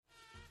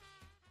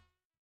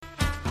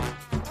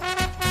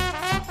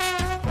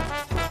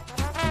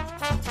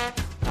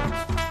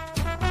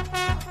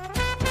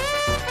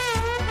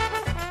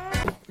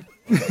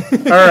All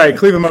right,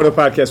 Cleveland Moto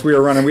Podcast. We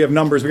are running. We have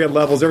numbers. We got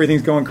levels.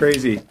 Everything's going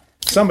crazy.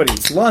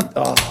 Somebody's lunch.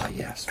 Oh,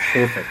 yes.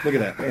 Perfect. Look at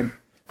that. And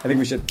I think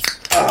we should.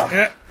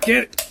 Yeah,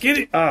 get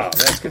it. Oh,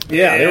 that's good.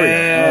 Yeah,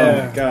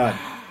 there we go.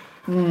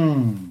 Oh,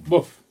 my God.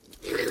 Woof.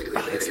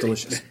 It's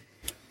delicious.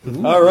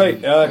 All right,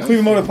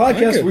 Cleveland Moto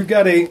Podcast. We've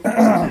got a.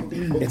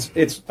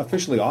 It's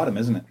officially autumn,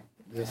 isn't it?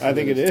 I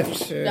think it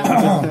is.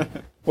 Yeah.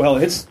 Well,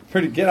 it's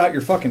pretty. Get out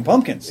your fucking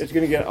pumpkins. It's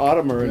going to get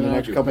autumner in the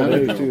next couple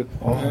of days, too.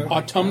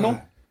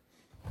 Autumnal?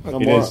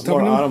 More is.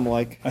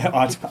 autumn-like.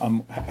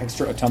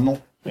 Extra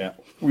autumnal. Yeah,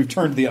 we've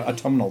turned the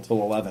autumnal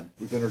till 11.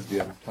 We've entered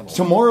the tunnel.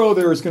 Tomorrow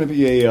there is going to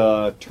be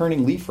a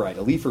turning leaf ride,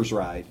 a leafers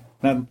ride.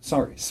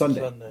 Sunday.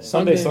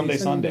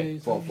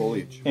 Fall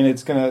foliage. And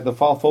it's the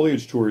fall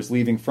foliage tour is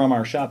leaving from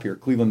our shop here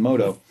at Cleveland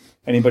Moto.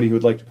 Anybody who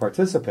would like to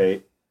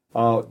participate,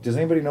 does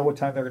anybody know what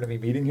time they're going to be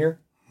meeting here?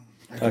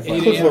 8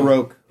 Cliff a.m.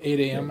 LaRoque. 8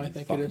 a.m., I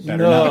think it is.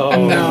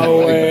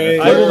 No way.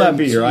 I will not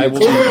be here. I will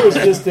Clear was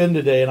just in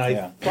today, and I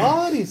Yeah.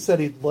 thought he said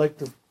he'd like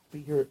to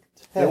be here at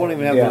 10. They won't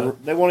even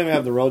have they won't even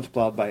have the roads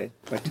plowed by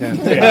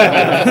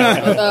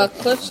 10.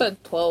 Cliff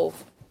said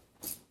 12.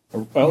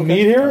 Well, Meet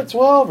here at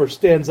 12 or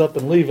stands up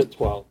and leave at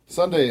 12?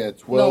 Sunday at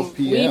 12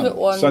 p.m. Leave at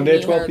 1. Sunday at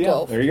meet 12 her p.m.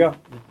 12. There you go.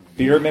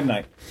 Be here at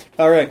midnight.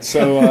 All right,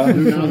 so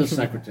You're now the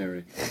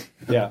secretary.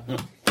 yeah,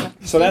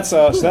 so that's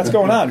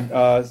going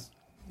on.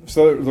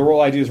 So the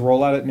roll idea is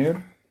roll out at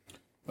noon.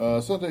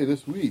 Sunday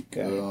this week.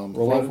 Okay. Roll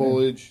Fall out.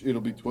 foliage,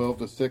 it'll be 12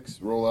 to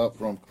 6. Roll out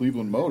from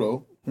Cleveland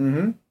Moto.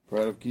 Mm-hmm.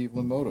 Pride of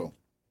Cleveland Moto.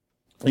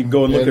 You can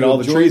go and look at it'll all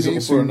the join trees. me that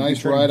will for a soon be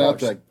nice turning ride out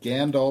cars. to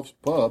Gandalf's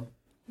Pub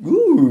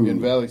Ooh, in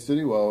Valley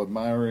City while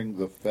admiring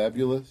the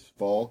fabulous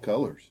fall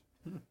colors.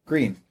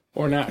 green.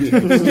 Or not.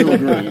 Still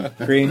green.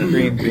 Green.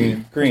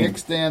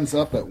 Kickstands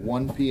up at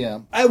 1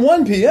 p.m. At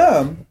 1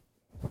 p.m.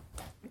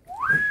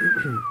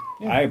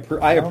 I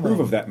approve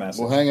of that message.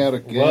 We'll hang out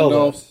at Well,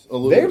 Gandalf's a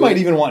little They bit. might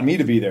even want me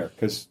to be there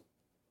because,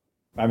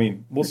 I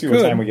mean, we'll see what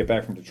Could. time we get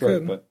back from Detroit.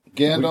 Could. But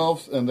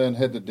Gandalf's and then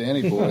head to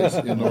Danny Boy's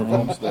in North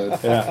Homestead.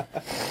 yeah,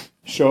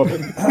 show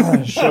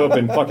up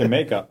in fucking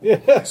makeup.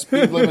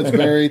 Speed limits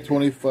vary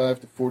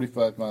 25 to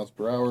 45 miles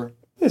per hour.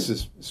 This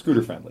is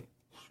scooter friendly.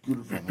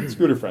 Scooter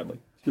friendly.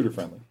 Scooter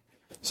friendly.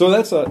 So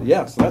that's so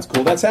that's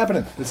cool. That's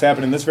happening. It's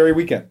happening this very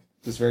weekend.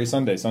 This very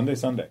Sunday.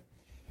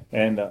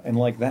 And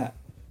like that.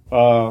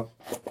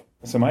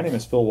 So my name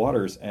is Phil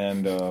Waters,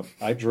 and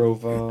I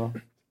drove a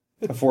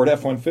Ford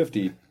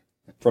F-150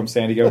 from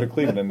San Diego to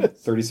Cleveland in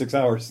 36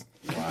 hours.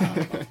 Wow.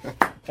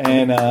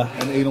 And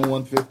An anal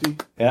 150.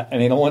 yeah,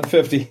 an anal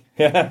 150.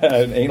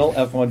 An anal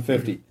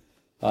F-150.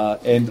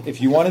 And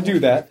if you want to do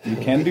that, you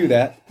can do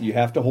that. You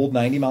have to hold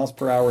 90 miles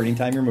per hour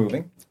anytime you're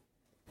moving.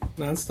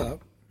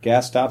 Non-stop.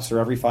 Gas stops are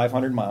every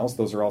 500 miles.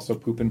 Those are also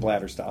poop and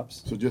bladder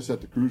stops. So just set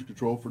the cruise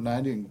control for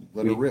 90 and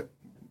let it rip.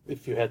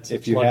 If you had such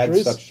If you had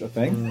luxuries. such a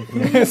thing.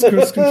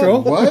 Cruise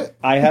control. What?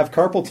 I have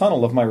carpal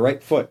tunnel of my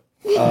right foot.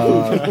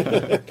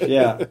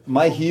 Yeah,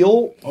 my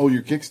heel, Oh,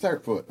 your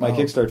kickstart foot. my Oh.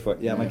 kickstart foot.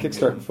 Yeah, my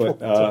kickstart foot.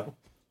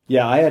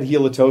 Yeah, I had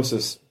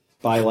helitosis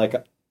by like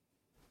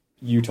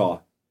Utah.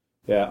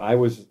 Yeah, I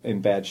was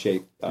in bad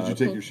shape. Did you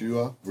take your shoe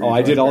off? Were Oh, you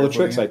I did all the barefooting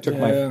tricks. I it? took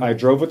Yeah. I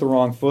drove with the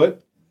wrong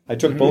foot. I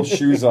took both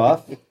shoes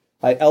off.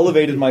 I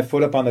elevated my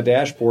foot up on the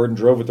dashboard and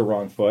drove with the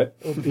wrong foot.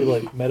 It would be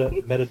like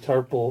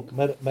metacarpal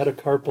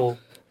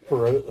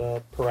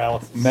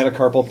paralysis.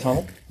 Metacarpal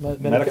tunnel.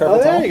 Metacarpal Oh,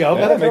 there tunnel? you go.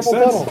 Yeah, that makes Metacarpal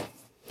sense. tunnel.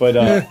 But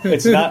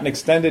it's not an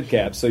extended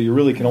cab, so you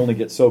really can only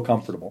get so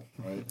comfortable.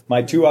 Right.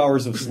 My 2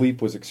 hours of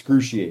sleep was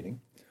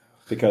excruciating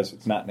because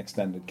it's not an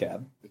extended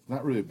cab. It's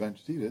not really a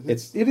bench seat, is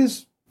it? It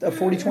is a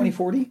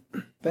 40-20-40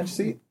 bench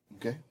seat,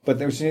 Okay. but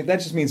that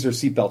just means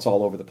there's seatbelts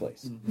all over the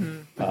place.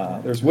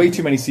 There's way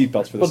too many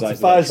seatbelts for the But size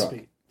it's a of that truck.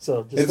 5-speed.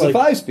 So just It's like, a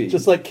 5-speed.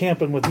 Just like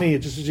camping with me,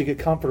 just as you get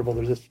comfortable,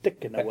 there's a stick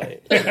in the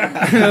way.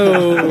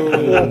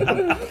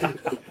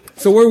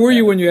 So where were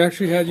you when you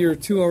actually had your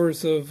 2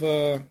 hours of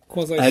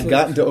quasi-sleep? I had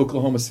gotten to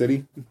Oklahoma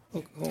City,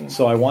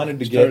 so I wanted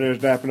to Started get.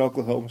 his nap in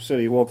Oklahoma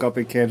City, woke up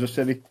in Kansas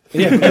City.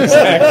 Yeah,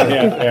 exactly.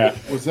 Yeah.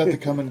 Was that the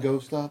come and go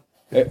stop?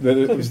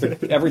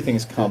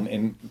 Everything's cum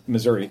in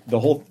Missouri. The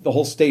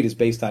whole state is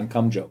based on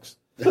cum jokes.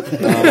 Yeah.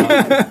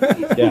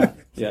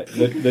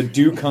 The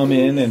do come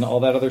in and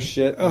all that other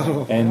shit,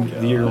 and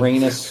the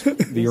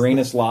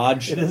Uranus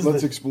Lodge.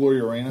 Let's explore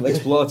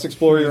Uranus. Let's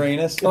explore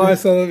Uranus. Oh, I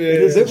saw that. Yeah,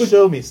 It is the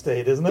show me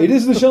state, isn't it? It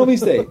is the show me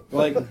state.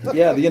 Like,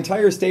 yeah, the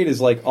entire state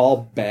is like all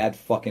bad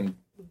fucking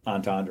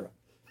entendre.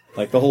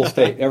 Like the whole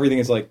state, everything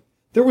is like.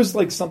 There was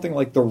like something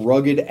like the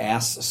Rugged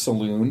Ass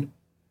Saloon.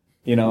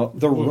 You know,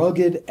 the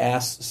Rugged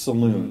Ass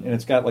Saloon, and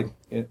it's got like,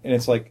 and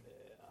it's like,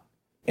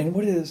 and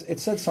what it is?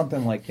 It said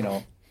something like, you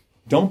know,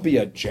 don't be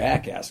a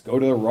jackass. Go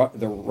to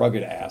the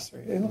Rugged Ass.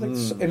 You know, like,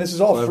 and this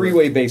is all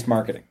freeway-based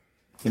marketing.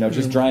 You know,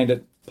 just trying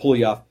to pull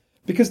you off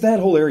because that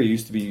whole area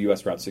used to be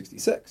U.S. Route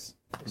 66.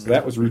 So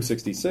that was Route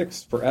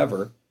 66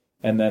 forever,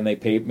 and then they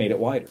made it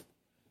wider.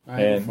 I have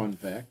And- a fun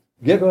fact.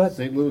 Yeah, go ahead.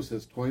 St. Louis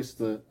has twice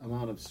the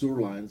amount of sewer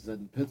lines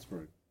than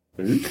Pittsburgh.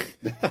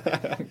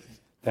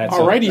 That's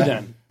Alrighty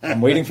then. I'm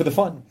waiting for the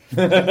fun.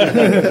 All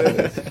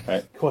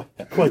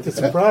Right. Quite the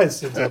surprise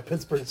since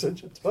Pittsburgh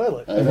sent you a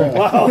toilet.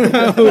 Wow.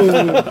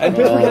 And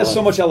Pittsburgh has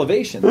so much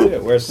elevation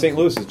too, whereas St.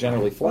 Louis is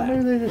generally flat.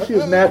 Maybe they just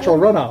use natural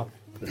runoff.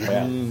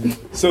 Yeah.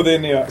 So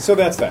then, so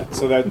that's that.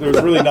 So that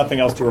there's really nothing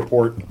else to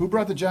report Who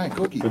brought the giant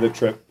cookie? for the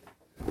trip.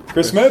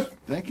 Chris Smith.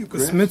 Thank you,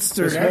 Chris.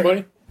 Smithster.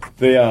 Everybody?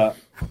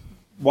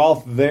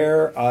 While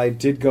there, I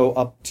did go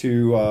up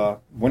to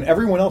when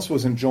everyone else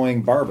was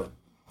enjoying Barber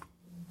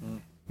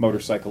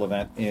motorcycle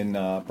event in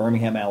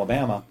Birmingham,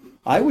 Alabama.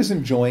 I was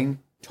enjoying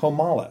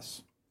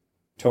Tomales.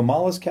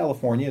 Tomales,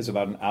 California is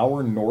about an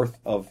hour north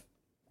of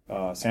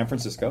San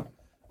Francisco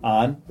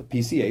on the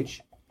PCH.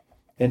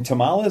 And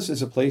Tomales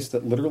is a place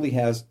that literally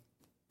has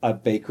a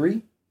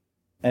bakery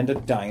and a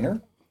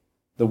diner,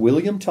 the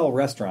William Tell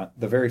restaurant,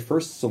 the very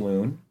first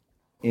saloon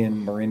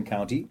in Marin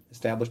County,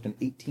 established in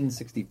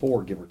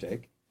 1864, give or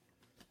take,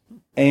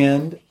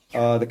 and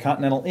the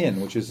Continental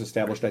Inn, which is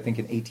established, I think,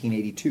 in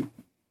 1882.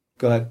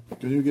 Go ahead.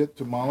 Can you get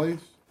tamales?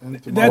 And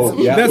That's,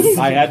 tamales? Yeah, that's,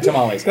 I had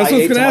tamales. that's what I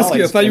was going to ask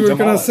you. I thought you were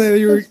going to say that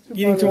you were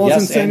eating tamales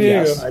Yes, in San and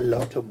Diego. yes. I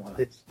love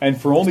tamales. And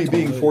for only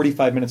being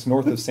 45 minutes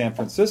north of San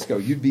Francisco,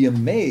 you'd be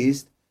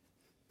amazed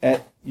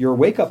at your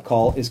wake-up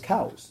call is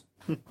cows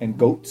and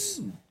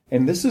goats.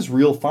 And this is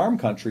real farm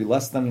country,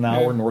 less than an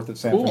hour north of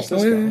San Francisco.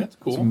 Oh, yeah. That's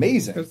cool. It's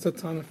amazing. That's a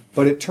ton of...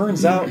 But it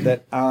turns out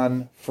that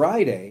on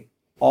Friday,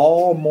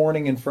 all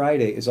morning and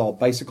Friday is all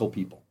bicycle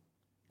people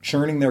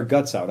churning their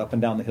guts out up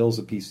and down the hills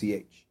of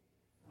PCH.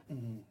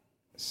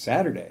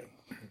 Saturday,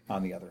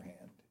 on the other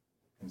hand,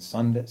 and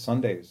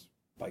Sunday's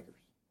bikers.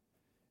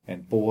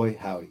 And boy,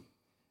 howdy.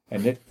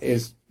 And it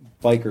is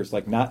bikers,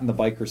 like not in the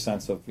biker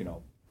sense of,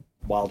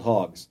 wild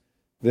hogs.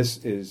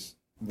 This is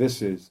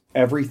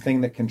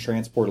everything that can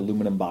transport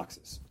aluminum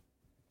boxes.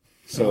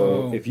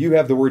 So if you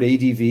have the word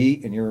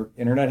ADV in your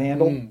internet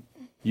handle,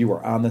 you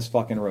are on this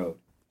fucking road.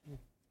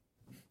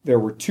 There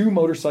were two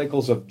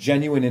motorcycles of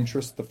genuine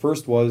interest. The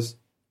first was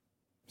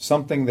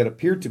something that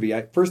appeared to be,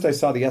 first I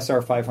saw the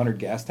SR 500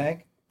 gas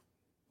tank,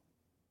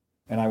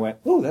 and I went,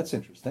 oh, that's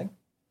interesting.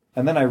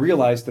 And then I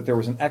realized that there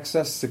was an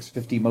XS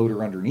 650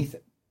 motor underneath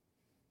it.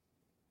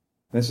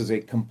 This is a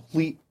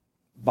complete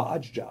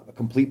bodge job, a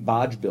complete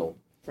bodge build.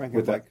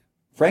 With a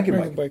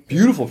Frankenbike.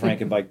 Beautiful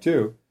Frankenbike,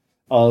 too,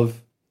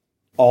 of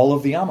all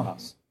of the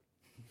Yamahas.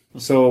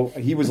 So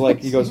he was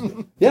like, he goes,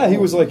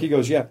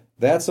 yeah,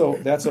 that's a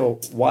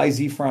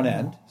YZ front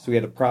end. So he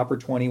had a proper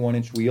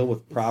 21-inch wheel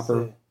with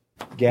proper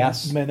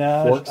gas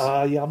Menage forks.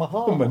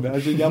 Yamaha.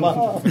 Menage a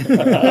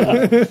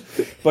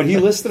Yamaha. But he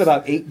listed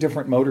about 8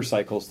 different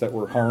motorcycles that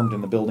were harmed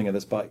in the building of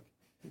this bike.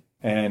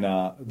 And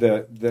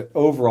the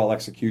overall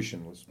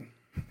execution was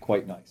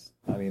quite nice.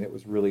 I mean, it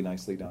was really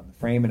nicely done. The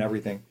frame and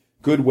everything.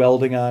 Good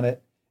welding on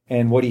it.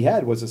 And what he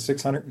had was a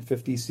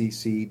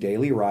 650cc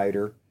daily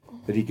rider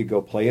that he could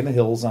go play in the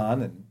hills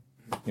on. And,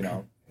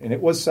 and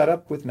it was set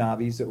up with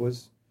knobbies. It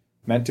was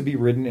meant to be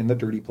ridden in the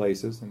dirty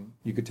places. And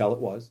you could tell it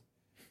was.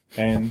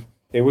 And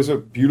it was a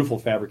beautiful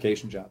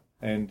fabrication job.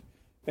 And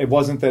it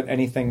wasn't that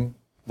anything,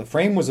 the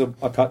frame was a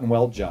cut and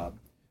weld job,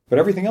 but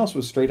everything else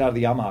was straight out of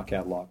the Yamaha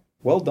catalog.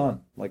 Well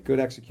done, like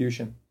good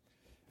execution.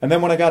 And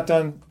then when I got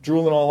done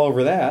drooling all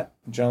over that,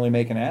 generally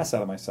making an ass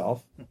out of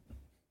myself,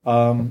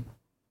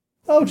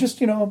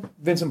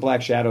 Vincent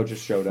Black Shadow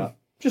just showed up,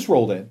 just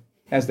rolled in,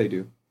 as they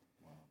do.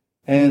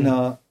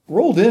 And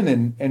rolled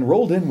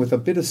in with a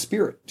bit of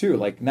spirit, too.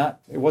 Like,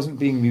 it wasn't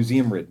being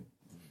museum ridden.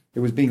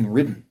 It was being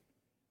ridden.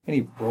 And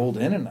he rolled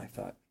in, and I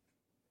thought,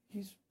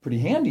 he's pretty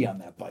handy on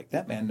that bike.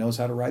 That man knows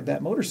how to ride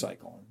that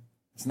motorcycle.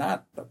 It's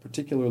not a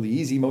particularly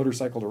easy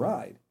motorcycle to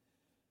ride.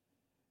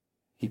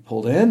 He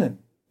pulled in and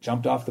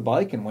jumped off the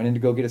bike and went in to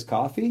go get his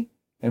coffee.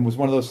 And was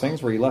one of those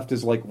things where he left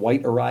his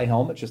white Arai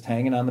helmet just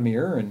hanging on the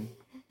mirror. And,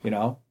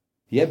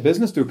 he had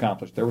business to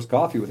accomplish. There was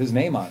coffee with his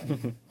name on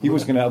it. He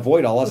was going to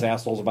avoid all us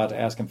assholes about to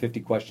ask him 50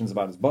 questions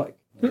about his bike.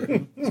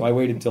 So I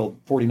waited till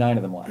 49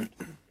 of them left.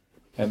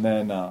 And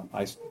then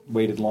I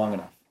waited long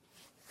enough.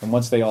 And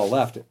once they all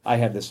left, I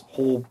had this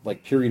whole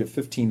period of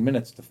 15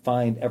 minutes to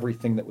find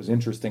everything that was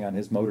interesting on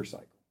his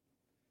motorcycle.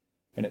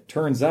 And it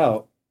turns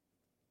out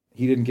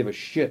he didn't give a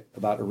shit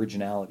about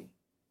originality.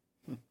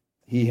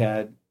 He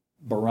had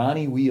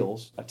Barani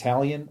wheels,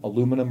 Italian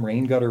aluminum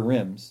rain gutter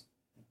rims,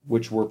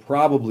 which were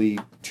probably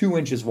 2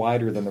 inches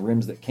wider than the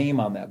rims that came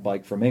on that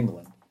bike from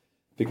England.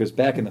 Because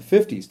back in the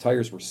 50s,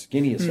 tires were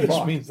skinny as fuck.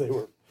 Which means they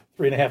were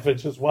 3.5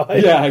 inches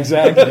wide. Yeah,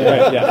 exactly.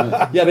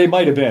 Right, yeah, they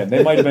might have been.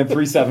 They might have been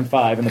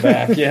 375 in the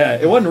back. Yeah,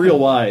 it wasn't real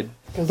wide,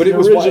 but it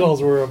was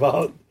originals wide. were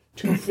about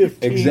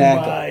 215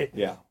 exactly. by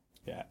Yeah.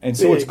 And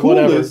so big, what's cool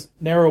is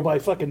narrow by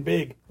fucking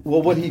big.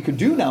 Well, what he could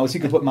do now is he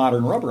could put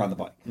modern rubber on the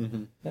bike.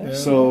 Mm-hmm. Yeah.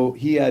 So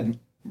he had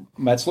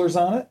Metzlers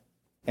on it,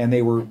 and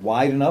they were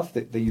wide enough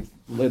that it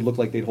looked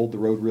like they'd hold the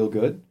road real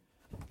good.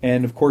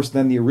 And of course,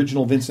 then the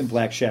original Vincent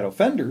Black Shadow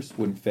fenders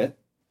wouldn't fit.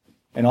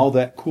 And all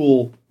that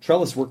cool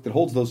trellis work that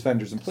holds those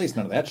fenders in place,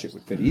 none of that shit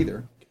would fit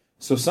either.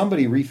 So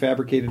somebody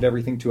refabricated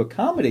everything to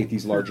accommodate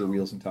these larger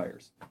wheels and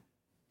tires.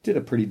 Did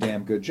a pretty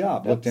damn good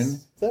job.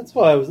 That's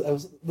why I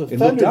was the it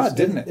fenders looked odd,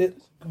 didn't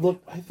it?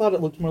 I thought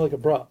it looked more like a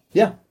brush.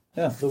 Yeah.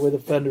 The way the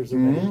fenders are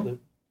made.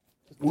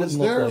 Was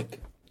Didn't look there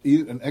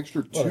like. an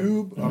extra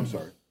tube? I'm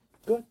sorry.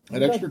 Good.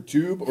 An extra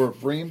tube or a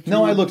frame tube?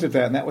 No, I looked at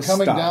that, and that was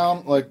coming stock.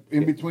 down like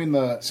in between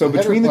the. So the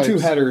between the header two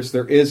pipes. headers,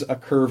 there is a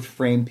curved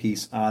frame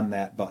piece on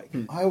that bike.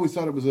 I always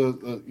thought it was a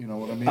you know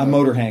what I mean? A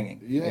motor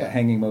hanging. Yeah.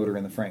 Hanging motor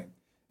in the frame.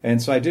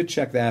 And so I did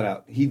check that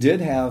out. He did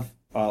have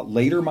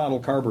later model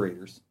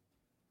carburetors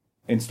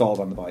installed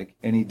on the bike,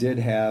 and he did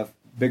have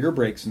bigger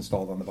brakes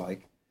installed on the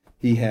bike.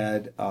 He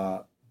had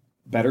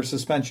better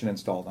suspension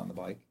installed on the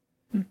bike,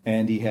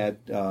 and he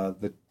had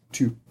the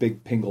two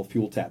big Pingle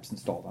fuel taps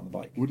installed on the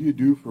bike. What do you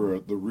do for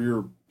the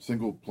rear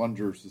single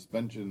plunger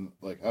suspension?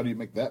 Like, how do you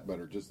make that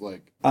better? Just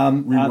like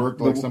rework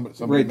like somebody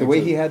right. The way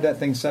makes he had that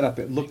thing set up,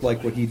 it looked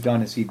like what he'd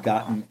done is he'd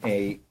gotten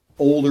a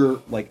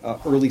older, like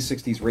early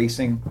 '60s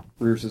racing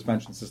rear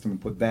suspension system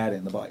and put that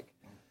in the bike.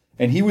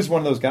 And he was one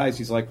of those guys.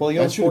 He's like, well, he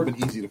that owns should have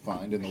been easy to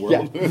find in the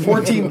world. Yeah,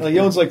 14. He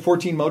owns like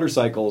 14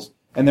 motorcycles,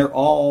 and they're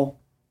all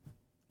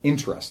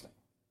interesting,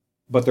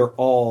 but they're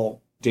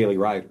all daily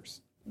riders.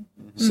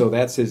 So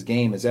that's his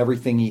game. Is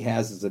everything he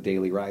has is a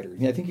daily rider.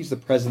 I think he's the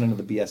president of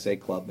the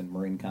BSA club in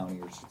Marin County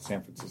or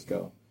San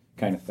Francisco,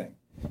 kind of thing.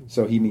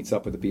 So he meets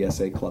up with the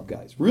BSA club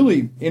guys.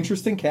 Really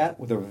interesting cat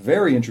with a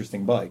very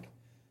interesting bike,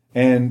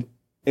 and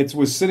it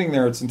was sitting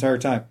there its entire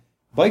time.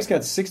 Bike's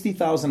got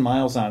 60,000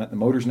 miles on it. The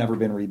motor's never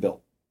been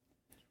rebuilt.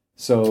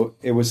 So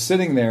it was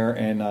sitting there,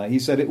 and he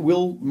said it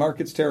will mark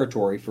its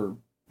territory for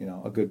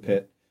a good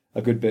bit.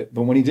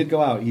 But when he did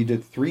go out, he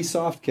did 3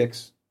 soft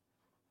kicks,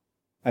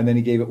 and then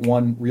he gave it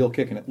 1 real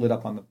kick, and it lit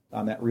up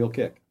on that real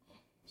kick.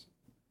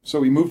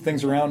 So he moved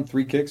things around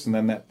 3 kicks, and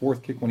then that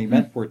 4th kick, when he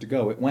meant for it to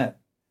go, it went,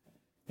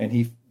 and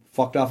he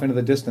fucked off into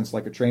the distance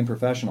like a trained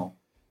professional.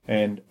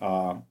 And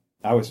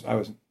I was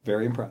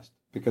very impressed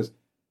because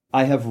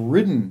I have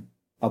ridden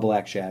a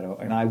Black Shadow,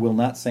 and I will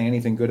not say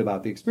anything good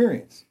about the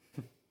experience.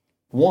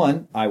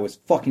 One, I was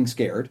fucking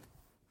scared,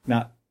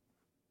 not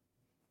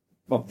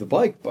of the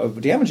bike, but of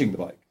damaging the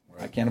bike.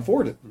 Right. I can't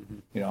afford it.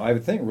 Mm-hmm. I have a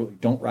thing, really,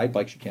 don't ride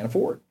bikes you can't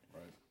afford.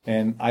 Right.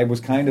 And I was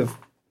kind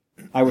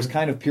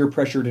of peer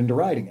pressured into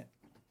riding it.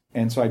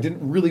 And so I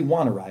didn't really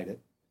want to ride it.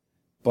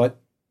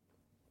 But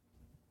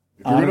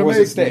honor was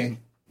at stake.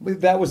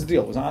 That was the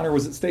deal. It was honor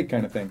was at stake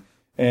kind of thing.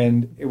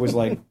 And it was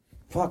like,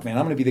 fuck, man,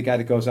 I'm going to be the guy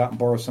that goes out and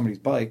borrows somebody's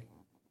bike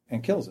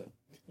and kills it.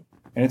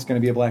 And it's going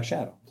to be a Black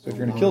Shadow. So if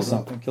you're going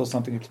to kill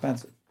something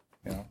expensive.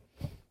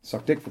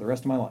 Suck dick for the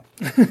rest of my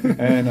life.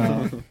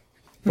 And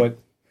but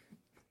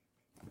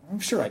I'm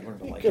sure I'd learn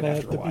to like it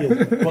after a while. You're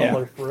going to have to be a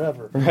butler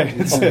forever. Right,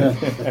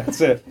 that's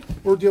it.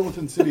 We're dealing with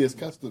insidious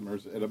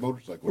customers at a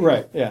motorcycle.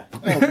 Right, yeah.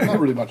 Not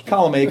really much.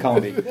 Column A,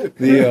 column B. But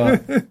yeah,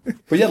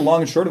 the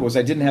long and short of it was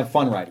I didn't have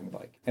fun riding the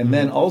bike. And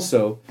then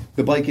also,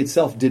 the bike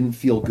itself didn't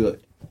feel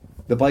good.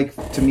 The bike,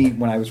 to me,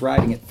 when I was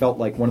riding it, felt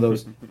like one of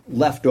those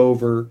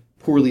leftover,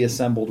 poorly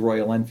assembled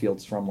Royal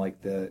Enfields from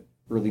like the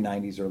early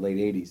 90s or late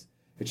 80s.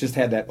 It just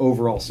had that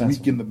overall sense.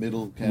 Weak in the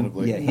middle, kind of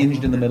like. Yeah,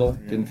 hinged in the middle.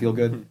 Didn't feel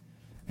good.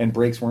 And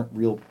brakes weren't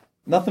real.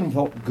 Nothing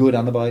felt good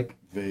on the bike.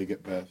 Vague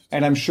at best.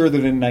 And I'm sure that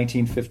in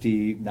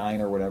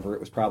 1959 or whatever, it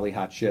was probably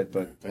hot shit,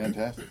 but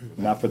fantastic.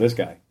 Not for this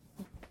guy.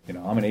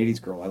 I'm an 80s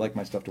girl. I like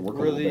my stuff to work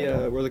a little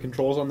bit. Were the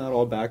controls on that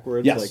all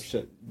backwards? Yes. Like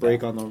shit,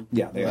 brake on them?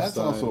 Yeah. That's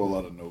also a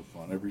lot of no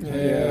fun every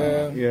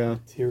time. Yeah.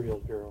 Material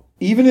girl.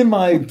 Even in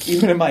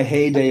my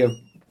heyday of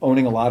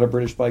owning a lot of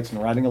British bikes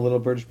and riding a little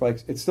British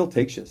bikes, it still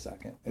takes you a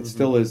second. It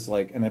still is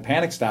like, and a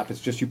panic stop,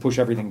 it's just you push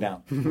everything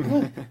down.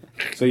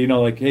 So,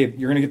 like, hey,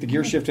 you're going to get the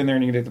gear shift in there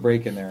and you're going to get the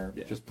brake in there.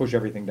 Yeah. Just push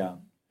everything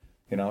down.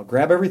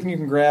 Grab everything you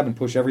can grab and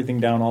push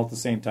everything down all at the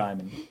same time,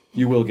 and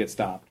you will get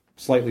stopped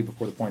slightly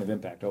before the point of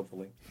impact,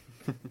 hopefully.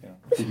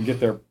 If you can get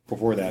there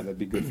before that, that'd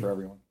be good for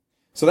everyone.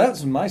 So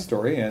that's my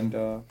story, and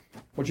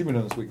what you been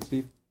doing this week,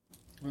 Steve?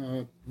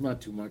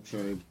 Not too much.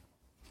 I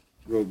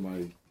rode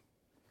my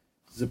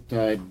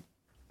zip-tied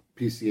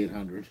PC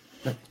 800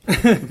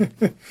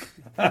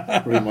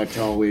 pretty much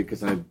all week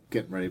because I'm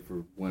getting ready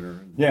for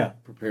winter.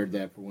 And prepared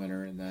that for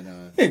winter, and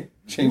then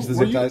change the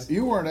zip ties.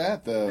 You weren't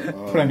at the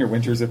put on your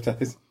winter zip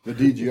ties. The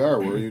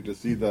DGR, were you, to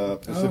see the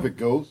Pacific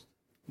Ghost?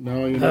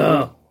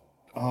 No,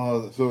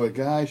 so a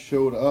guy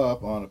showed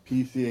up on a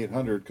PC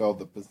 800 called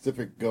the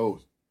Pacific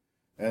Ghost,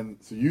 and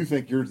so you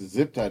think yours is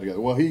zip tied together?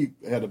 Well, he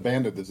had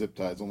abandoned the zip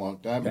ties a long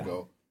time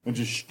ago. And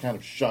just kind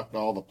of shucked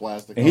all the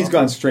plastic. And he's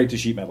gone straight to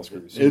sheet metal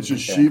screws. It's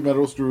just sheet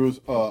metal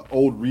screws,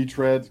 old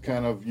retreads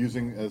kind of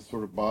using as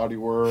sort of body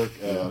work.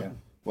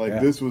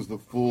 This was the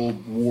full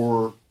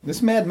war.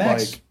 This Mad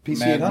Max PC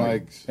Mad 800.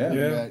 Max.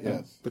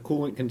 Yes. The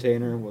coolant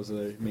container was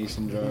a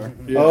mason jar.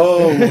 Yeah.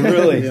 Oh,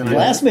 really?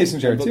 Glass mason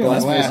jar, too.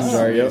 Glass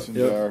mason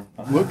jar.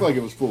 Looked like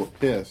it was full of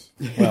piss.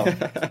 Well,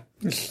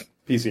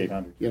 PC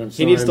 800.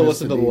 He needs to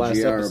listen to the last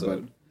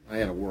episode. But I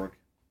had to work.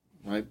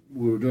 We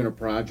were doing a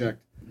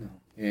project.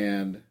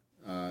 And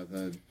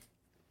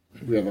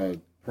we have a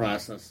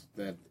process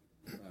that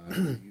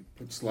you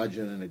put sludge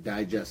in and it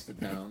digests it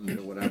down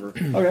into whatever.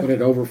 Okay. But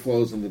it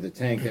overflows into the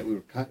tank that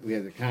we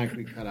had the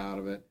concrete cut out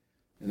of it,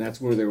 and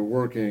that's where they were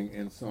working.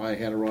 And so I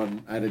had to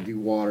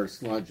dewater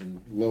sludge and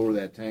lower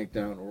that tank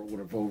down, or it would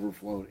have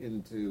overflowed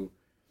into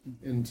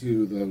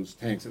into those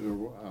tanks that we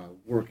were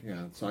working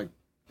on, so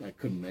I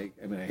couldn't make.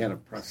 I mean, I had to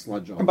press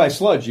sludge on. And by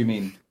sludge, you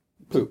mean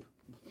poop.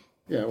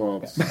 Yeah, well,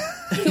 He was in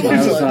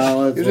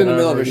the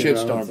middle of a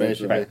shitstorm,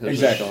 basically. Right,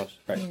 exactly.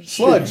 Right.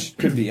 Sludge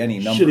could be any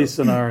number. Shitty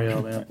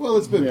scenario, man. Well,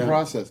 it's been Yeah.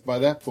 processed. By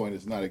that point,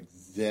 it's not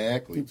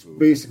exactly It's food.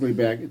 basically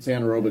it's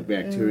anaerobic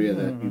bacteria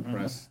that you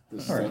press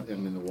the sludge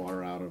in the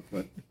water out of,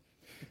 but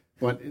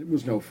it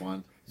was no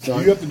fun. So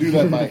Do you have to do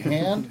that by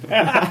hand?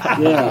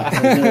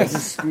 yeah,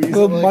 Squeeze it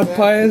Little like mud that?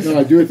 pies. no,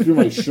 I do it through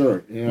my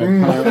shirt. You know, I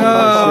pile it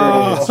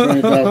on my shirt, and it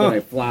strains out, and I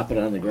flop it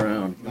on the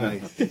ground.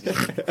 Nice.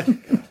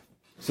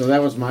 So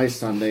that was my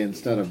Sunday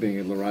instead of being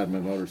able to ride my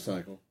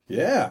motorcycle.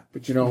 Yeah.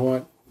 But you know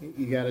what?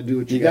 You got to do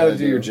what You you got got to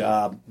do your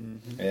job.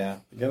 Yeah,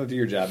 you got to do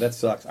your job. That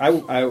sucks.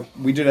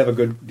 We did have a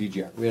good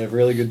DGR. We had a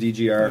really good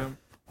DGR.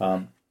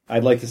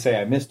 I'd like to say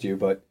I missed you,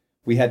 but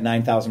we had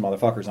 9,000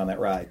 motherfuckers on that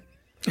ride.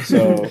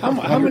 So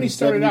How many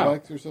started 170 out?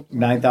 bikes or something?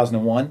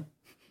 9,001.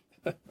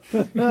 I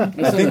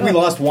think we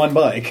lost one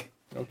bike.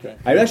 Okay,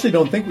 I actually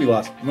don't think we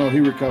lost. No, he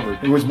recovered.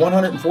 It was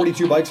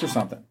 142 bikes or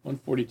something.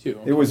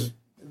 142. It was.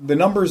 The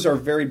numbers are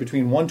varied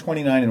between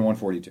 129 and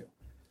 142.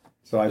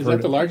 So I've Is heard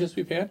that the largest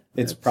we've had?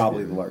 it's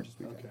probably the largest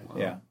we've had.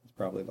 Yeah, it's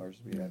probably the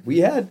largest we had. We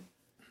had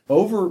I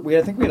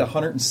think we had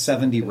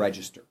 170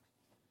 register.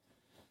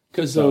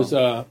 Because those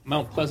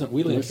Mount Pleasant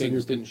wheeling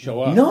figures didn't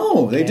show up.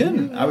 No, they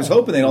didn't. I was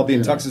hoping they'd all be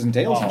in tuxes and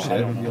tails and shit.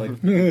 It would be like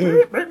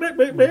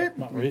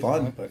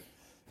fun, but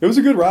it was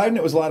a good ride and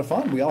it was a lot of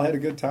fun. We all had a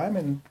good time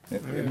and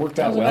it worked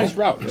That out was a well. nice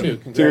route, too.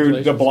 Dude,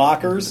 Congratulations. the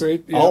blockers,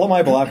 Great, yeah. all of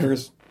my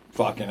blockers,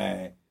 fucking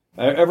A.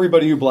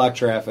 Everybody who blocked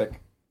traffic,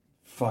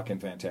 fucking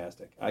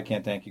fantastic. I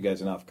can't thank you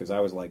guys enough because I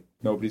was like,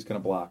 nobody's going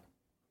to block.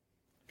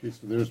 Okay, so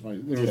there's my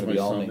gonna be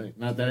all Sunday. me.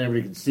 Not that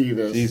everybody can see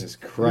this. Jesus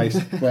Christ.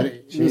 But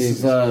this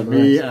Jesus is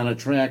me Christ. on a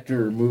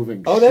tractor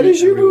moving. Oh, that shit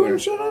is you everywhere. moving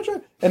shit on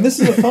track. And this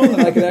is a phone that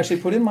I could actually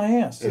put in my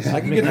ass.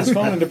 I could get this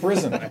phone into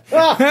prison. I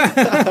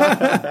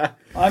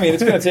mean,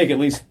 it's going to take at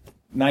least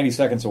 90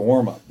 seconds of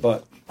warm up.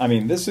 But, I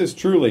mean, this is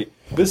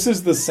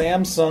the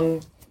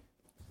Samsung.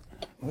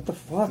 What the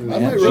fuck, I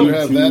man? might rather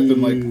have that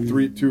than like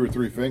 2 or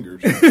 3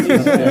 fingers.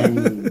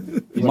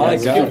 My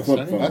God.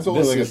 That's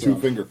only like a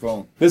 2-finger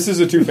phone. This is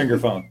a 2-finger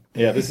phone.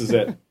 Yeah, this is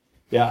it.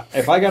 Yeah,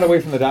 if I got away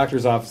from the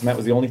doctor's office and that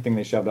was the only thing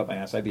they shoved up my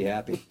ass, I'd be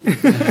happy.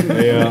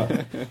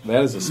 Yeah,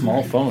 that is a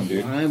small phone,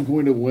 dude. I'm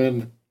going to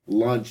win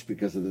lunch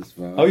because of this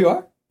phone. Oh, you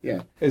are?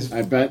 Yeah. Is,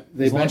 I bet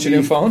they is bet lunch a me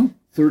new phone?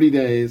 30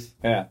 days.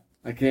 Yeah.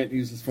 I can't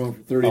use this phone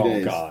for 30 Oh,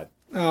 days. God.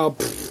 Oh,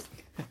 pfft.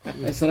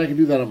 I said I can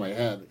do that on my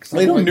head. 'Cause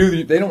They I'm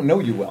don't know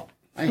you well.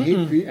 I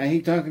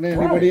hate talking to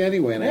anybody Right.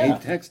 anyway, and I Yeah.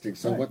 hate texting.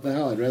 So what the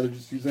hell? I'd rather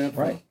just use that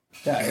phone. Right.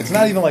 Yeah, it's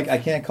not even like I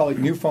can't call it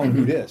new phone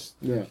who dis.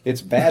 Yeah.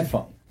 It's bad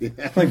phone.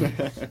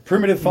 Like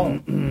primitive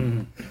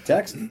phone.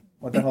 Text?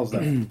 What the hell's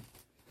that?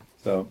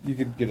 So you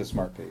could get a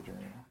smart pager.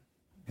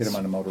 Hit him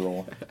on a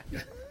Motorola.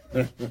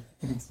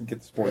 Get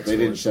the sports. They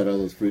didn't scores. shut all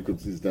those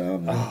frequencies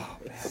down.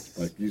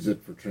 Like use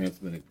it for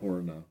transmitting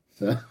porn now.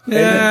 So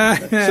yeah.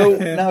 So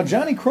now,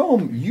 Johnny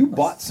Chrome, you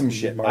bought some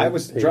shit. I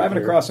was driving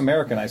across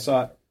America and I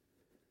saw it.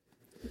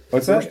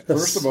 What's that?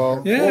 First of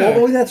all, Yeah.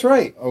 Oh, that's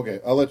right. okay,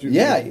 I'll let you.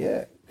 Yeah,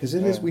 yeah. Because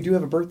it is. We do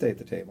have a birthday at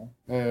the table.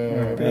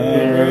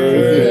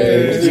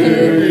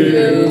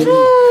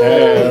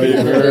 Happy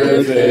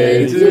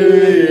birthday to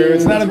you.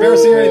 It's not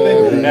embarrassing or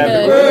anything.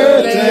 Happy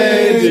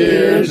birthday,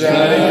 dear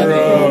Johnny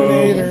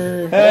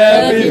Chrome.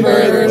 Happy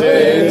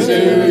birthday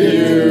to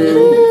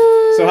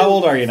you. So how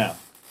old are you now?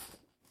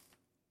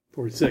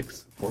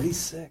 46.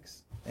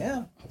 46.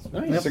 Yeah.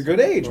 Nice. That's a good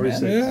age, man.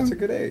 46. Yeah. That's a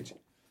good age.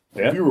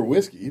 If you were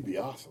whiskey, you'd be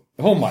awesome.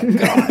 Oh, my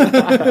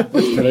God.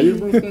 today your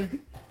birthday?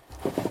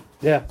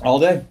 Yeah. All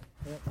day.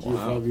 You're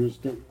 5 years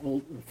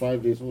old,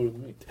 5 days older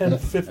than me.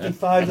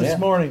 10:55 this Yeah.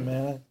 morning,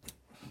 man.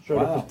 I showed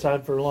Wow. up in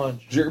time for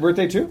lunch. Is your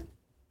birthday too?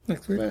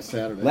 Next week. Last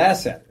Saturday.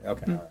 Last Saturday.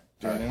 Okay. All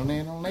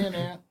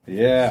right.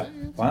 Yeah.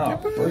 Wow.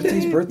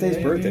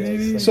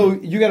 Birthdays. So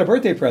you got a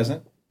birthday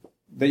present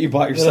that you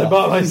bought That yourself. I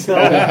bought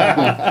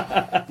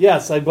myself.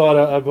 Yes, I bought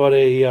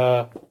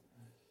a.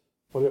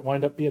 What did it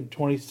wind up being?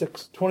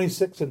 26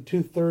 and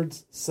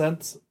 2/3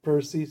 cents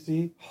per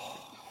cc.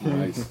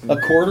 Nice. A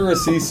quarter a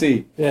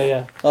cc.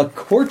 Yeah. A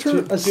quarter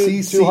a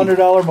cc.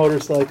 $200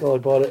 motorcycle. I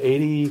bought an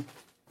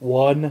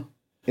 81.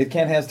 It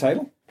can't has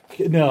title?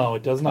 No,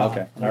 it does not.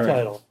 Okay, No all right.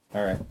 title.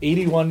 All right.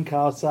 81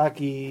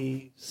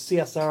 Kawasaki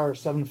CSR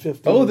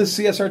 750. Oh, the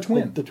CSR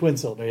twin. the twin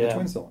cylinder. Yeah.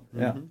 Twin cylinder.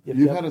 Yeah. Yep,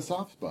 You've yep. had a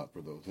soft spot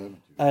for those, haven't you?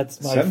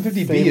 That's my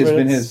 750B favorite. has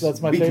been his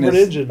That's my weakness. favorite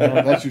engine,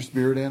 man. That's your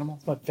spirit animal?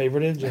 That's my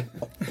favorite engine.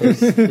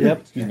 Yep.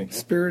 Excuse me.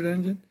 Spirit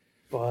engine.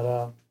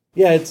 But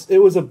yeah,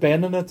 it was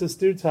abandoned at this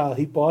dude's house.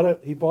 He bought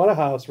a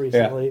house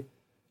recently.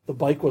 The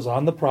bike was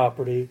on the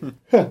property.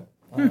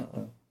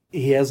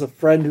 He has a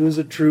friend who's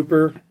a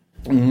trooper,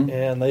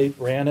 and they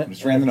ran it.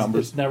 Just ran the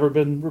numbers. It's never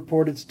been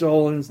reported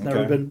stolen. It's never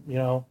Okay.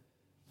 been,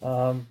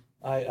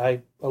 I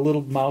a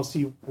little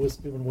mousy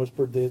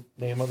whispered the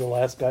name of the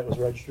last guy it was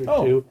registered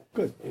Oh, to.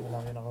 good. Even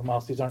though,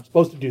 mousies aren't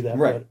supposed to do that.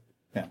 Right.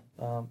 But,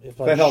 Yeah. if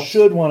That I helps.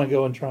 should want to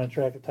go and try and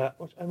track it down,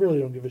 which I really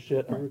don't give a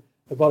shit.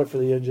 I bought it for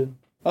the engine.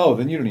 Oh,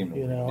 then you don't even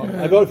You know.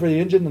 know, I got it for the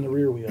engine and the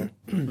rear wheel.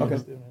 Okay.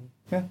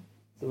 Yeah.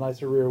 It's a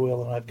nicer rear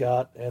wheel than I've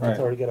got, and Right. it's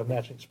already got a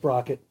matching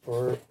sprocket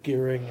for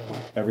gearing. And,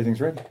 Everything's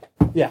ready.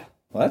 yeah.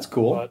 Well, that's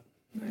cool. But,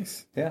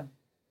 Nice. Yeah.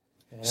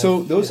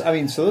 So those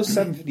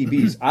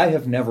 750Bs, I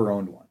have never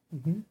owned one.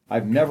 Mm-hmm.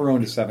 I've never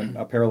owned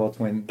a parallel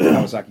twin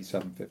Kawasaki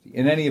 750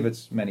 in any of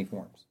its many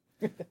forms.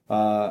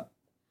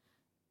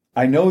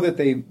 I know that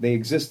they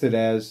existed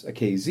as a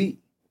KZ.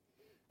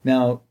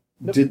 Now,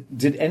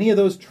 did any of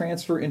those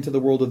transfer into the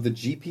world of the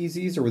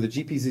GPZs, or were the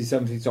GPZ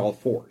 750s all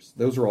fours?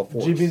 Those were all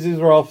fours. GPZs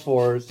were all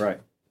fours. Right.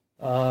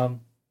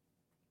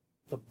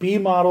 The B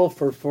model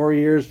for 4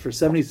 years, for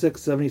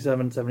 76,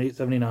 77, 78,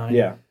 79,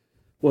 Yeah.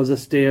 was a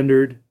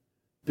standard,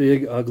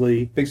 big,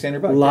 ugly. Big standard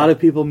A bike. lot of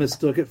people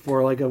mistook it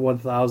for like a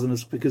 1000.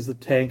 It's because the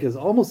tank is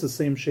almost the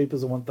same shape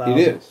as a 1000.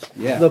 It is.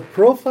 Yeah. The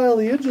profile of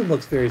the engine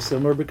looks very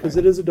similar because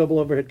it is a double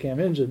overhead cam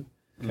engine.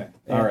 Okay.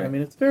 And, All right. I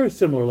mean, it's very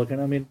similar looking.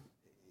 I mean,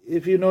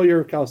 if you know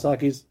your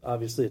Kawasaki's,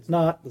 obviously it's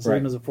not the same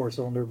Right. as a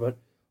 4-cylinder, but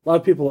a lot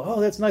of people,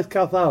 oh, that's nice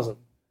Cow 1000,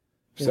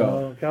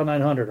 Cow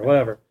 900 or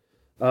whatever.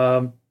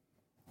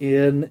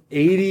 In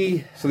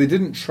 80... So they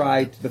didn't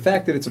try the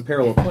fact that it's a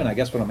parallel twin. I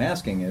guess what I'm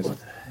asking is,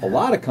 a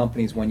lot of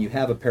companies, when you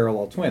have a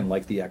parallel twin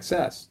like the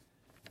XS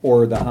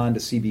or the Honda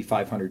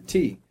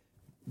CB500T,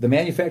 the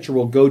manufacturer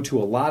will go to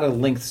a lot of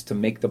lengths to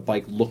make the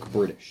bike look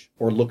British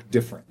or look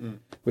different.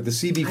 With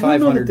the I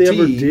don't know that they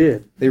ever CB500T,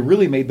 did. they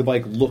really made the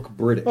bike look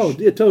British. Oh,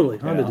 yeah, totally.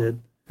 Honda Yeah. did.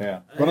 Yeah.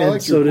 But I And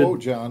like so your did- quote,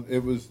 John.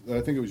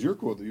 I think it was your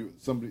quote that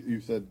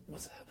you said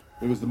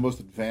it was the most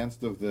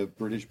advanced of the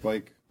British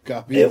bike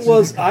copies. It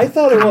was. I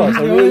thought it was.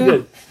 I really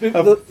did.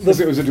 Because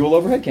it was a dual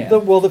overhead cam.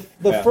 The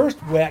Yeah. first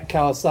whack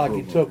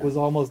Kawasaki took was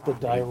almost a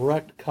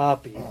direct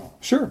copy.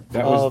 Sure.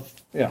 That was, Of-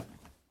 yeah.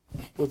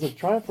 Was it a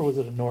Triumph or was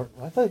it a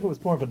Norton? I thought it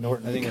was more of a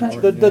Norton. I think the, a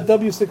Norton, the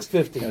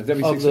W650 Yeah, of the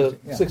W650,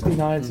 yeah.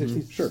 69,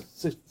 60, Sure.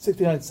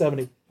 69,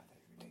 70.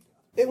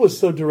 It was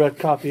so direct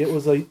copy. It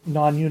was a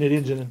non-unit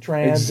engine and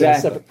trans, Exactly.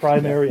 a separate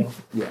primary.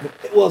 Yeah.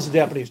 It was a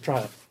Japanese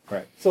Triumph.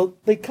 Right. So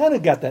they kind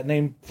of got that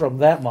name from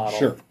that model.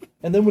 Sure.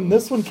 And then when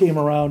this one came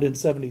around in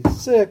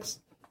 76,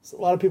 a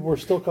lot of people were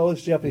still calling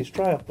this Japanese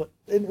Triumph, but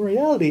in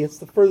reality, it's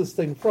the furthest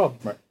thing from.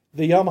 Right.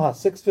 The Yamaha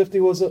 650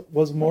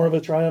 was more of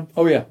a Triumph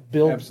Oh, yeah.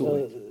 built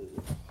Absolutely.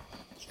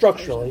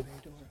 structurally,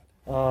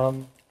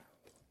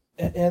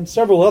 and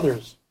several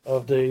others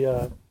of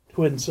the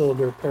twin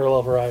cylinder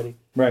parallel variety.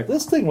 Right.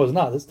 This thing was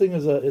not. This thing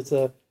is it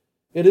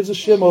is a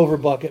shim over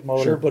bucket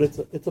motor, Sure. but it's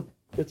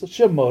a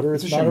shim motor.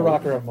 It's a not shim a motor.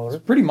 rocker on motor.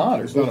 It's pretty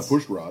modern. It's not a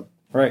push rod.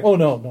 Right. Oh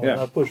no, Yeah.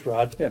 not a push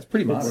rod. Yeah, it's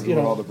pretty modern. It's, That's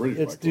what all the British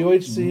it's bikes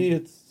are. DOHC.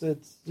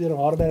 It's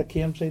automatic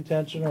cam chain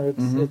tension, or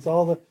Mm-hmm. it's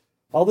all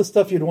the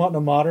stuff you'd want in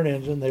a modern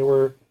engine. They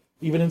were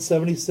even in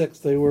 '76.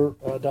 They were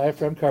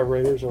diaphragm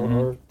carburetors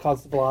or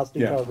constant velocity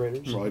Mm-hmm. Yeah.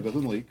 carburetors. Probably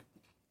doesn't leak.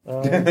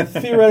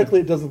 Theoretically,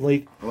 it doesn't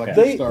leak.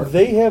 Electric start.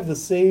 They have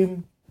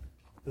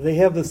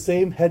the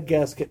same head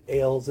gasket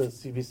ales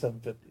as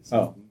CB750s.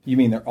 Oh, you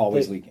mean they're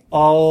always They leaking?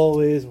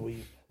 always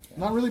weep.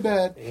 Not really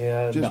bad.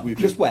 And Just No,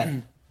 weeping. just wet.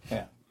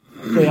 Yeah.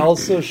 they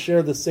also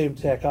share the same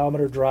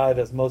tachometer drive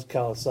as most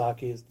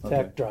Kawasaki's. The tach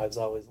Okay. drive's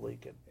always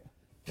leaking.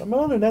 I'm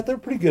on the net. They're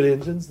pretty good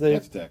engines.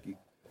 That's tacky.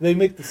 They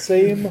make the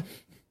same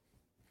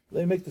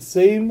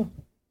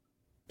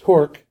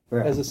torque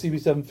Yeah. as a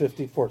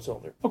CB750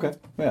 4-cylinder. Okay.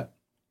 Yeah.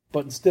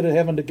 But instead of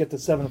having to get to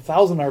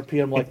 7,000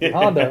 RPM like the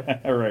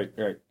Honda, right.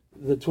 Right.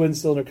 the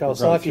twin-cylinder Probably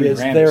Kawasaki 3 is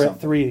grand or there something.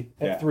 at three,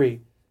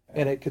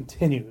 Yeah. and it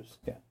continues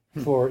Yeah.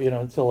 for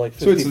until like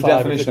 55. So it's the or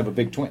definition 50. of a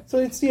big twin. So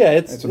it's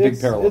It's a big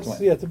parallel twin.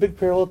 Yeah, it's a big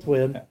parallel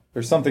twin. Yeah.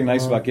 There's something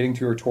nice about getting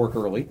to your torque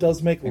early. It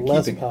does make And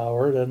less keeping it.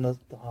 power than the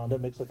Honda.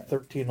 It makes like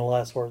 13 or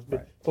less horse,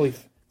 but Right.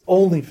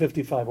 only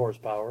 55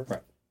 horsepower. Right.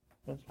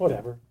 That's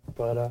whatever.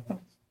 But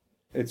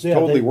It's yeah,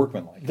 totally they-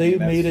 workmanlike. they I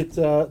mean, made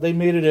that's- it. They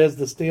made it as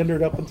the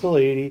standard up until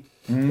 80.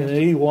 Mm-hmm. And in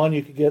 81,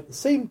 you could get the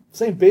same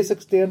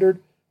basic standard,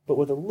 but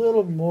with a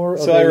little more.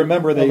 So of I a,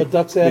 remember they of a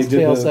duck's they ass did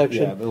tail the,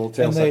 section. Yeah, the little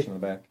tail and they section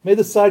in the back. made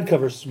the side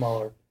covers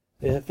smaller.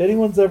 If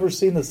anyone's ever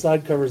seen the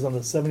side covers on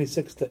the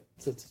 76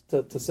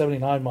 to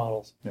 79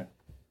 models, Yeah.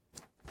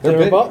 they're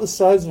big. about the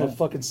size of a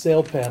fucking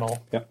sail panel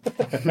Yep.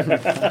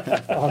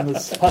 on the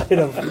side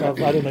of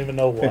I don't even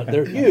know what.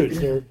 They're huge.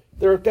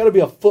 They're got to be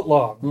a foot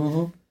long.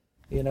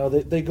 Mm-hmm. You know,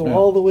 they go Yeah.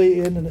 all the way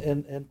in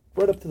and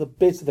right up to the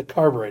base of the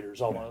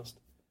carburetors almost.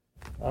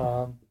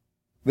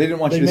 They didn't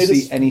want They you to made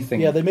see us- anything.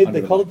 Yeah, they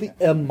under called it bike.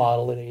 the M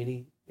model in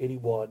 80,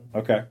 81.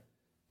 Okay.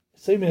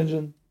 Same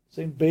engine,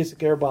 same basic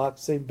airbox,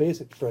 same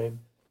basic frame.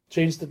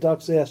 Changed the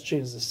duck's ass,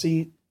 changed the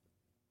seat,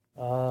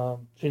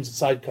 changed the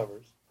side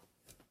covers.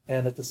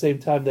 And at the same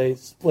time, they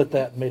split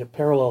that and made a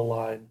parallel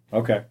line.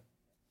 Okay.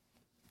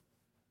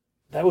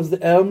 That was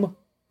the M,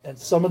 and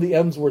some of the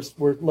M's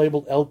were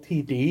labeled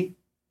LTD,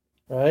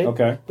 right?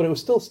 Okay. But it was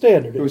still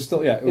standard. It was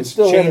still it was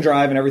still chain had a-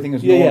 drive and everything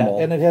was yeah, normal.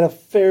 and it had a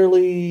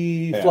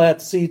fairly Yeah.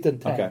 flat seat and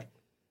tank. Okay.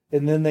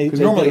 And then they Because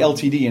they normally did a-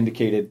 LTD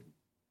indicated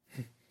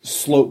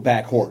slope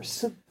back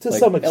horse. to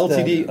some extent.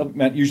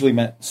 LTD usually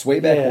meant sway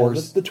back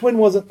horse. The twin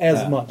wasn't as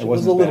Yeah, much. it It was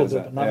wasn't a as little bad as bit,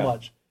 that, but not yeah.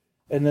 much.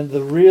 And then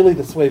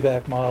the sway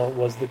back model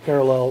was the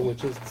Parallel,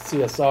 which is the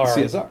CSR.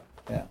 CSR,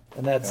 yeah.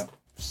 And that's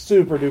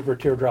super duper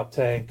teardrop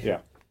tank. Yeah.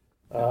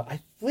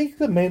 I think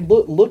the main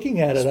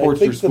looking at it, Sports I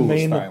think for school the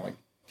main styling.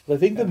 I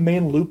think the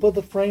main loop of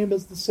the frame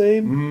is the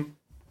same,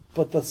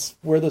 but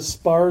where the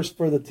spars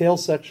for the tail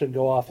section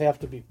go off have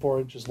to be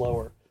 4 inches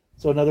lower.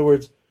 So in other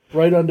words,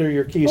 right under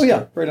your keyster. Oh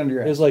yeah, right under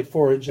your is like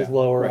 4 inches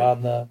lower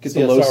on the Get CSR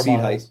the low seat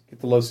models. height. Get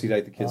the low seat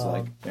height the kids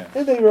like. Yeah.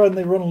 And they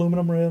run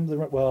aluminum rims.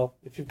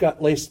 If you've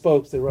got lace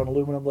spokes, they run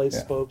aluminum lace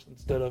spokes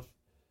instead of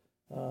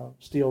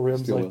steel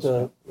rims like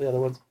the other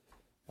ones.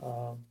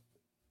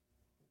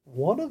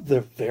 One of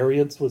their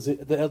variants was the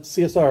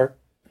CSR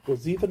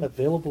was even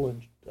available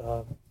in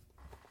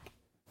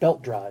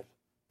belt drive.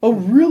 Oh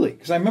really?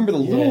 Because I remember the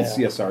little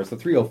CSRs, the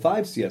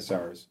 305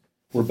 CSRs,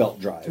 were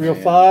belt drive.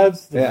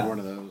 305s. Yeah. One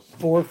of those.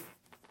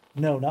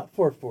 Not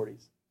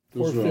 440s.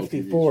 Those were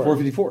 454.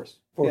 454s.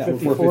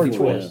 454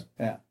 twins.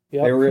 Yeah.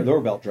 Yep. They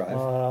were belt drive.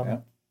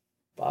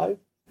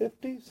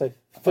 550s, I think.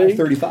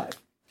 535.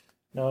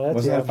 No, that's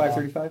Wasn't that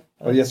 535?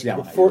 Oh yes, yeah.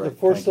 The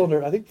four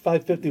cylinder. I think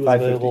 550 was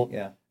available.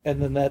 Yeah. And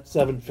then that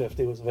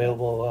 750 was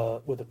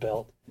available with a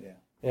belt. Yeah.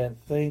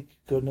 And thank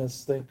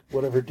goodness, thank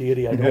whatever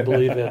deity I don't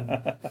believe in,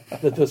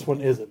 that this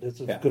one isn't. It's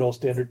a good old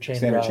standard chain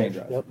drive. Chain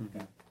drive. Yep.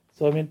 Okay.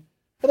 So, I mean,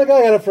 and the guy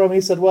I got it from,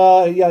 he said,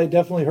 well, yeah, I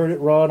definitely heard it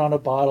run on a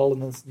bottle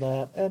and this and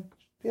that. And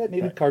yeah, it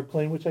needed carb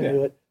clean, which I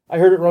knew it. I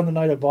heard it run the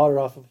night I bought it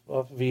off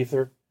of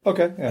Ether.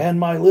 Okay. Yeah. And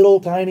my little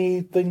tiny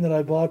thing that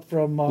I bought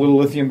from... little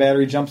lithium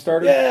battery jump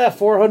starter? Yeah,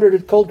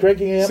 400 cold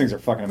cranking amp. These things are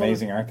fucking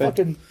amazing, aren't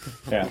they?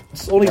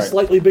 It's only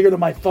slightly bigger than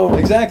my phone.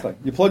 Exactly.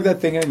 You plug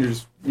that thing in, and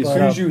as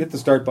soon as you hit the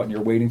start button,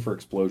 you're waiting for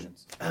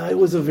explosions. It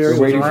was a very...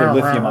 You're waiting for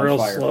lithium on real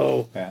fire.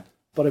 slow. Yeah.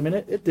 But I mean,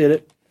 it did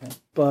it. Yeah.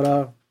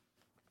 But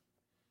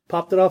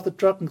popped it off the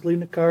truck and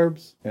cleaned the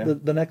carbs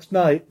the next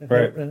night.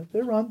 And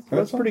it runs.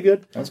 That's pretty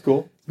good. That's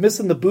cool.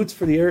 Missing the boots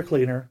for the air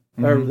cleaner.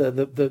 Or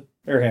the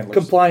air handlers.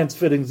 Compliance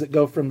fittings that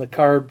go from the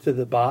carb to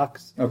the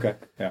box. Okay,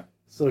 yeah.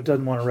 So it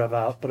doesn't want to rev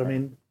out. But I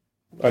mean,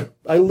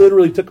 I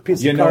literally took a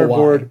piece of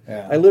cardboard.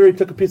 Yeah. I literally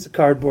took a piece of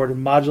cardboard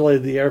and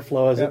modulated the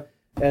airflow as it.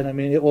 And I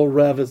mean, it will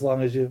rev as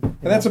long as you. And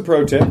that's a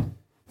pro tip.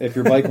 If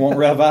your bike won't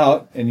rev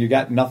out and you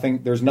got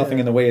nothing, there's nothing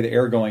in the way of the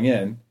air going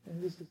in.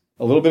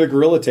 A little bit of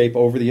Gorilla Tape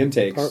over the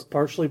intakes,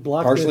 partially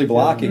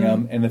blocking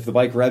them. And if the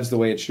bike revs the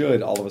way it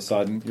should, all of a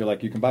sudden you're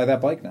like, you can buy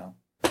that bike now.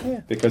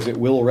 Yeah. Because it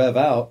will rev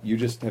out. You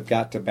just have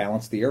got to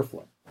balance the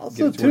airflow.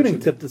 Also, a tuning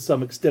tip to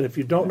some extent. If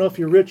you don't know if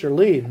you're rich or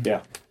lean,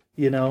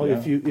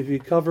 if you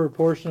cover a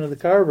portion of the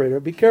carburetor,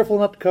 be careful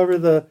not to cover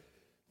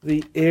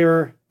the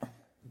air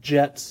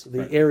jets,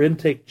 the air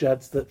intake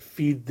jets that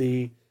feed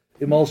the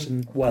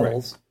emulsion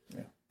wells. Right.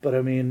 Yeah. But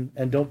I mean,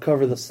 and don't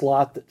cover the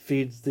slot that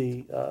feeds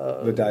the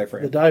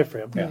diaphragm. The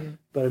diaphragm. Yeah.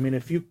 But I mean,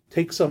 if you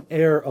take some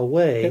air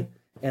away.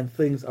 And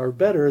things are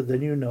better,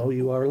 then you know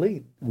you are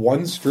lean.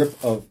 One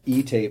strip of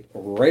E-tape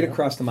right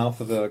across the mouth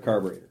of the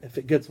carburetor. If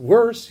it gets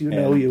worse, you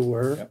know you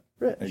were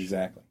rich.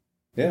 Exactly.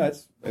 Yeah,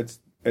 it's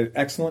an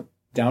excellent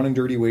down and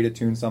dirty way to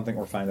tune something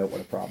or find out what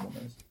a problem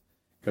is.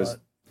 Because,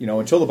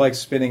 until the bike's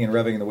spinning and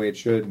revving the way it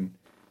should and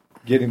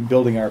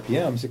building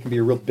RPMs, it can be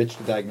a real bitch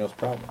to diagnose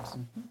problems.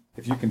 Mm-hmm.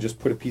 If you can just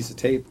put a piece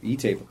of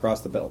E-tape across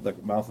the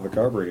mouth of the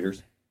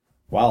carburetors,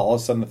 wow, all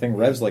of a sudden the thing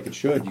revs like it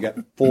should. You got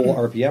full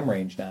RPM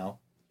range now.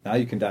 Now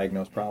you can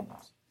diagnose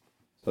problems.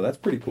 So that's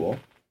pretty cool.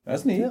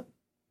 That's neat. Yeah.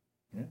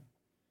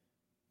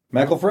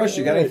 McElfresh,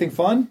 you got anything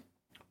fun?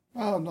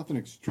 Nothing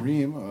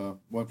extreme.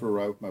 Went for a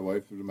ride with my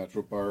wife through the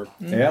Metro Park.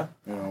 Yeah.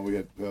 We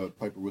had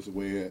Piper was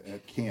away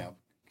at Camp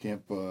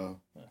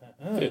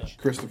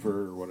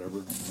Christopher or whatever.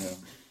 Yeah.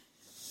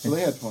 So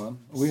they had fun.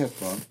 We had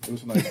fun. It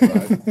was a nice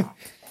ride.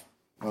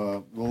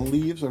 The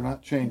leaves are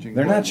not changing.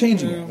 They're not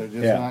changing. They're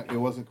just not. It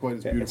wasn't quite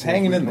as beautiful it's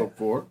hanging as in we hoped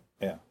for.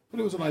 Yeah. But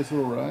it was a nice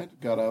little ride.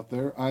 Got out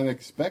there. I'm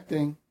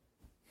expecting.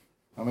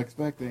 I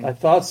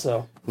thought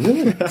so.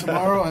 Really?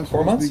 Tomorrow I'm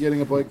supposed to be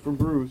getting a bike from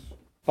Bruce.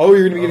 Oh,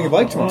 you're going to be getting a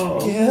bike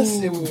tomorrow?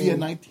 Yes, it would be a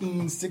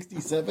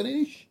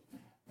 1967-ish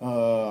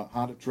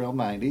Honda Trail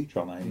 90.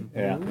 Trail 90.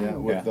 Yeah. Yeah,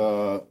 with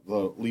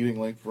the leading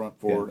link front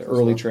forks. The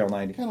early Trail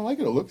 90. Kind of like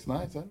it. It looks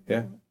nice.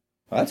 Yeah.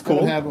 Well, that's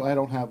cool. I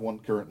don't have one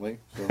currently,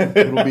 so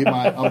it'll be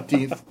my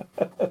umpteenth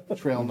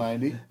Trail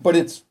 90. But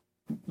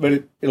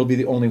it'll be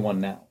the only one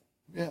now.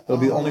 Yeah, it'll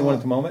be the only one at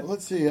the moment.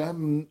 Let's see.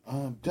 I'm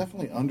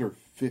definitely under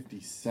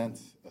 50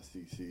 cents a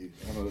cc.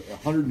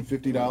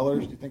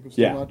 $150. Do you think was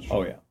too much?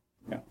 Oh yeah.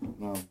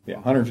 No. Yeah.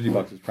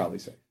 $150 is probably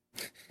safe.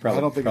 I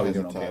don't think probably it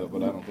has a title,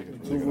 but I don't think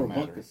it's really going to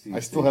matter.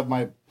 I still have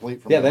my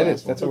plate from.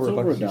 That's over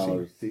 $1 a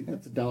cc.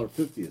 That's $1.50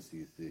 a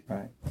cc.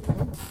 Right.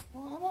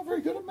 Well, I'm not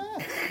very good at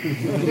math.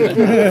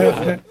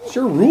 It's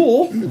your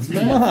rule. It's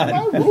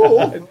my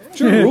rule. It's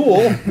your rule.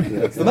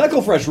 It's the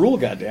McElfresh rule.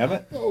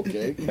 Goddammit.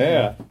 Okay.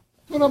 Yeah.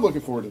 But I'm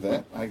looking forward to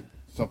that.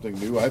 Something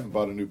new. I haven't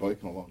bought a new bike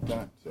in a long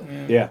time. So.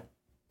 Yeah.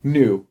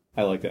 New.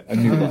 I like that. A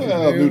new bike.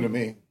 Well, new to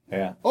me.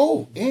 Yeah.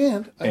 Oh,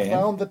 and I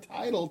found the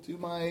title to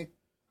my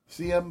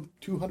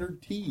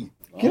CM200T.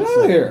 Get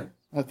out of here.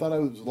 I thought I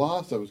was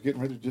lost. I was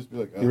getting ready to just be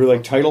like... You were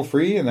like title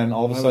free, and then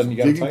all of a sudden you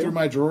got a digging title? through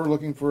my drawer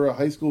looking for a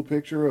high school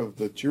picture of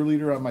the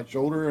cheerleader on my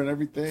shoulder and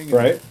everything. And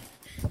right.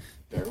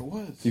 There it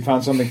was. You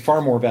found something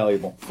far more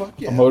valuable.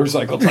 Fuck yeah. A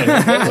motorcycle title.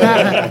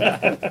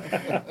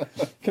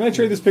 Can I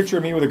trade this picture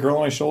of me with a girl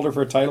on my shoulder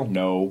for a title?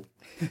 No.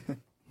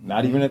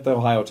 Not even at the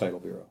Ohio Title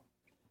Bureau.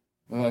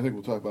 Well, I think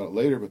we'll talk about it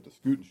later, but the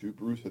Scoot and Shoot,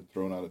 Bruce had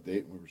thrown out a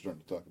date, and we were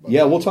starting to talk about it.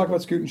 Yeah, we'll talk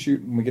about Scoot and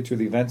Shoot when we get to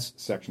the events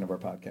section of our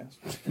podcast.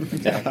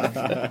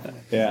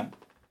 Yeah.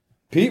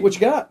 Pete, what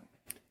you got?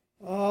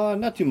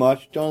 Not too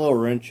much. Done a little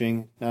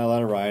wrenching. Not a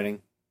lot of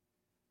riding.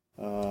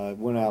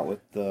 Went out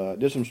with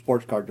did some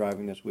sports car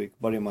driving this week.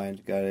 A buddy of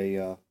mine's got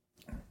a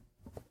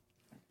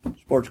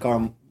sports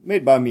car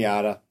made by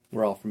Miata.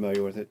 We're all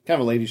familiar with it.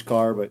 Kind of a ladies'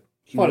 car, but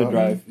fun to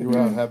drive. You were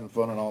out having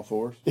fun on all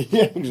fours?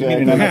 Yeah,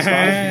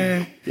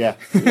 exactly. Yeah.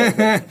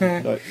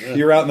 But,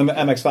 You were out in the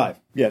MX-5.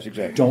 yes,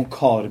 exactly. Don't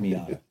call it a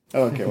Miata. I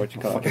don't care what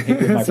you call it.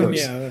 With my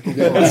purse.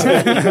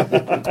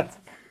 Yeah.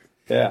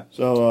 Yeah.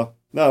 So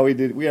no,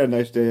 we had a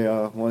nice day.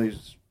 One of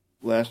these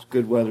last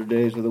good weather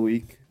days of the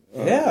week.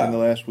 Yeah. In the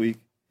last week,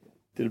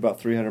 did about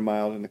 300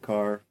 miles in the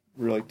car,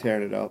 really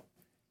tearing it up,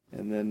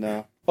 and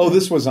then.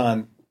 This was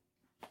on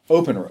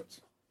open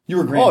roads. You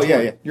were grand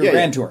touring. yeah. You were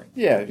grand touring.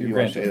 Yeah, you you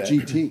were want grand to say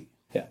touring. that. GT.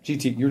 Yeah,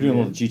 GT. You were doing a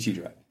little GT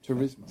driving.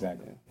 Turismo.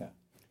 Exactly. Yeah.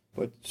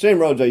 But same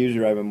roads I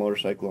usually ride my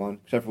motorcycle on,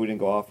 except for we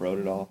didn't go off road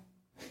at all.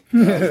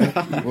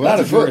 Well, Not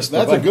at first.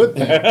 That's a good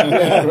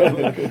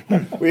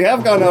thing. We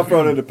have gone off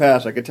road in the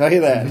past, I can tell you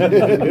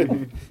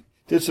that.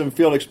 Did some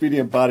field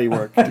expedient body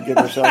work to get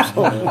ourselves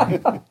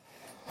home.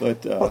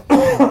 But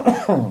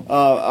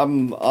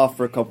I'm off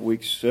for a couple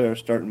weeks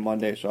starting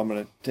Monday, so I'm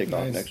going to take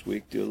off next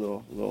week, do a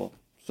little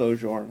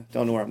sojourn.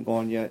 Don't know where I'm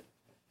going yet.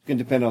 It's going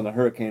to depend on the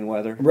hurricane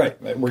weather.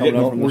 Right. We're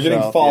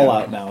getting south, fall yeah.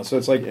 out now. So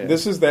it's like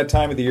this is that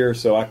time of the year.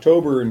 So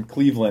October in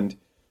Cleveland,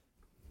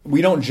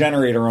 we don't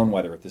generate our own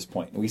weather at this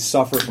point. We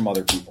suffer from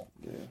other people.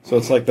 Yeah. So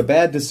it's like the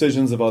bad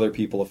decisions of other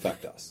people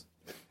affect us.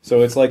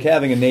 So it's like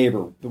having a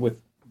neighbor with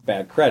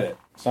bad credit.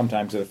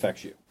 Sometimes it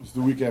affects you. It's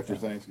the week after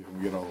Thanksgiving.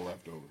 We get all the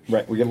leftovers.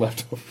 Right. We get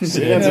leftovers.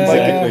 I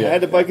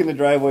had the bike in the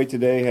driveway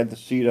today, had the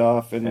seat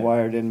off, and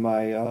wired in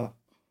my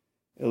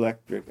an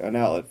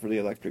outlet for the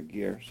electric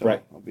gear. So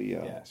right. I'll be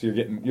so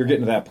you're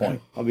getting to that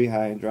point. I'll be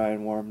high and dry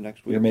and warm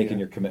next week. You're making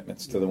your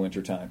commitments to the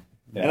winter time.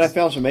 Yes. And I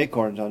found some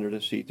acorns under the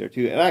seat there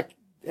too. And I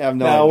have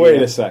no now idea.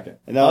 wait a second.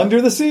 Now,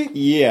 under the seat?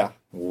 Yeah.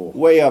 Whoa.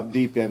 Way up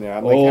deep in there.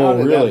 I'm like, how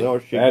did really?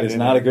 That is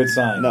not a good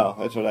sign. No,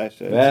 that's what I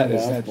said. That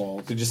is.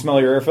 Did you smell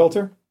your air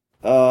filter?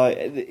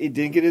 It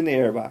didn't get in the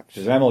air box.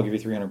 Because Emma will give you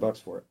 $300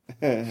 for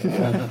it.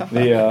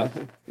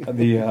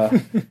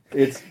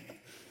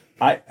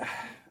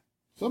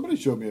 Somebody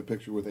showed me a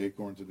picture with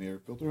acorns in the air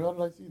filter. How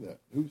did I see that?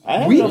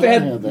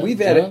 We've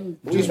had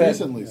it just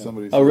recently.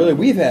 Somebody. Oh, really?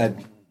 We've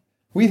had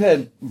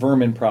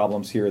vermin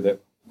problems here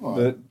that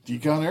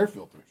decon air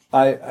filters.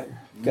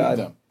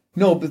 God,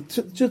 no, but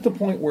to the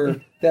point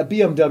where that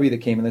BMW that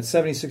came in, that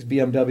 76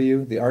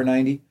 BMW, the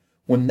R90,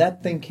 when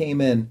that thing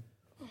came in,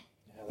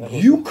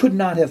 you could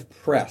not have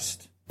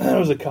pressed. That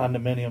was a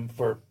condominium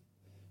for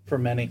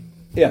many.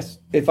 Yes,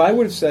 if I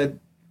would have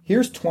said,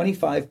 "Here's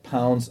 25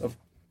 pounds of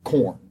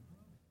corn.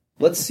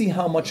 Let's see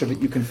how much of it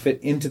you can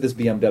fit into this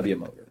BMW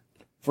motor."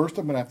 First,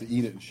 I'm going to have to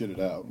eat it and shit it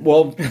out.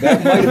 Well,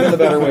 that might have been the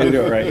better way to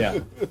do it, right? Yeah.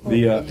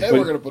 Then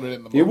we're going to put it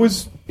in the motor.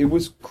 It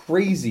was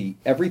crazy.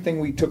 Everything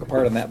we took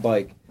apart on that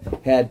bike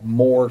had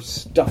more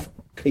stuff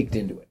caked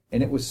into it,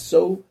 and it was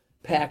so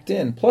packed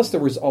in. Plus, there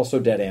was also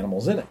dead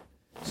animals in it,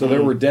 so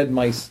there were dead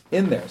mice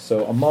in there.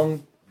 So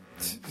among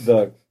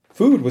the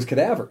food was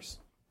cadavers.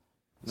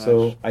 Nice.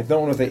 So I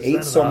don't know if they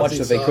ate so much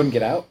that they couldn't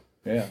get out.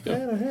 Yeah.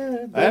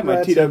 I had my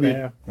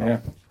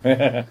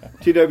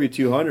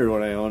TW200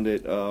 when I owned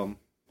it.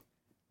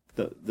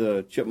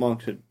 The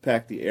chipmunks had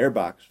packed the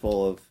airbox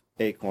full of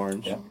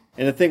acorns,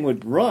 and the thing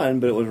would run,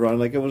 but it was running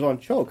like it was on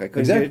choke. I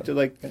couldn't get it to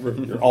like.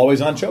 You're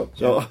always on choke.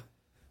 So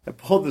I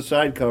pulled the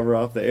side cover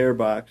off the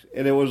airbox,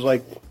 and it was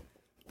like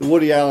the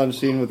Woody Allen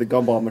scene with the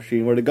gumball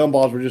machine, where the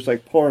gumballs were just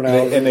like pouring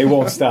out, and they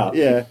won't stop.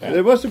 Yeah,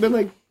 there must have been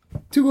like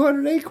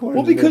 200 acorns.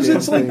 Well, because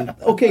it's like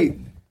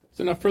it's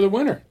enough for the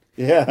winter.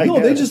 Yeah,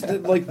 they just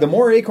like the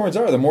more acorns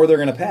are, the more they're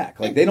going to pack.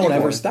 Like they don't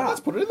ever stop. Let's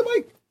put it in the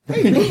bike.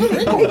 Hey,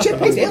 that's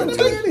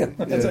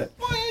it.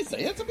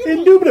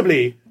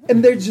 Indubitably.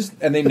 And they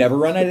never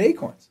run out of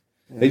acorns.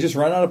 They just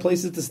run out of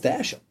places to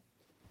stash them.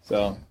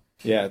 So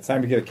yeah, it's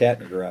time to get a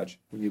cat in your garage.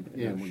 When you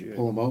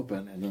pull them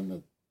open, and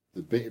then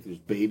if there's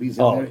babies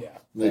in there,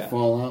 they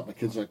fall out. My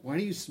kid's like, "Why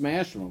do you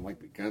smash them?" I'm like,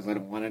 "Because I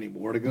don't want any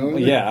more to go."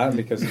 Yeah,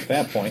 because at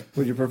that point,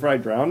 would you prefer I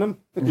drown them?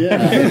 Yeah,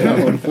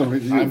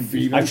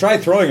 I've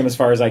tried throwing them as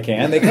far as I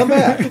can. They come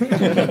back.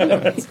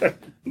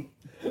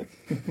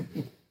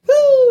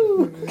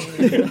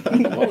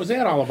 What was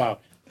that all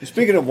about?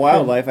 Speaking of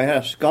wildlife, I had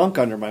a skunk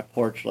under my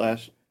porch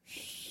last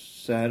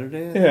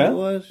Saturday. I think it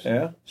was.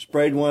 Yeah.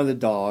 Sprayed one of the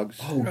dogs.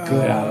 Oh,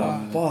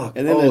 good. Fuck.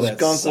 And then the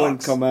skunk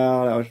wouldn't come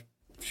out. I was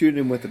shooting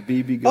him with a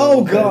BB gun.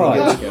 Oh,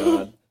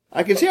 God.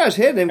 I could see I was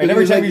hitting him. And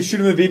every time like, you shoot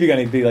him with a BB gun,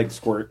 he'd be like,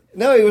 squirt.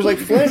 No, he was like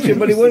flinching,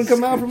 but he wouldn't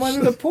come out from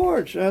under the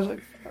porch. And I was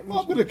like, Well,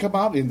 I'm going to come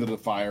out into the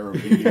fire.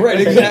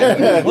 Right,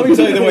 exactly. Let me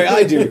tell you the way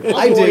I do.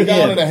 I I'm going dig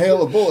down in. in a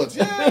hail of bullets.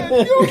 Yeah,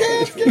 you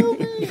can't kill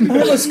me.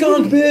 I'm a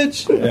skunk,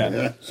 bitch.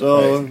 Yeah.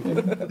 so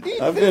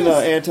I've been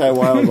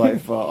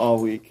anti-wildlife all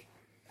week.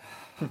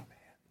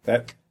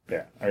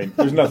 Yeah. I mean,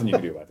 there's nothing you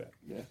can do about that.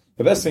 Yeah.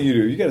 The best thing you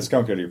do, you get a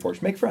skunk out of your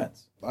porch, make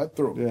friends. I'd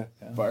throw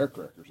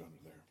firecrackers under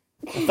there.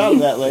 I thought of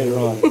that later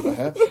on.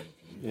 Perhaps.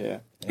 Yeah.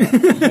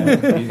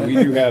 We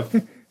do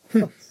have.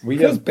 We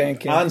have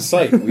banking. on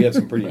site. We have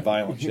some pretty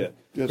violent shit.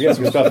 We got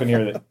some stuff in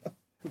here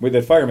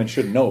that firemen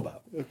shouldn't know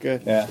about. Okay.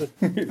 Yeah.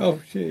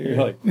 Oh shit! You're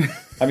like,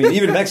 I mean,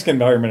 even Mexican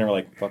firemen are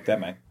like, "Fuck that,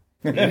 man."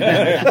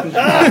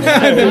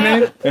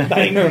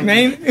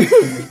 Name.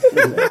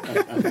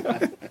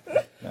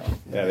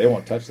 Yeah, they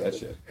won't touch that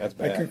shit. That's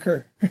I bad.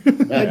 concur.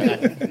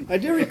 I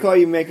do recall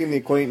you making the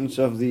acquaintance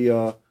of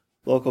the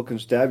local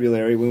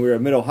constabulary when we were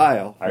at Mid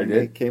Ohio. I did.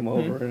 They came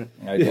over and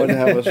I did. wanted to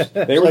have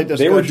a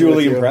They were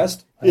duly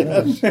impressed.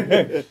 Yes.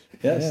 Yes.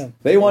 Yeah.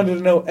 They wanted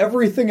to know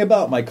everything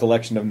about my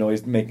collection of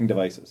noise-making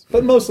devices,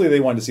 but mostly they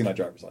wanted to see my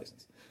driver's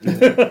license.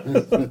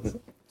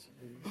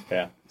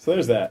 Yeah. So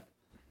there's that.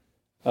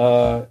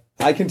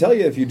 I can tell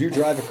you, if you do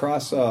drive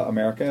across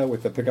America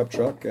with a pickup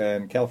truck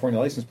and California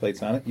license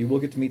plates on it, you will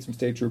get to meet some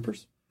state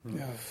troopers.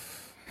 Yeah.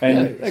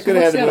 And That could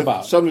have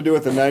had something to do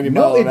with the 90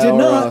 mile no, it an did hour,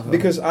 not,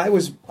 because I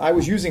was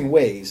using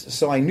Waze,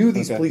 so I knew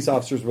these police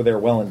officers were there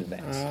well in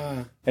advance.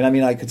 And I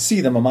mean, I could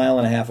see them a mile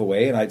and a half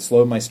away, and I'd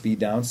slowed my speed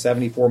down,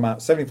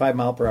 75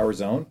 mile per hour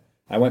zone.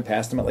 I went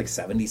past them at like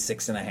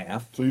 76 and a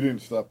half. So you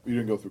didn't stop. You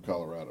didn't go through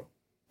Colorado.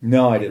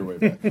 No, I On your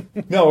didn't. way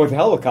back. No, with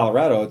hell of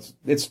Colorado,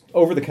 it's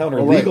over the counter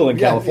Oh, right. legal in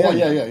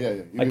California. Yeah. You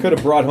I didn't- could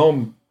have brought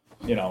home,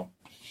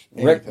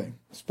 Anything.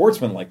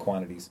 sportsman-like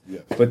quantities.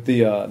 Yes. But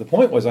the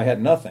point was I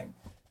had nothing.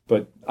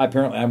 But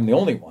apparently I'm the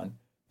only one.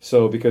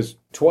 So because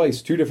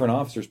two different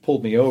officers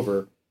pulled me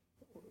over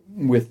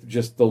with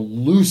just the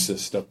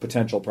loosest of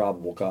potential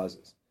probable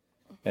causes.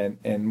 And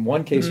in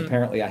one case,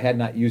 apparently I had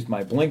not used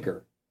my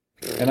blinker.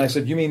 And I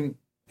said, you mean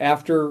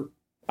after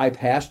I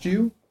passed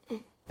you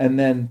and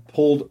then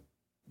pulled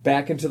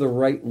back into the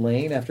right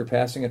lane after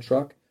passing a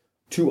truck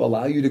to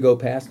allow you to go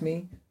past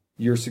me?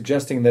 You're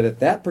suggesting that at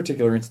that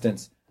particular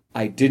instance,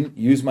 I didn't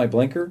use my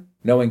blinker,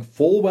 knowing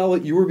full well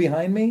that you were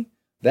behind me?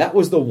 That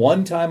was the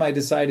one time I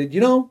decided,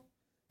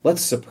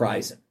 let's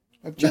surprise him.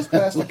 I've just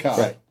passed the cop.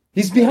 Right.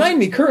 He's behind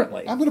me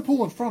currently. I'm going to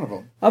pull in front of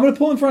him. I'm going to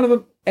pull in front of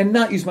him and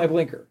not use my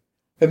blinker.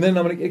 And then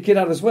I'm going to get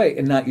out of his way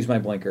and not use my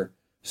blinker.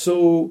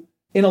 So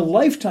in a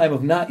lifetime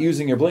of not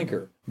using your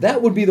blinker,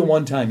 that would be the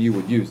one time you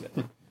would use it.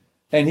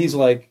 And he's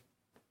like,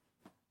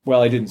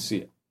 well, I didn't see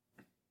it.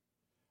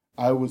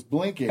 I was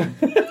blinking.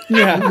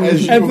 Yeah.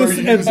 As you At were the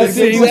using Exact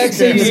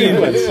same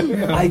sequence.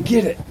 sequence. I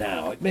get it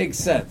now. It makes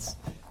sense.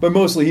 But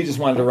mostly he just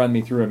wanted to run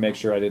me through and make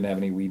sure I didn't have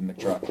any weed in the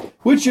truck.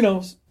 Which,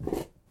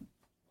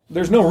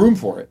 there's no room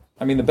for it.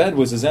 I mean, the bed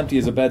was as empty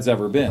as a bed's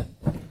ever been.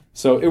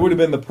 So it would have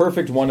been the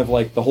perfect one of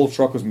like the whole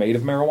truck was made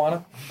of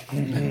marijuana.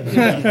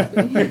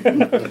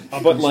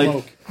 But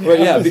like,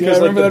 because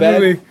like the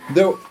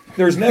bed,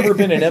 there's never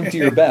been an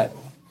emptier bed.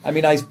 I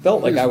mean, I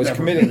felt like I was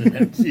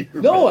committing.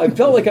 No, I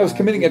felt like I was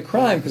committing a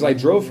crime because I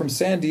drove from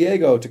San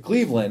Diego to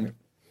Cleveland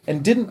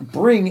and didn't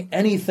bring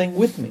anything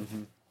with me.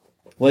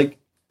 Like,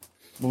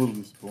 I'm a little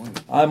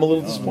disappointed. I'm a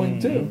little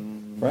disappointed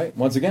too. Right?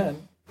 Once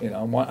again,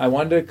 I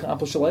wanted to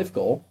accomplish a life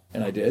goal,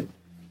 and I did.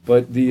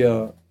 But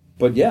when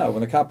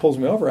the cop pulls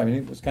me over, I mean,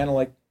 it was kind of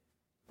like.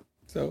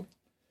 So,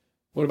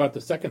 what about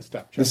the second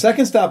stop? The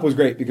second stop was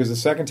great because the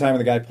second time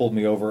the guy pulled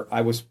me over,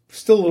 I was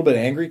still a little bit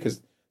angry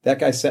because that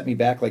guy set me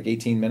back like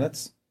 18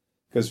 minutes.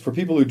 Because for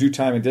people who do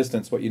time and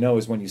distance, what you know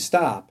is when you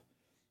stop,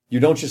 you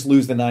don't just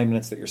lose the 9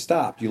 minutes that you're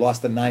stopped. You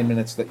lost the 9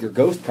 minutes that your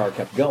ghost car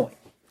kept going.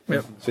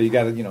 Yep. So you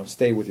got to,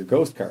 stay with your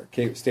ghost car,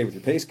 stay with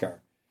your pace car.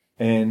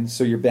 And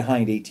so you're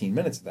behind 18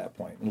 minutes at that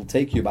point. It'll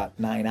take you about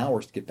 9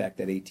 hours to get back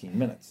that 18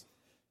 minutes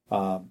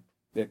at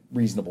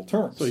reasonable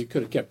terms. So you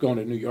could have kept going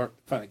to New York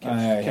to finally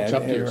catch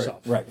up to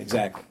yourself. Right,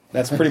 exactly.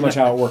 That's pretty much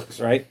how it works,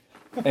 right?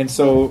 And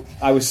so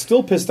I was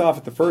still pissed off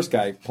at the first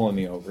guy pulling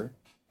me over.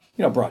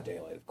 Broad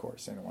daylight, of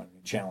course. I don't want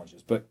any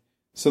challenges. But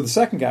so the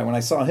second guy, when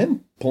I saw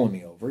him pulling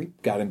me over, he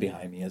got in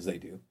behind me, as they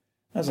do.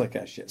 I was like,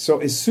 ah, shit. So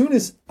as soon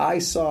as I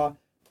saw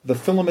the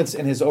filaments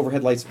in his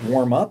overhead lights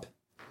warm up,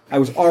 I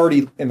was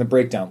already in the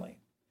breakdown lane.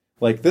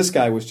 Like, this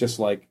guy was just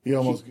like... He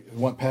almost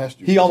went past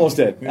you. He almost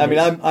did. I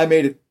mean, I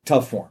made it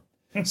tough for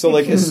him. So,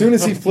 like, as soon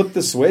as he flipped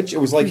the switch, it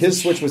was like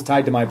his switch was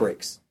tied to my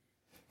brakes.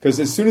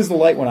 Because as soon as the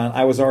light went on,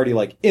 I was already,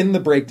 like, in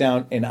the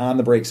breakdown and on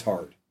the brakes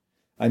hard.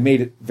 I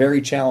made it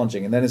very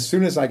challenging. And then as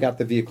soon as I got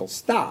the vehicle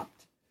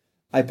stopped,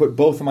 I put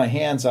both of my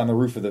hands on the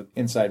roof of the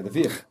inside of the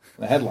vehicle,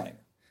 the headliner.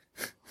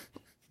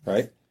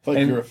 Right?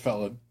 Like you're a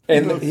felon.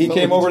 And he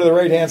came over to the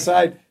right-hand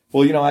side.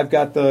 Well, I've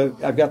got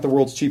the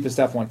world's cheapest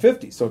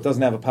F-150, so it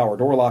doesn't have a power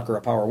door lock or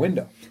a power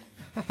window.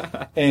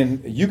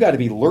 And you got to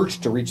be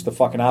lurched to reach the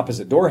fucking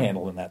opposite door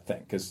handle in that thing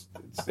because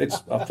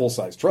it's a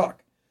full-size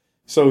truck.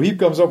 So he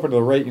comes over to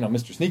the right,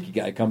 Mr. Sneaky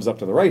Guy comes up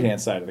to the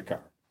right-hand side of the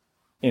car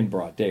in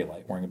broad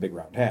daylight, wearing a big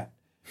round hat.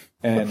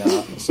 And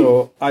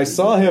so I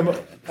saw him,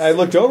 I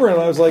looked over and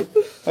I was like,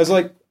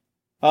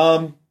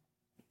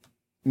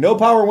 no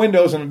power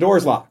windows and the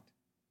door's locked.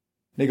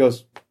 And he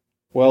goes,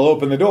 well,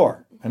 open the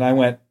door. And I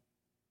went,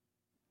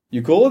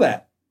 you cool with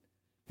that?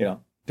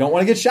 Don't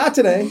want to get shot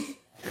today.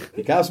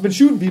 The cops have been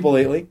shooting people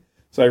lately.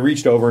 So I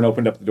reached over and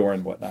opened up the door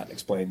and whatnot,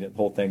 explained the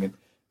whole thing and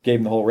gave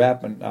him the whole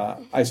rap. And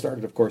I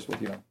started, of course,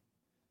 with,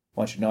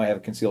 want you to know I have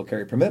a concealed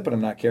carry permit, but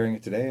I'm not carrying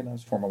it today. And I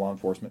was a former law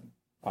enforcement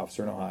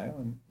officer in Ohio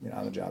and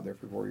on the job there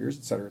for 4 years,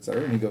 et cetera, et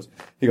cetera. And he goes,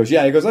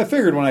 I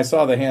figured when I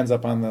saw the hands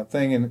up on the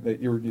thing and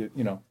that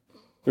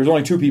there's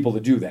only two people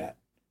that do that.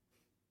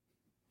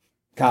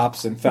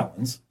 Cops and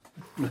felons.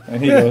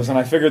 And he goes, and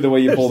I figured the way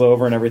you pulled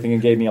over and everything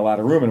and gave me a lot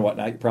of room and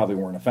whatnot, you probably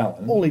weren't a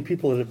felon. Only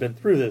people that have been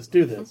through this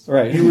do this.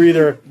 Right. You were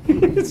either on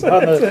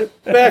the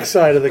back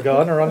side of the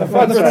gun or on the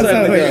front side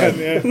of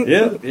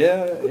the gun.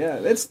 Yeah.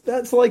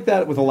 That's like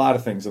that with a lot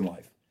of things in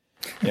life.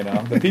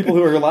 The people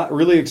who are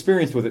really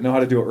experienced with it know how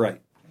to do it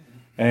right.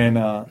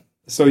 And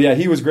so, yeah,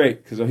 he was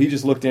great because he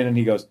just looked in and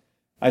he goes,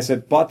 I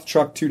said, bought the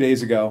truck 2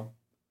 days ago.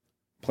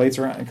 Plates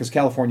are on, because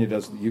California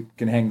you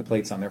can hang the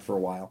plates on there for a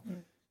while.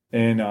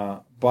 And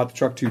bought the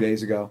truck 2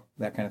 days ago,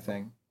 that kind of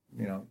thing.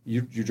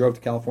 You drove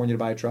to California to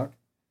buy a truck?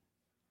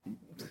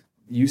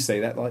 You say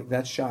that like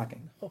that's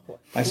shocking.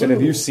 I said,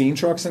 have you seen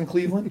trucks in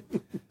Cleveland?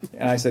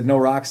 And I said, no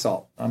rock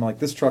salt. I'm like,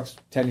 this truck's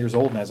 10 years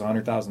old and has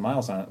 100,000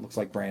 miles on it. It looks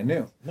like brand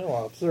new. No,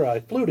 officer,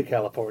 I flew to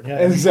California.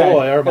 Exactly.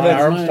 Boy, are my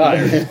arms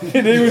tired.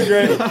 And he was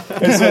great.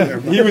 And so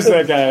he was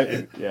that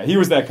guy. Yeah, he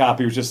was that cop.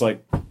 He was just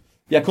like,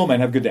 yeah, cool,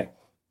 man, have a good day.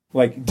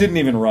 Like, didn't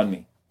even run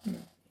me.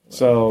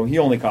 So he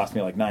only cost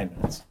me like 9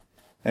 minutes.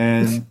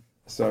 And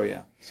so,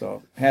 yeah.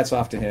 So hats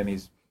off to him.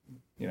 He's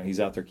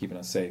out there keeping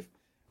us safe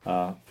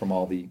from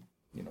all the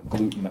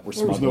gluten that we're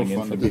smuggling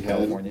in from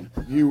California.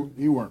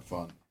 You weren't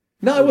fun.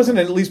 No, it wasn't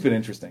at least been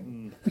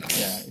interesting.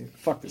 Yeah,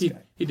 fuck this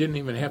guy. He didn't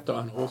even have to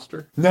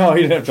unholster. No,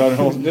 he didn't have to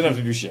unholster. Didn't have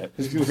to do shit.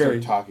 He was very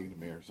talking to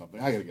me or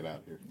something. I gotta get out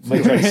of here.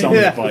 Like trying to sell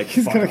me the bike.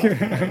 Fuck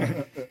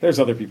off. There's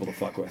other people to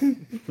fuck with.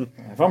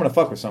 If I'm gonna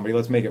fuck with somebody,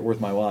 let's make it worth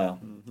my while.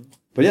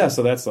 But yeah,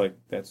 so that's make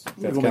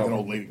an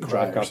old lady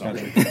cry or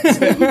something.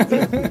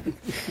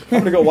 I'm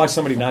gonna go watch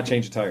somebody not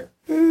change a tire.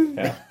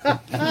 Yeah.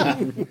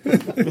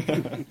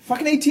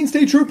 Fucking 18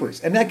 state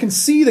troopers, and I can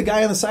see the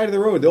guy on the side of the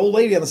road, the old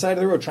lady on the side of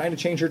the road trying to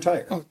change her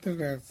tire. Oh,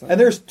 and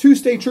there's 2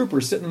 state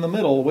troopers sitting in the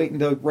middle waiting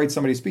to write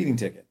somebody's speeding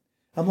ticket.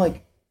 I'm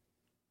like,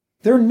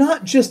 they're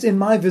not just in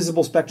my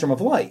visible spectrum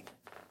of light.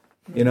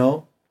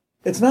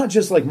 It's not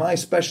just like my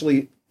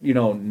especially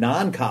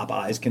non-cop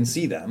eyes can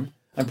see them.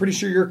 I'm pretty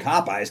sure your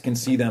cop eyes can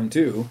see them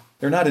too.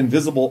 They're not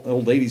invisible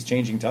old ladies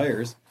changing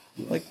tires.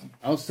 Like,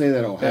 I'll say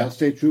that Ohio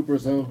State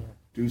troopers though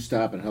do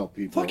stop and help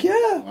people. Fuck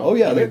yeah! Oh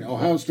yeah,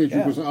 Ohio State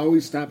troopers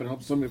always stop and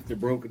help somebody if they're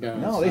broken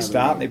down. No, they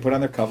stop. They put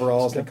on their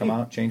coveralls. They come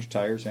out, change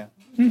tires. Yeah,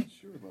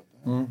 sure about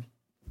that.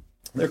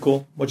 They're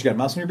cool. What you got?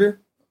 Mouse in your beer?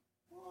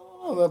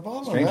 Oh, the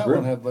bottom of that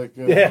one had like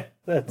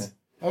that's.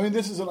 I mean,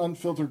 this is an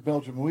unfiltered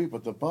Belgian wheat,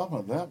 but the bottom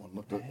of that one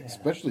looked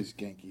especially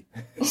skanky.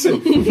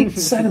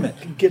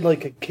 Sentiment. Get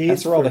like a case.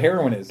 That's where all the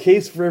heroin is.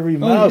 Case for every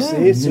mouse, So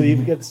you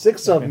get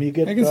 6 of them. You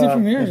get. I can see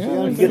from here.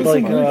 Yeah, you get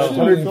like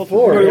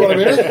 104. Anybody want a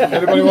beer?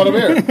 Anybody want a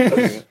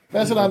beer?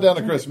 Pass it on down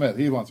to Chris Smith.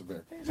 He wants a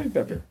beer. Take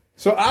that beer.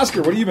 So,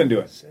 Oscar, what have you been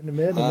doing? Send him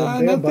in.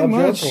 Nothing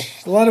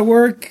much. A lot of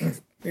work.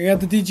 We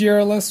had the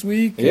DGR last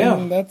week. Yeah.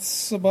 And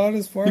that's about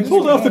as far as. You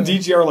pulled off the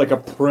DGR like a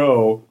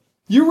pro.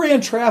 You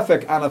ran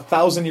traffic on a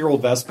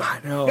 1,000-year-old Vespa. I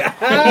know.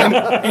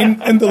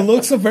 and the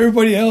looks of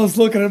everybody else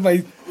looking at my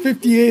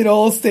 58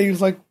 Allstate was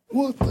like,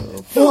 what the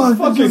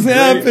fuck just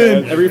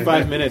happened? Every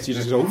 5 minutes, you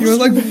just go. You were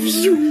like,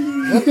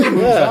 that thing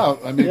moves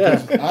out. I mean,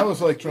 'cause I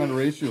was like trying to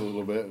race you a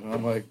little bit, and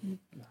I'm like,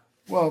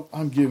 well,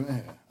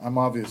 I'm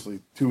obviously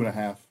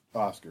 2.5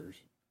 Oscars.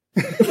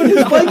 But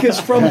his bike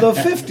is from the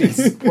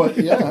 50s. But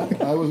yeah,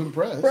 I was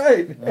impressed.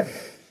 Right.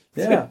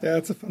 Yeah. Yeah,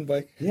 it's a fun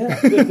bike. Yeah.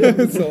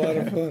 It's a lot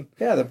of fun.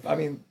 Yeah,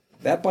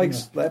 that bike,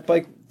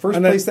 first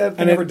place that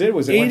thing ever did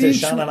was it went to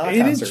Sean and I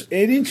concert.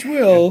 8-inch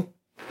wheel.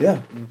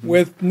 Yeah.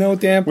 With no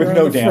damper with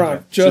no on the damper.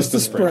 front. Just a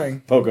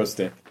spring. Pogo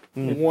stick.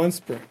 One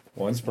spring.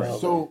 One spring.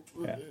 So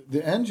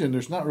the engine,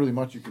 there's not really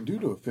much you can do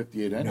to a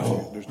 58 engine.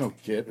 No. There's no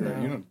kit, or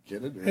you don't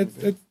kit it. Or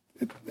anything.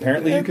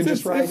 Apparently you can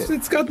just ride it.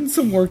 It's gotten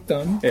some work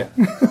done. Yeah.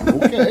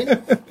 Okay.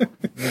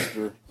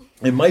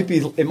 It might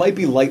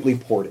be lightly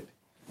ported.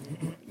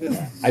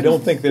 I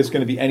don't think there's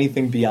going to be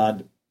anything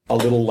beyond a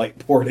little light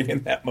porting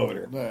in that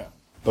motor. Yeah.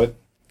 But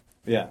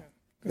yeah,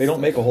 they don't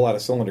make a whole lot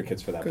of cylinder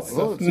kits for that bike.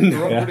 Well, it seemed to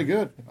run pretty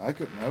good. I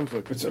was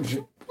like,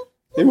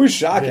 it was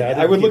shocking. Yeah,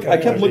 I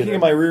kept looking at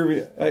my rear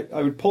view.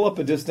 I would pull up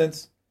a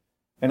distance,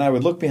 and I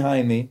would look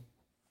behind me,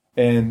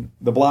 and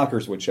the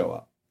blockers would show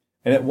up.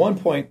 And at one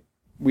point,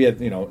 we had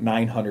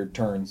 900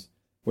 turns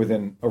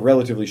within a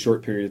relatively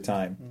short period of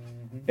time.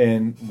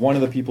 And one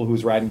of the people who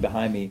was riding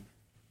behind me,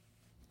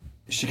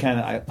 she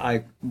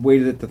I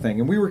waited at the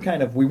thing, and we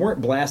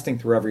weren't blasting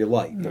through every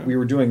light. What we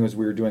were doing was a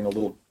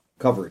little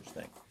coverage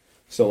thing.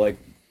 So like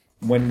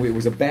when it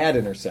was a bad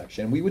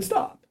intersection, we would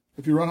stop.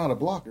 If you run out of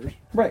blockers,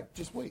 Right.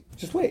 just wait.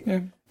 Just wait.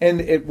 Yeah.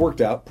 And it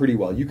worked out pretty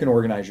well. You can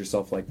organize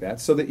yourself like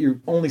that so that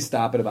you only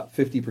stop at about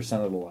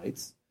 50% of the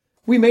lights.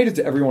 We made it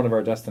to every one of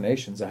our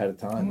destinations ahead of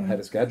time, ahead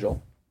of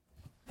schedule.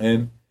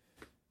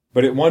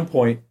 But at one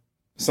point,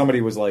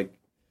 somebody was like,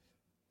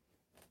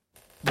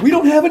 "We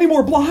don't have any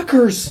more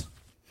blockers,"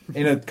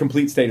 in a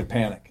complete state of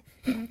panic.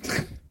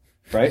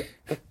 Right?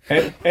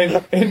 And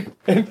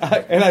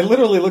I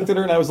literally looked at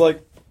her and I was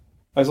like,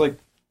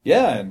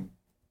 "Yeah, and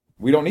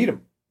we don't need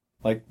them.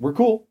 Like, we're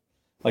cool.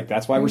 Like,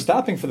 that's why we're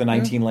stopping for the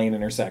 19-lane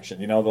intersection,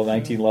 the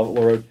 19-level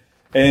road."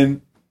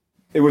 And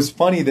it was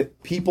funny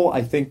that people,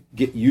 I think,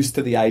 get used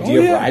to the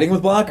idea of riding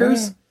with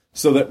blockers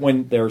so that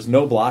when there's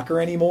no blocker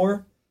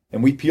anymore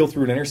and we peel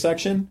through an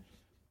intersection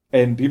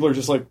and people are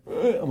just like,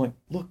 I'm like,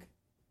 look,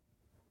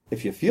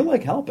 if you feel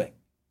like helping,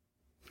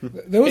 Have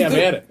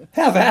at it.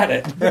 have at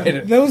it.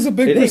 Right? There was a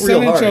big It ain't real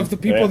percentage hard. of the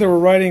people that were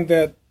riding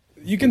that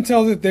you can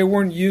tell that they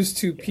weren't used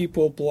to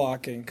people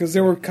blocking because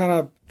they were kind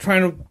of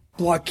trying to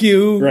block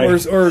you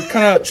Right. or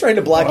kind of Trying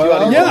to block you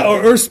out of your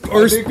or I think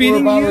we're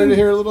speeding about ready to you.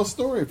 hear a little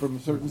story from a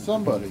certain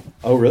somebody.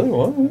 Oh, really?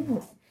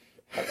 Well,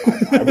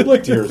 I would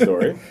like to hear a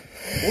story.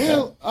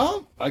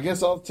 Well, I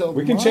guess I'll tell.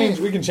 We can mine.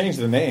 change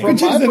the name. From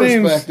change my the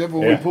names. perspective,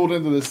 when Yeah. we pulled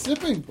into the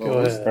sipping Go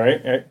post,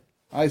 ahead. Right?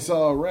 I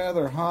saw a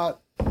rather hot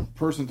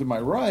person to my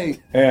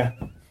right. Yeah.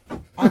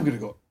 I'm gonna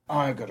go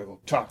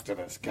talk to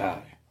this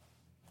guy.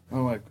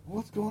 I'm like,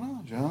 what's going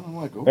on, John? I'm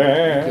like,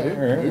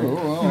 okay,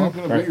 well, I'm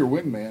gonna be your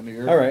wingman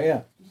here. All right,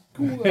 yeah.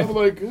 Cool. I'm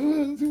like,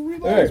 relax.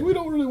 Right. We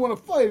don't really want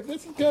to fight.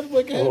 This is kind of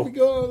like happy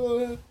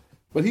going.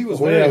 But he was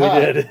Well, very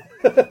hot.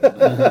 we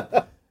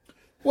did.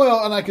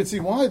 Well, and I could see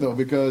why though,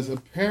 because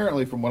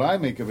apparently, from what I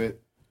make of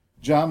it,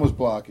 John was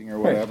blocking or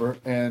whatever,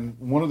 and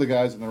one of the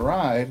guys in the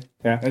ride,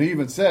 and he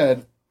even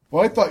said,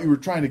 "Well, I thought you were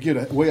trying to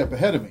get way up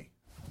ahead of me,"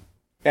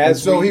 and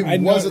so he I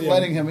know, wasn't yeah.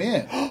 letting him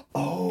in.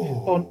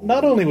 Oh,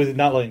 not only was he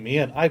not letting me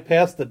in, I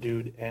passed the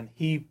dude and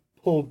he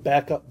pulled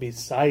back up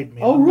beside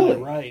me Oh, on really?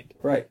 my right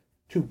Right.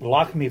 to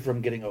block me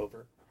from getting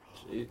over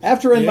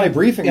After in my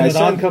briefing, in I an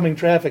said oncoming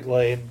traffic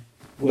lane.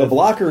 the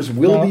blockers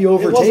will be It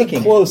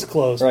overtaking. wasn't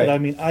close, Right. but I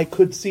mean, I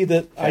could see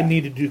that I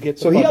needed to get.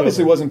 The So he fuck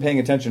obviously over. wasn't paying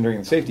attention during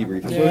the safety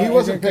briefing. So he Yeah,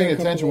 wasn't I got a paying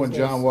couple attention when of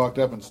John those. walked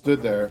up and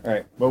stood there.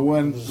 Right. But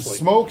when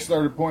smoke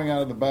started pouring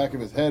out of the back of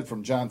his head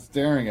from John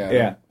staring at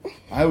him,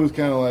 I was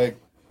kind of like,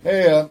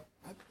 "Hey,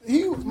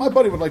 my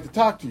buddy would like to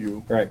talk to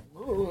you." Right.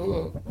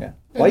 Yeah.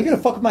 Why are you gonna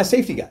fuck with my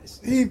safety guys?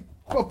 He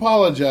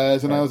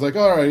apologized, and I was like,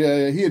 "All right,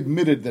 yeah." He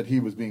admitted that he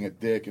was being a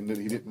dick and that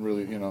he didn't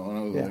really, And I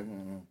was like,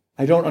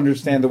 I don't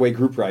understand the way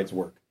group rides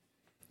work.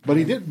 But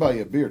he didn't buy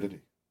you a beer, did he?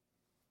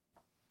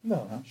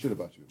 No, Should have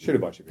bought you a beer. Should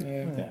have bought you. a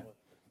beer. Yeah.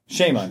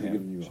 Shame on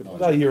him. Should've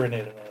bought I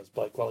urinated on his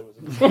bike while he was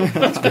in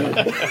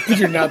the Did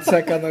your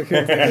nutsack on the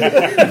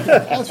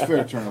That's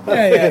fair turnabout.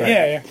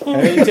 yeah. you.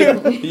 And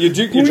then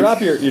you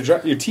drop your tea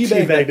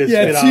bag. teabag this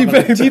Yeah, shit on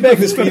teabag. him. Teabag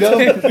the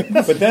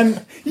speedo, but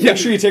then make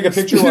sure you take a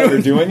picture while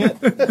you're doing it.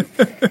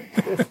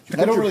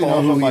 I don't really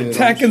know who he is.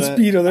 Tack and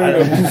speedo. There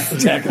we go.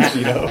 Tack and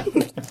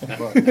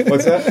speedo.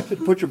 What's that?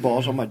 Put your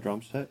balls on my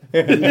drum set.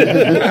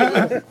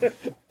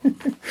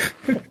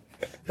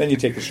 Then you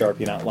take the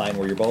Sharpie and outline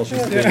where your balls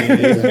used to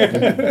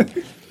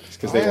be.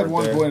 Because I they had weren't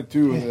one there. point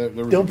too. There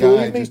was Don't a guy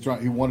believe me? just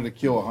trying. He wanted to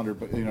kill 100,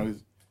 but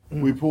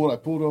I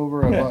pulled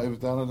over. It was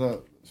down at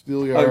the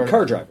steel yard. A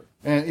car driver.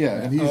 And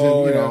and he's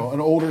an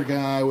older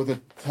guy with a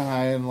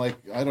tie and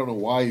I don't know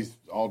why he's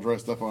all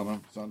dressed up on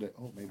a Sunday.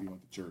 Oh, maybe he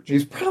went to church.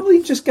 He's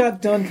probably just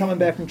got done coming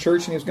back from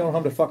church and he was going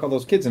home to fuck all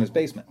those kids in his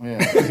basement. Yeah,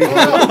 he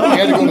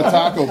had to go to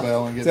Taco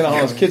Bell and get Send all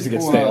those kids to get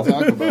pull out stale.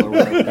 Taco Bell or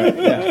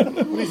whatever. Yeah.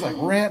 But he's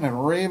ranting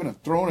and raving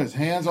and throwing his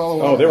hands all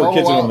the way. Oh, there were all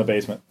kids the in while, the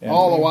basement. Yeah.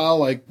 All the while,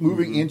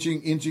 moving,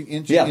 inching,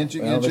 Yeah.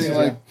 inching. Well, this is-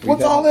 Like, we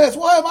what's got- all this?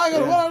 Why am I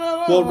going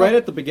to? Well, right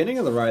at the beginning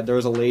of the ride, there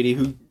was a lady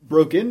who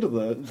broke into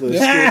the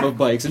stream of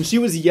bikes, and she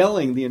was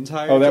yelling the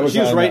entire. Oh, that was she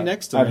was on, right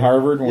next to on me.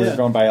 Harvard when we Yeah. were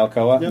going by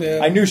Alcoa. Yeah.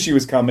 I knew she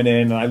was coming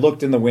in, and I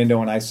looked in the window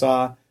and I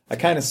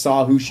kind of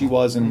saw who she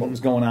was and what was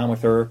going on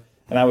with her,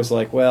 and I was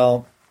like,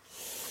 well,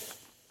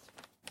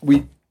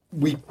 we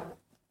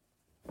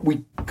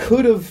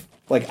could have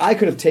I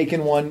could have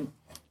taken one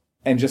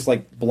and just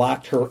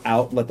blocked her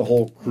out, let the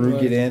whole crew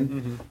get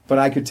in, but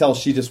I could tell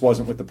she just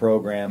wasn't with the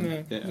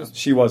program. Yeah.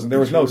 She wasn't. There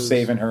was no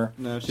saving her.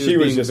 No, she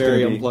was being just very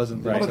gonna be-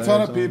 unpleasant. Right. But a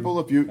ton of people,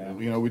 if you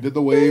we did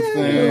the wave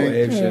thing.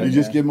 wave shit, you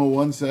just yeah. give them a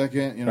 1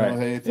 second. Right.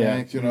 Hey, Yeah.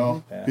 thanks.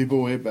 Yeah.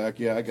 People wave back.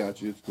 Yeah, I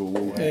got you. It's cool.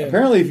 We'll wave.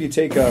 Apparently, if you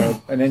take an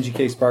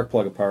NGK spark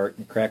plug apart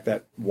and crack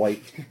that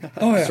white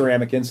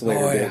ceramic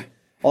insulator bit,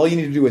 all you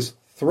need to do is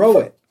throw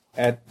it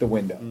at the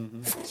window.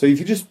 So if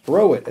you just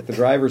throw it at the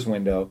driver's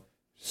window,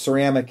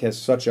 ceramic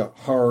has such a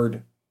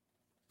hard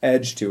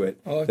edge to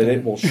it that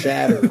it will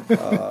shatter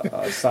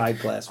a side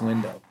glass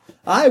window.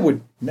 I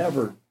would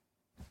never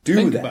do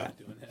Think that, about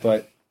doing that.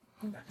 but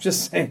I'm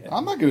just saying.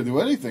 I'm not going to do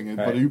anything.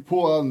 But Right. you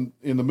pull out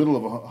in the middle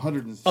of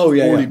 140 Oh,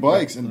 yeah.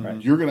 bikes,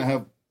 and you're going to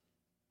have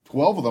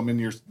 12 of them in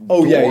your.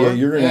 Oh yeah, door, yeah.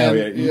 You're gonna have.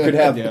 and- You could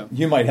have.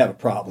 You might have a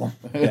problem.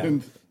 Yeah.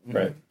 And,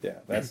 Right. Yeah.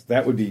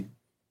 That would be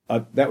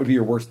that would be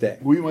your worst day.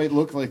 We might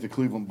look like the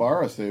Cleveland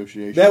Bar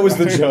Association. That was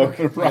the joke.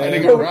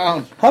 Riding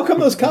around. How come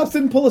those cops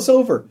didn't pull us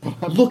over?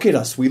 Look at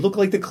us. We look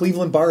like the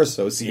Cleveland Bar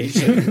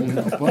Association.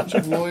 A bunch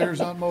of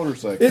lawyers on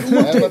motorcycles.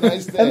 Have a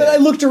nice day. And then I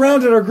looked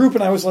around at our group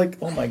and I was like,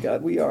 oh my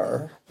God, we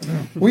are.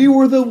 We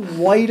were the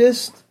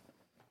whitest,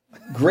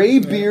 gray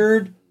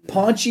beard,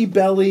 paunchy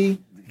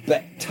belly,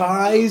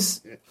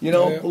 ties. You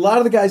know, a lot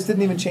of the guys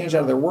didn't even change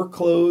out of their work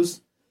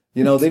clothes.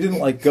 You know, they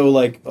didn't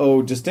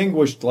go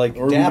distinguished,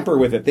 dapper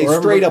with it. They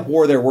straight up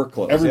wore their work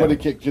clothes. Everybody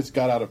just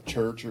got out of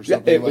church or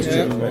something. It's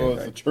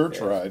a church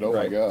ride. Oh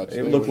my God!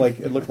 It looked like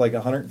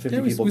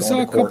 150 people. We going saw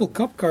to a couple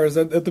cop cars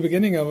at the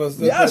beginning of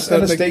us.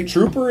 And a state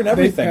trooper and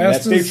everything. And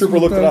that state trooper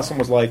looked at us and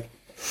was like,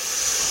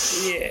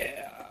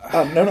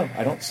 "Yeah, no,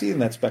 I don't see in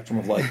that spectrum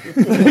of light."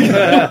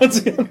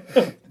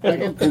 I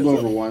got pulled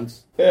over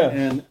once. Yeah.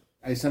 And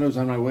I said I was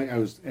on my way.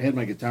 I had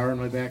my guitar on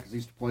my back because I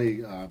used to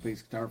play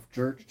bass guitar for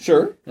church.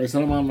 Sure. I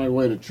said I'm on my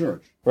way to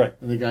church. Right.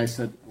 And the guy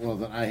said, well,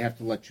 then I have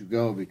to let you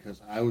go because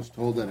I was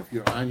told that if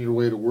you're on your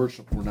way to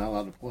worship, we're not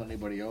allowed to pull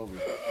anybody over.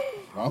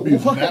 I'm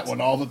using that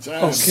one all the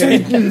time.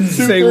 Okay.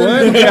 Say what?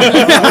 I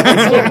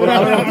don't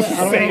know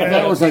if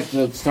that was like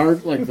the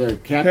start, like the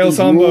captain's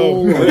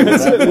rule.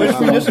 Which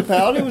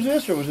municipality was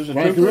this, or was this a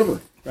Rocky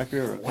River? Rocky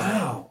River.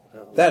 Wow.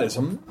 That is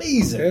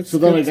amazing. So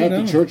then I got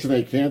to church and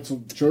they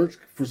canceled church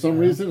for some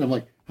reason. I'm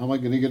like, how am I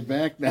going to get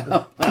back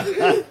now?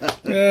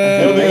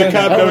 The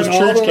cop goes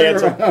church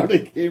canceled.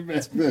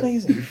 That's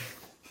amazing.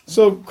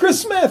 So,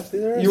 Chris Smith,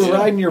 you were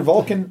riding your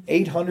Vulcan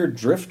 800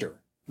 Drifter.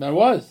 I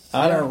was.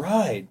 On a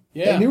ride.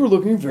 Yeah. And you were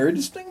looking very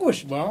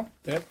distinguished. Well,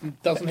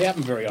 that doesn't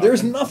happen very often.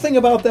 There's nothing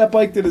about that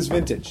bike that is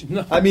vintage.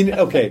 No. I mean,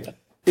 okay,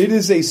 it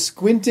is a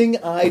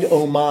squinting-eyed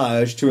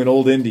homage to an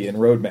old Indian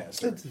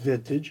Roadmaster. It's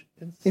vintage.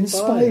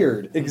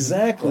 Inspired.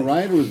 Exactly. The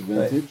ride was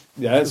vintage.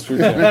 Yeah, that's true.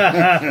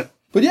 Yeah.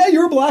 But yeah,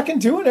 you were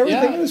blocking too and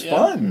everything. Yeah, it was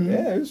fun.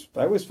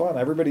 Yeah, it was fun.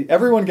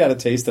 Everyone got a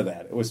taste of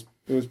that. It was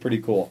pretty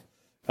cool.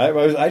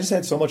 I just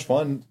had so much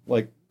fun.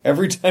 Like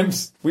every time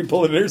we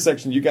pull an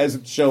intersection, you guys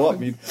would show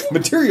up. You'd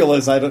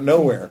materialize out of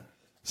nowhere.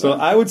 So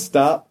I would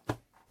stop,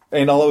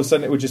 and all of a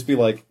sudden it would just be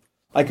like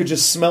I could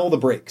just smell the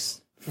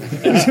brakes.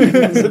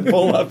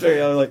 Pull up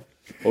there, I was like,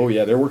 "Oh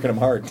yeah, they're working them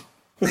hard."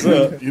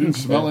 So, you didn't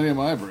smell any of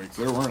my brakes.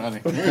 There weren't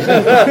any. Put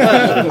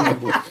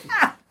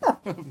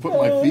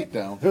my feet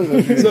down.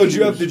 So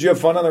did you have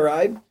fun on the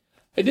ride?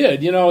 I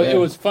did. You know, it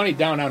was funny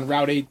down on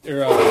Route 8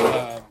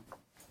 or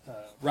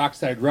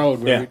Rockside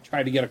Road where we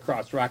tried to get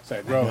across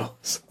Rockside Road,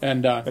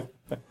 and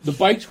the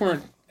bikes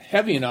weren't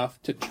heavy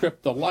enough to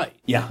trip the light.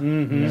 Yeah.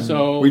 Mm-hmm.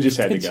 So we just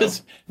had to go.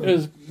 It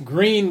was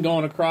green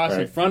going across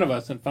in front of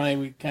us, and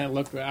finally we kind of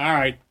looked. All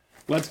right,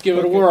 let's give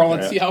it a whirl.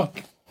 Let's see how.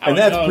 And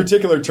that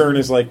particular turn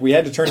is like we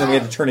had to turn and we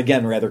had to turn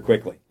again rather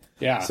quickly.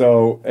 Yeah.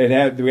 So we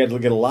had to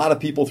get a lot of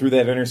people through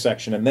that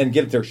intersection and then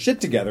get their shit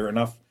together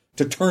enough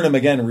to turn them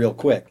again real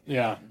quick.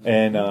 Yeah.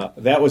 And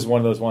that was one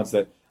of those ones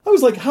that I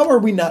was like, how are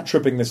we not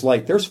tripping this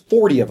light? There's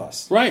 40 of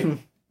us. Right.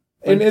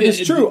 And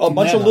it's true. A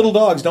bunch of little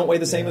dogs don't weigh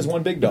the same as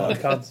one big dog.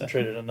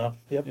 Concentrated enough.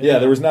 Yep. Yeah,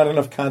 there was not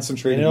enough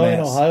concentrated mass. In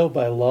Ohio,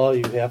 by law,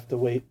 you have to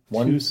wait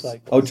 2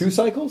 cycles. Oh, 2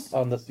 cycles?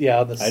 On the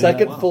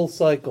second full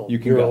cycle,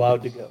 you're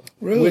allowed to go.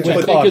 Really? Which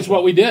I think is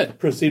what we did.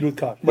 Proceed with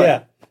caution. Right.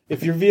 Yeah.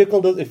 If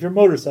your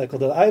motorcycle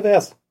does, I've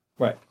asked.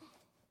 Right.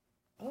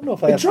 I don't know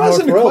if I asked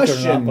North Road or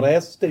not, but I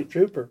asked the state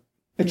trooper.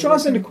 It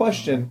draws into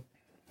question,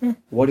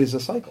 what is a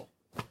cycle?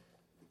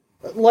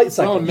 Light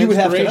cycle. Well, in you would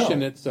have to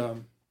know. It's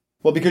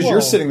well, because you're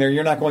sitting there,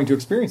 you're not going to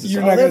experience it.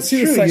 You're not going to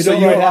see the cycle. So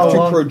you would have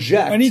to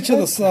project. On each of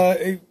the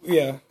side,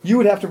 yeah. You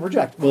would have to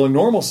project. Well, a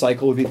normal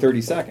cycle would be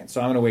 30 seconds, so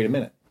I'm going to wait a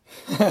minute.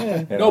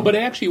 No, but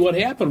actually what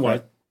happened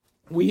was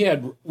we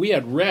had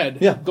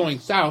red going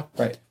south.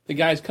 Right. The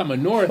guys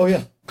coming north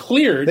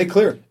cleared. They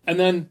cleared. And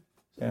then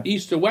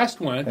east to west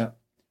went. Yeah.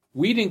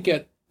 We didn't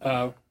get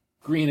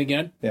green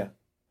again. Yeah.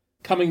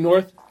 Coming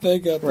north, they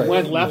got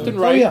went left and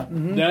right.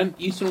 Then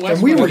east and west.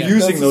 And we were again.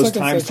 using those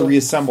times to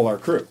reassemble our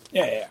crew.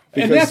 Yeah.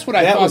 And that's what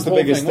I thought was the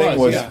biggest thing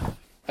was.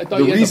 I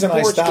thought you had the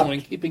force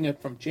going, keeping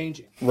it from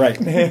changing. Right.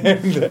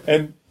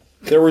 and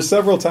there were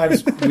several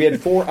times I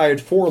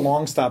had 4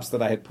 long stops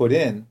that I had put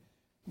in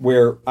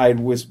where I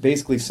was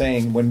basically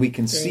saying when we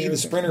can see the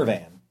Sprinter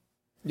van,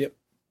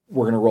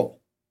 we're going to roll.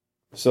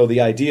 So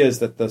the idea is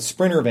that the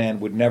Sprinter van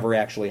would never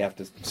actually have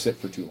to sit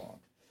for too long.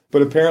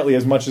 But apparently,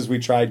 as much as we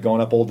tried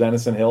going up Old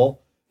Denison Hill,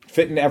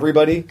 fitting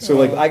everybody, so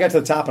like I got to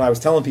the top and I was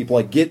telling people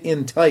like get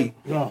in tight,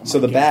 so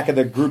the back of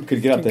the group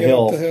could get up the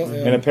hill.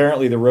 And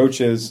apparently, the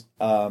Roaches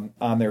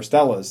on their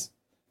Stellas,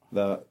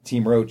 the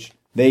Team Roach,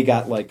 they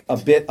got like a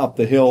bit up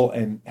the hill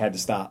and had to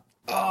stop.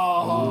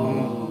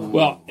 Oh.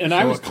 Well, and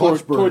I was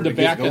toward the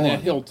back of that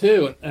hill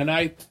too, and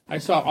I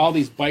saw all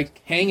these bikes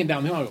hanging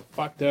down the hill. I go,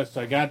 fuck this!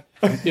 I got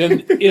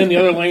in the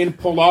other lane,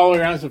 pulled all the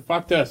way around, and said,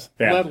 fuck this!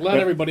 Yeah. Let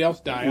everybody else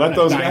die. Let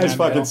those guys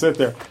fucking sit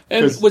there.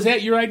 And was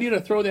that your idea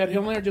to throw that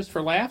hill in there just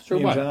for laughs or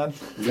what? John?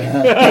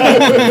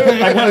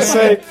 I gotta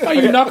say, oh,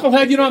 you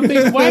knucklehead! You don't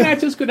think why not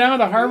just go down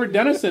the Harvard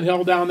Denison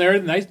Hill down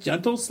there? Nice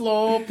gentle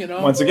slope, you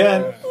know. Once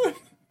again.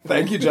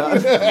 Thank you, John.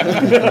 Jeez,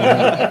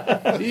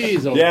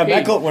 Yeah,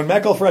 okay. when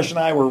Meckelfresh and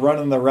I were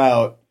running the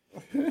route,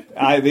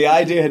 the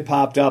idea had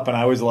popped up, and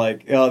I was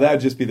like, "Oh, that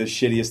would just be the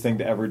shittiest thing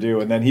to ever do."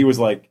 And then he was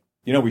like,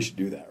 "You know, we should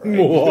do that, right?"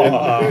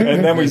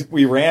 And then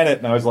we ran it,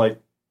 and I was like,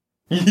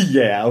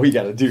 "Yeah, we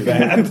got to do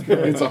that."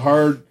 It's a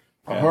hard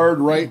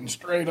right and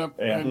straight up.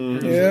 Yeah.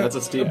 That's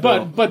a steep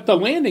hill. But the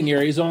landing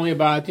area is only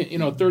about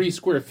 30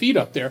 square feet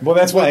up there. Well,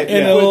 that's why.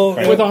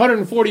 With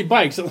 140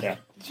 bikes. Yeah.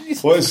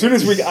 Well, as soon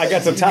as I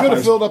got to the top, Could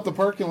have filled up the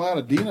parking lot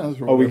of Dino's.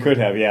 Oh, we could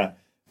have, yeah.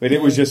 But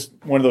it was just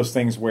one of those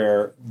things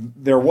where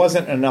there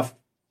wasn't enough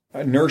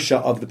inertia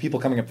of the people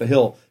coming up the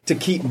hill to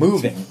keep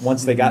moving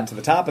once they got to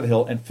the top of the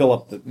hill and fill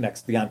up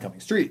the oncoming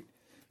street.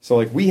 So,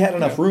 like, we had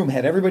enough room,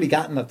 had everybody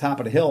gotten to the top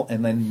of the hill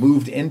and then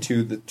moved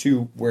into the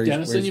two where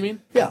Denison, you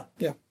mean? Yeah.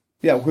 Yeah.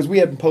 Yeah, because we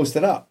hadn't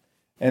posted up.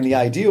 And the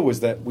idea was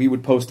that we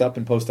would post up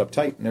and post up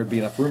tight, and there'd be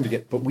enough room to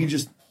get. But we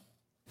just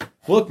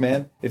look,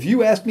 man. If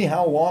you ask me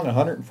how long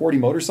 140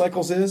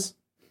 motorcycles is,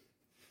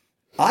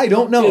 I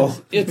don't know.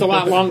 It's a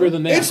lot longer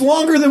than that. It's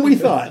longer than we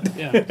thought.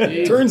 Yeah.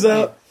 Turns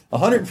out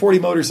 140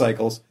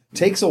 motorcycles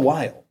takes a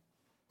while.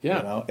 Yeah.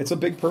 You know, it's a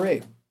big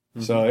parade.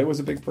 So it was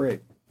a big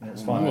parade. It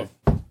was fun.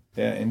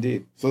 Yeah,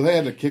 indeed. So they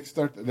had to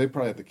kickstart. They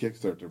probably had to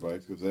kickstart their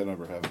bikes because they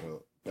never have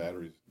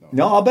batteries.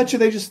 No, I bet you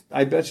they just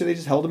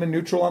held them in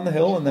neutral on the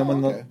hill, and then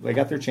when they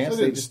got their chance,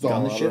 So they just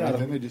gun the shit out of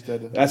them. They just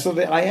had to. That's what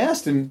I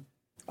asked, and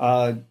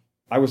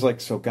I was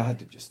like, "So God,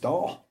 did you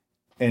stall?"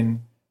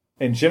 And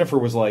Jennifer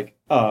was like,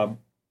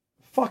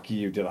 "Fuck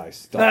you, did I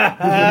stall?"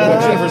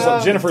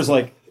 Jennifer's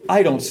like,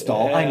 "I don't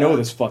stall. I know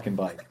this fucking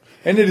bike,"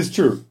 and it is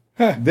true.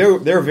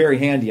 They're very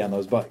handy on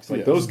those bikes.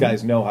 Like those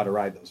guys know how to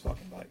ride those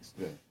fucking bikes.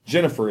 Yeah.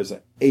 Jennifer is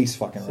an ace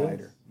fucking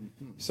rider,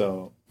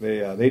 so they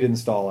didn't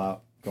stall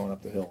out going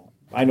up the hill.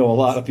 I know a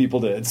lot of people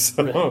did.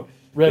 So.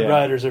 Red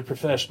Riders are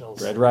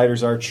professionals. Red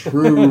Riders are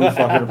true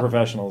fucking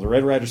professionals. The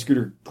Red Rider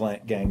scooter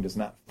gang does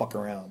not fuck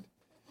around.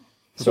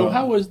 So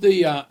how was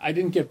the? I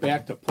didn't get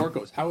back to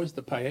Porco's. How was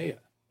the paella?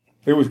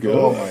 It was good.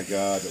 Oh my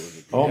God! It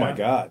was Oh my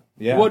God!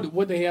 Yeah.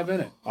 What they have in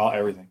it?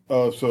 Everything.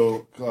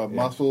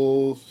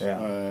 Mussels. Yeah.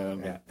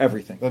 And Yeah.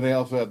 Everything. then they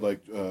also had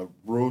like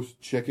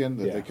roast chicken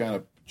that they kind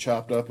of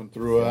chopped up and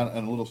threw on,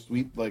 and a little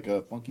sweet like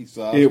a funky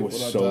sauce. It to was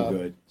put on so top.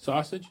 good.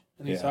 Sausage?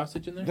 Any Yeah.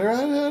 sausage in there? There,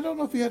 I don't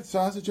know if he had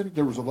sausage in it.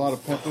 There was a lot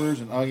of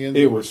peppers and onions.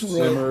 It that was were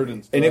simmered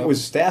and stuff. And it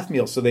was staff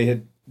meal, so they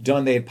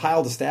had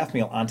piled a staff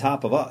meal on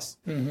top of us.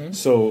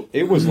 So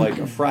it was like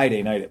a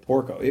Friday night at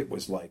Porco. It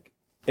was like,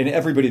 and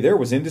everybody there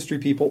was industry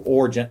people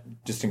or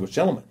distinguished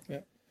gentlemen. Yeah.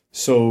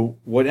 So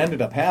what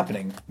ended up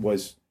happening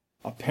was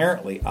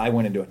apparently I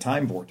went into a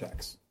time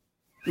vortex.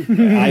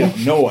 I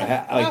don't know what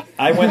happened. Like,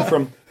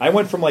 I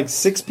went from like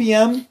 6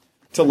 p.m.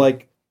 to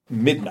like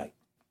midnight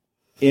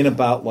in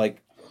about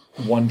like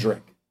one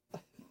drink.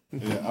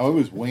 Yeah, I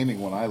was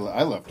waning when I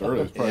left early.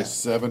 It was probably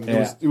 7.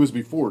 Yeah. It was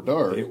before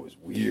dark. It was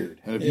weird.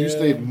 And if you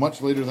stayed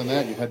much later than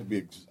that, you had to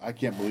be. I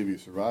can't believe you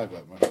survived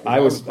that much.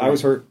 I was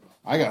hurt.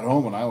 I got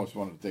home and I almost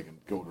wanted to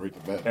go right to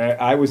bed.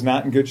 I was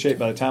not in good shape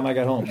by the time I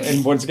got home.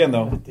 And once again,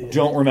 though,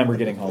 don't remember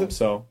getting home.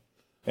 So,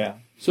 yeah.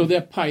 So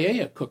that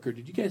paella cooker,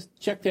 did you guys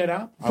check that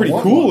out? Pretty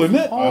want cool, one. isn't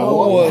it?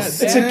 Oh,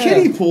 It's a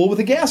kiddie pool with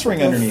a gas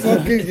ring underneath it.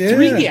 Fucking, yeah.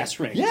 3 gas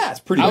rings. Yeah,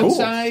 it's pretty cool.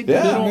 Outside,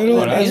 Yeah. middle,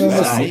 Middle, and and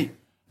inside. neat.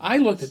 I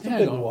looked at It's a that.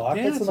 big and go, walk.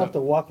 "That's It's enough to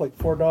walk like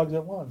 4 dogs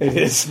at once. It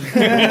is.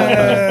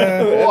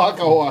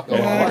 Waka.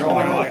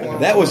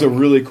 That was a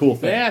really cool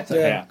thing. That's a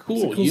Yeah. cool,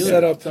 It's a cool unit,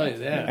 setup. I'll tell you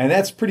that. And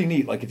that's pretty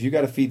neat. Like, if you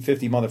got to feed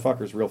 50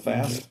 motherfuckers real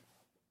fast.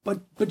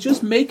 But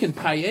just making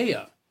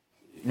paella,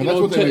 And that's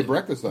what they made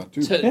breakfast on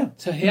too.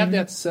 to have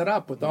that set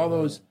up with all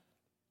those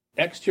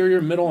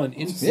exterior, middle, and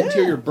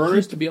interior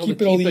burners to be able Keep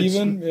to it all keep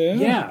even. Yeah.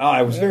 Yeah, Oh,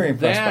 I was very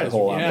impressed by the that's,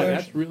 whole yeah, operation.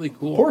 that's really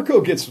cool.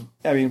 Porco gets,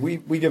 I mean,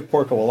 we give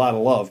Porco a lot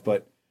of love,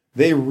 but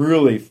they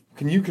really,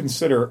 can you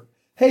consider,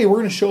 hey, we're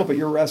going to show up at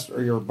your rest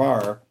or your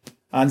bar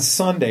on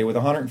Sunday with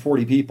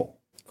 140 people.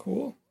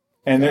 Cool.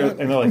 And they're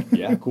like,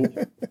 yeah, cool.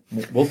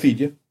 We'll feed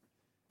you.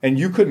 And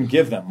you couldn't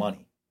give them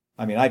money.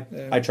 I mean,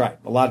 I tried.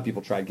 A lot of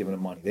people tried giving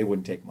them money. They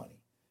wouldn't take money.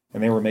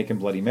 And they were making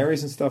Bloody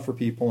Marys and stuff for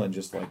people and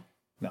just like,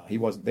 no,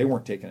 they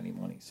weren't taking any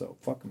money. So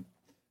fuck them.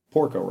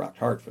 Porco rocked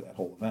hard for that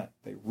whole event.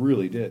 They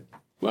really did.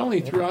 Well,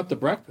 he threw out the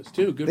breakfast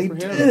too. Good They for him.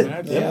 did.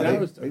 That Yeah,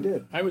 was, they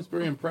did. I was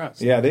very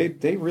impressed. Yeah,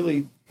 they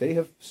really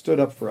have stood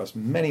up for us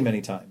many,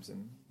 many times,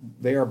 and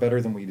they are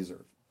better than we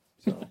deserve.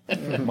 So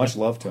much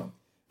love to them.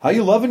 How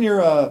you loving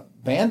your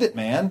Bandit,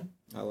 man?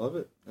 I love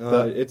it.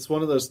 It's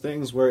one of those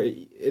things where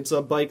it's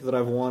a bike that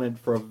I've wanted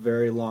for a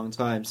very long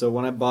time. So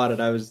when I bought it,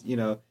 I was,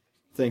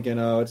 thinking,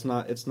 it's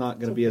not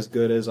going to be as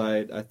good as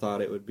I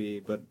thought it would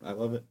be, but I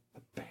love it.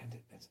 Bandit,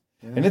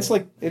 and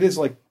it is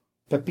like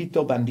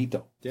Pepito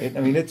Bandito. Yeah.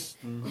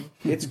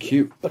 It's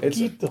cute. It's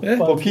Poquito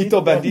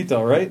Poquito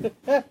Bandito, right?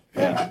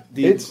 Yeah.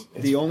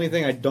 The only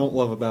thing I don't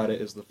love about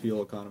it is the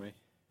fuel economy.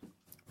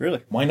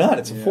 Really? Why not?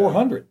 It's a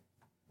 400.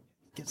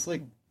 It's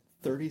like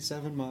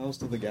 37 miles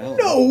to the gallon.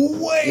 No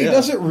way! Yeah.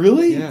 Does it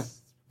really? Yeah.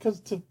 Because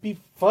to be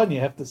fun, you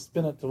have to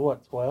spin it to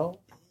what, 12?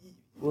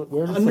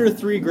 Where's Under the,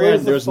 $3,000, where's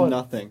the there's fun?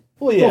 nothing.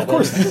 Well, yeah, Well, of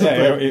course.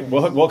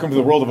 Welcome to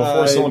the world of a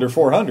four-cylinder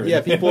 400.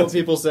 Yeah,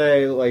 people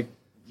say like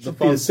the Should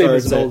be the fun same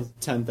as starts old-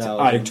 at 10,000.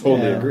 I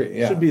totally agree.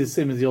 Yeah. Should be the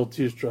same as the old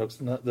two-strokes.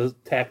 The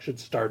tax should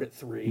start at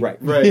 3. Right.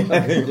 Right.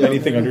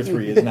 Anything under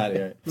 3 is not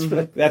it.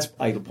 That's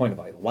the point of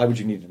idle. Why would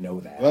you need to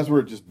know that? Well, that's where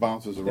it just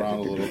bounces around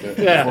a little bit.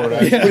 Yeah. Before it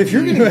actually, But if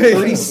you're getting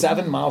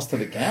 37 miles to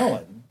the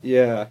gallon,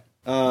 Yeah.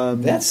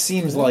 that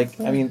seems like,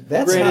 I mean,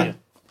 that's Granted-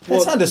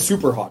 not the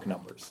Superhawk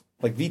numbers,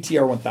 like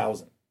VTR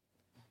 1000.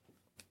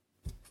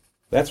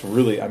 That's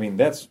really, I mean,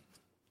 that's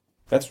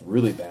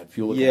really bad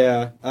fuel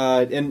economy.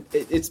 Yeah, and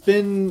it's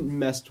been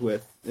messed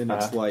with in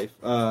its life.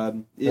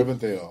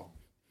 haven't they all?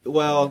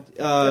 Well,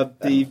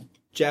 the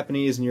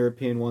Japanese and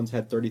European ones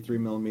had 33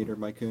 millimeter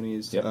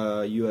Mikunis.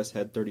 Yep. US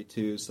had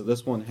 32, so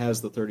this one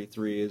has the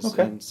 33s.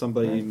 Okay. And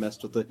somebody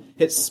messed with it.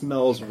 It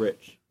smells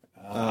rich.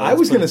 I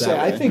was going to let's put it say,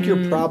 that I way. think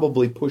you're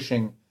probably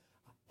pushing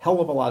hell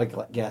of a lot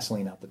of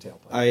gasoline out the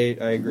tailpipe.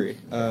 I agree.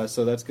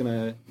 So that's going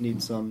to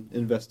need some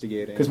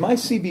investigating. Because my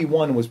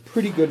CB1 was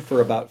pretty good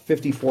for about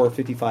 54 or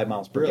 55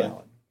 miles per Really?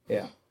 gallon.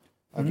 Yeah.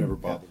 I've never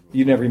bothered with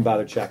You never even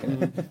bothered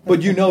checking it.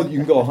 But you know you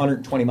can go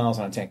 120 miles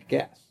on a tank of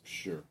gas.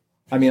 Sure.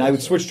 I mean, I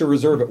would switch to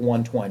reserve at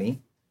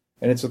 120,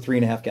 and it's a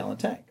 3.5 gallon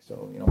tank.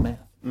 So, math.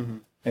 Mm-hmm.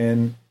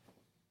 And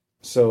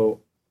so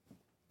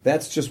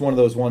that's just one of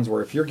those ones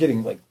where if you're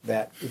getting like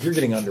that, if you're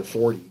getting under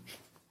 40,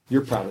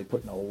 you're probably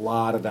putting a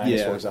lot of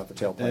dinosaurs out the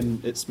tailpipe.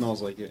 And it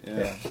smells like it.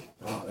 yeah.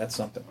 Oh, that's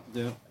something.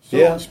 Yeah. So,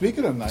 Yeah.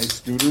 speaking of nice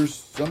scooters,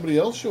 somebody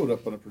else showed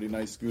up on a pretty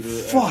nice scooter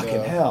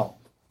Fucking hell.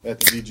 at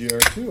the BGR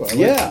too.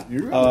 Yeah.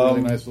 You had a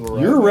really nice little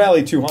ride. Your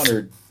Rally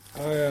 200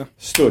 Oh yeah.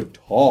 stood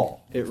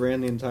tall. It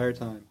ran the entire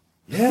time.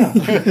 Yeah.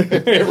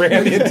 It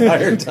ran the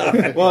entire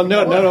time. Well,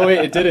 no, wait,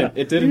 it didn't.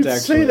 It didn't You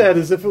actually. say that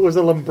as if it was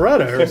a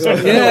Lambretta or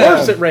something. Yeah. Of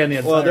course it ran the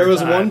entire Well, there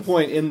was time. one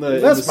point in the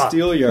Vespa.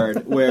 steel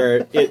yard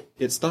where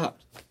it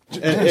stopped.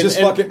 Just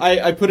fucking-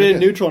 I put it in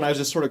neutral and I was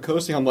just sort of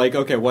coasting. I'm like,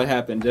 okay, what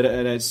happened? Did it?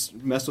 And I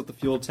messed with the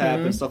fuel tap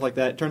and stuff like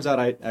that. It turns out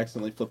I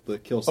accidentally flipped the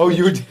kill switch. Oh,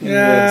 you did.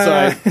 Yeah. So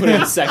I put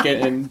it in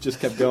second and just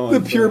kept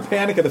going. The pure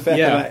panic of the fact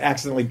Yeah. that I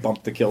accidentally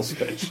bumped the kill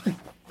switch.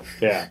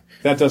 Yeah.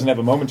 That doesn't have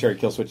a momentary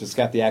kill switch. It's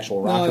got the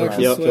actual rocker there's arm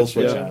a kill switch,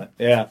 switch yeah. on it.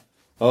 Yeah.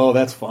 Oh,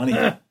 that's funny.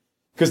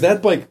 Because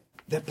that bike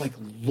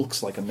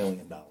looks like $1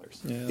 million.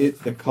 Yeah.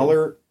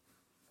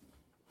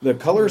 The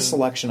color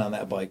selection on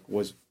that bike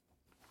was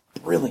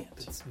brilliant.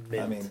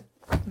 mint. I mean,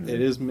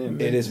 It is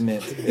mint. it is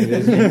mint. It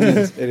is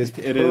mint. It is.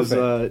 It is.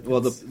 perfect.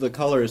 Well, the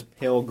color is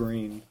pale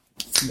green.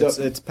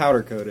 It's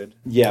powder coated.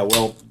 Yeah,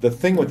 well, the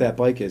thing with that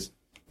bike is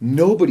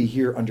nobody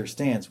here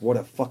understands what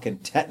a fucking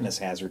tetanus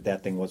hazard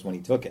that thing was when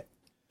he took it.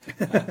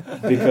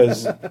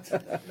 Because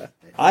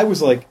I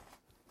was like,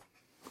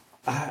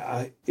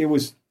 it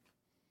wasn't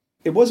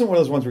one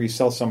of those ones where you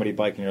sell somebody a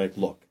bike and you're like,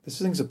 look, this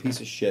thing's a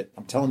piece of shit.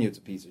 I'm telling you it's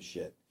a piece of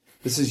shit.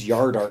 This is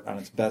yard art on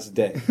its best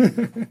day.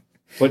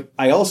 But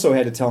I also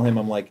had to tell him,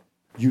 I'm like,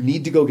 you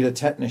need to go get a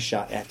tetanus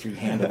shot after you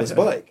handle this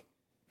bike.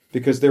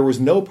 Because there was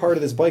no part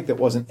of this bike that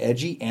wasn't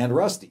edgy and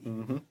rusty.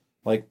 Mm-hmm.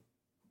 Like,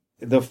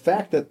 the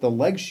fact that the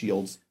leg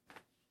shields,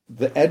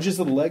 the edges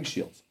of the leg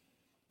shields,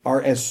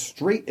 are as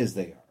straight as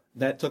they are.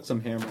 That took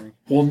some hammering.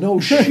 Well, no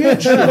shit.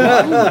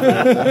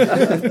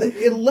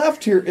 It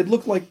left here. It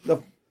looked like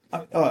the.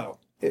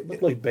 It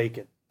looked like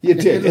bacon. You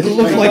did. It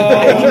looked like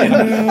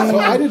bacon. So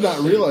I did not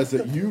realize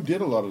that you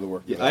did a lot of the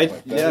work. For that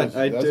bike.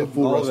 I That's did a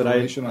full all of it.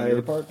 restoration on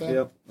your part. Then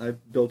Yep, I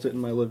built it in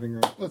my living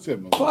room. let's give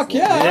him. A Fuck full-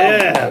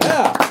 yeah.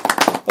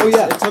 Yeah. Oh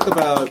yeah. It took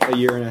about a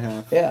year and a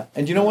half. Yeah.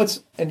 And you know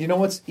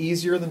what's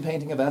easier than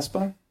painting a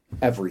Vespa?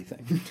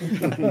 Everything.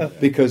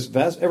 Because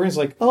everyone's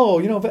like, oh,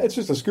 it's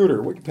just a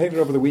scooter. We can paint it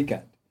over the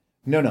weekend.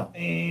 No.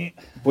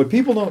 What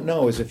people don't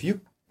know is if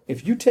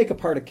you take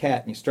apart a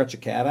cat and you stretch a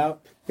cat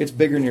out, it's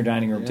bigger than your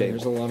dining room table.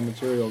 There's a lot of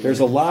material. There's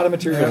a lot of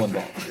material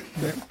involved.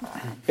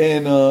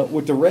 And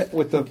with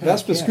the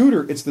Vespa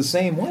scooter, it's the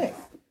same way.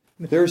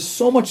 There's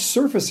so much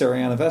surface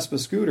area on a Vespa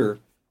scooter.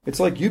 It's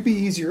like you'd be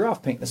easier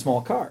off painting a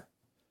small car.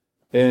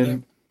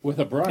 And with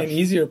a brush. And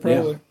easier,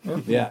 probably.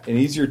 yeah, and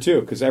easier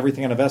too, because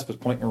everything on a Vespa is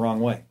pointing the wrong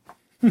way.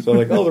 So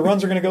like, oh, the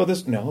runs are going to go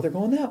this. No, they're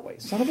going that way.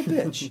 Son of a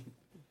bitch.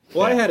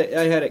 Well, I had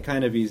it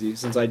kind of easy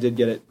since I did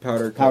get it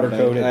powder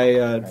Powder-coated.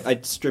 I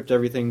stripped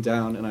everything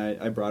down and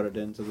I brought it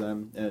into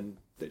them and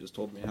they just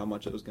told me how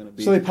much it was going to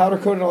be. So they powder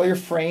coated all your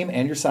frame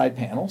and your side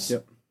panels.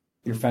 Yep.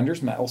 Your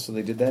fender's metal, so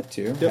they did that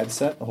too. Yep.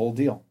 Headset, the whole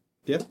deal.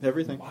 Yep,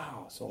 everything.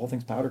 Wow, so the whole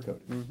thing's powder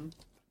coated. Mm-hmm.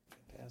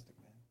 Fantastic,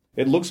 man.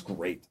 It looks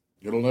great.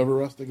 It'll never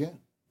rust again.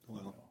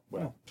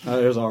 Well,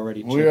 There's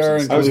already. We chips are and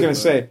in stuff. I was going to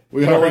say,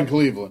 We you know are in what?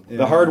 Cleveland.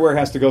 The hardware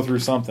has to go through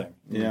something.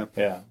 Yeah.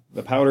 Yeah.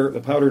 The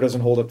powder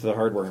doesn't hold up to the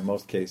hardware in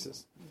most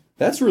cases.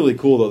 That's really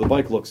cool though. The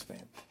bike looks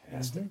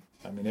fantastic.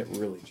 I mean, it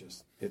really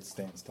it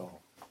stands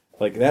tall.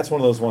 Like that's one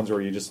of those ones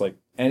where you just like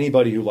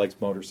anybody who likes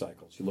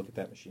motorcycles, you look at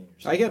that machine.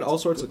 I get all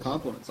sorts of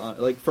compliments on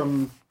it, like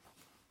from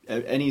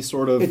any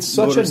sort of. It's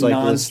such a motorcyclist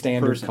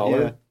non-standard person.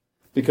 color Yeah.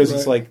 because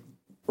it's like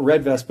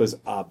red Vespa's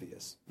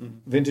obvious,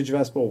 vintage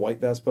Vespa, white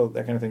Vespa,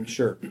 that kind of thing.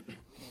 Sure,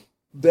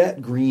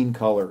 that green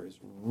color is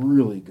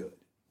really good.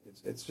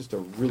 It's just a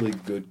really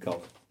good color.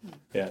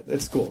 Yeah,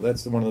 it's cool.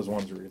 That's one of those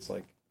ones where it's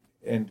like,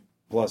 and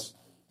plus,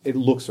 it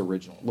looks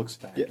original. It looks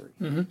factory.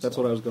 Yeah. That's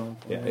what I was going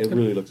for. Yeah, it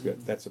really looks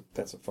good. That's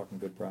a fucking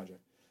good project.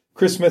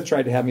 Chris Smith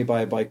tried to have me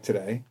buy a bike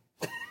today.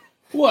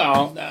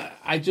 Well,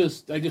 I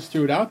just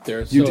threw it out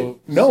there. You did.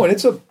 No,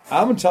 and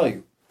I'm going to tell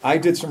you, I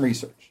did some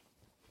research.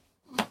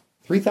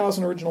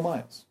 3,000 original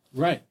miles.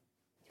 Right.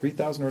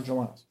 3,000 original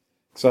miles.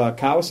 It's a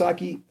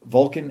Kawasaki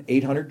Vulcan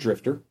 800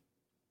 Drifter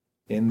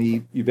in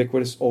the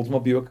ubiquitous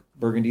Oldsmobile Buick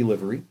Burgundy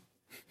livery.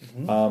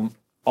 Mm-hmm.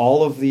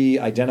 All of the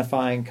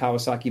identifying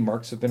Kawasaki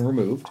marks have been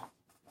removed.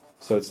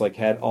 So it's like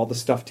had all the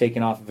stuff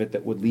taken off of it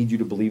that would lead you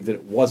to believe that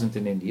it wasn't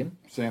an Indian.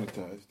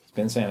 Sanitized. It's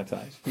been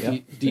sanitized. Yeah.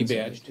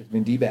 Debadged. It's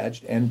been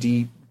debadged and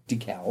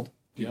decaled.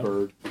 Yep.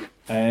 Deburred.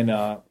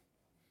 And,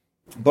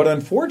 but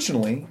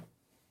unfortunately,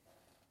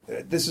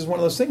 this is one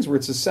of those things where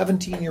it's a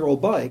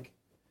 17-year-old bike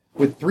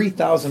with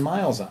 3,000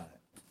 miles on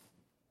it.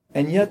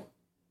 And yet,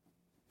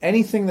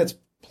 anything that's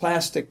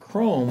plastic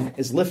chrome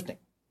is lifting.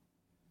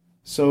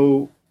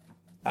 So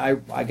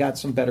I got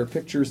some better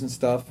pictures and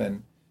stuff,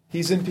 and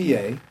he's in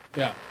PA.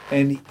 Yeah.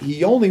 And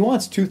he only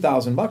wants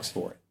 $2,000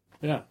 for it.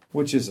 Yeah.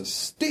 Which is a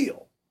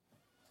steal.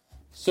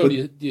 So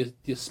do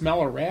you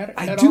smell a rat?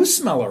 I do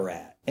smell a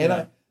rat.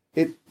 And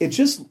it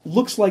just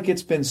looks like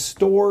it's been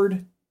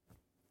stored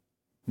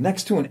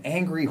next to an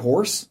angry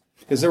horse.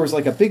 Because there was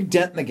like a big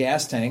dent in the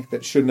gas tank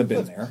that shouldn't have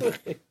been there.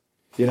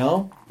 You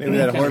know? Maybe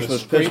that horse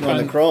was pissing on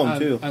the chrome,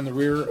 too. On the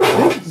rear.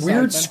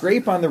 Weird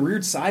scrape on the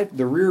rear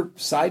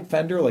side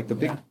fender, like the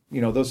big,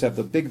 those have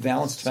the big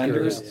valanced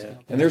fenders. Yeah.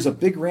 And there's a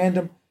big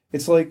random.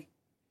 It's like,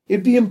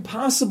 it'd be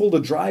impossible to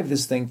drive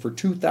this thing for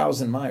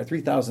 2,000 miles,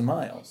 3,000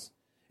 miles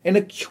and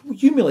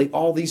accumulate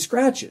all these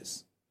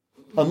scratches.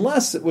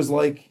 Unless it was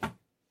like,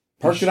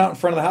 parked it out in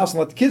front of the house and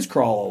let the kids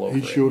crawl all over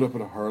it. He showed up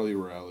at a Harley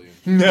rally.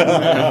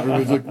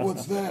 Everybody's like,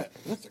 what's that?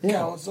 That's a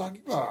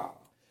Kawasaki. Ah.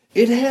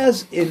 It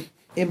has an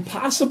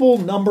impossible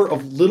number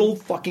of little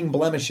fucking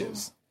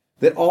blemishes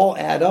that all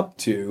add up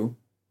to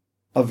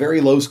a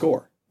very low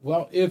score.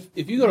 Well, if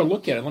you go to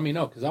look at it, let me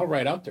know, because I'll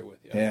ride out there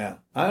with you. Yeah,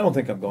 I don't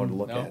think I'm going to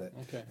look No? at it.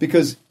 Okay.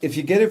 Because if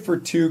you get it for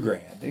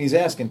 $2,000, and he's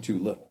asking too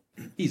little.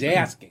 He's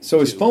asking. So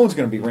his phone's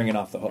going to be ringing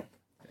off the hook.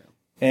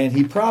 And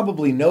he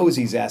probably knows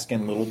he's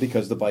asking little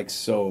because the bike's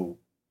so,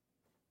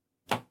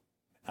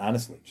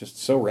 honestly, just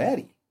so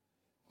ratty.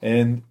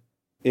 And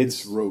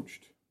it's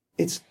roached.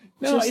 It's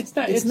not.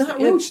 It's not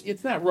roached.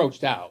 It's not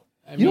roached out.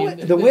 I You know mean,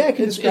 what? The way I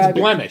can describe it's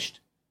blemished.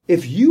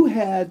 If you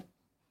had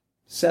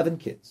 7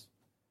 kids,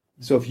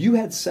 so if you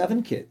had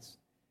 7 kids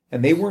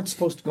and they weren't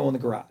supposed to go in the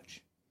garage,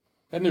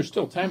 and there's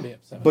still time to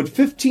have 7. but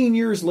 15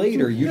 years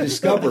later you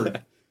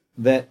discovered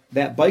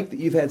that bike that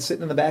you've had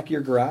sitting in the back of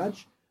your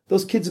garage,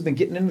 those kids have been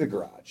getting into the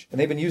garage and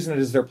they've been using it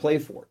as their play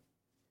fort.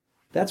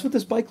 That's what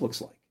this bike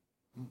looks like.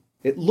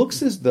 It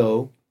looks as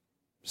though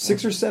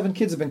 6 or 7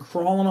 kids have been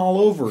crawling all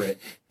over it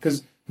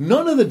because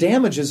none of the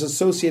damage is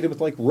associated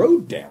with like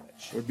road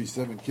damage. There'd be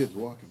 7 kids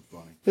walking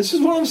funny. This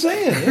is what I'm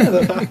saying.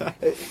 Yeah,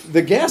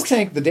 the gas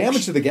tank, the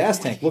damage to the gas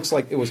tank looks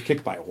like it was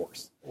kicked by a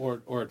horse,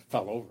 or it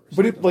fell over.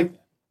 But it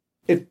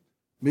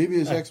maybe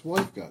his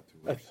ex-wife got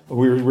to it.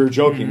 We were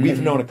joking.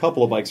 We've known a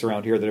couple of bikes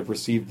around here that have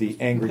received the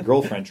angry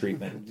girlfriend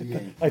treatment.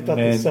 I thought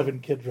the 7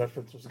 kid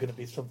reference was going to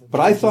be something. But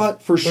I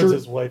thought for sure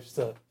his wife's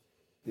stuff.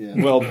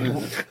 Yeah. Well,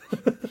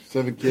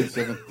 7 kids,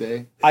 7th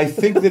day. I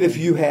think that if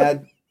you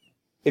had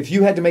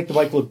to make the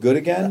bike look good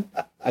again,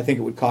 I think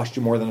it would cost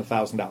you more than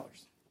 $1,000.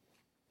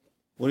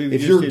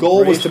 If your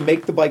goal was to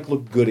make the bike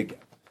look good again,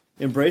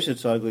 embrace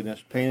its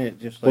ugliness, paint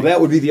it just like well,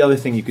 that would be the other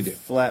thing you could do.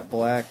 Flat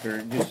black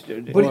or just.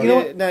 But you know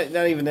what?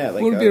 Not even that.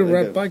 Like Wouldn't be a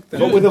red bike then.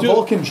 But with a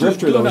Vulcan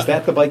Drifter, though, is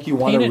that the bike you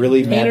want to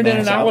really paint it in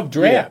an olive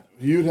drab?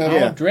 You'd have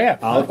Olive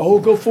drab.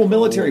 Go full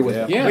military with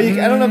it. Yeah.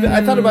 Well, I don't know.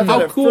 I thought about that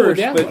How at cool first, would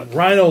that but look?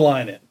 Rhino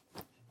line it.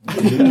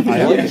 You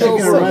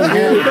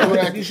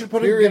should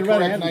put period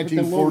correct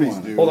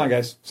 1940s, dude. Hold on,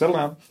 guys. Settle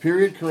down.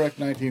 Period correct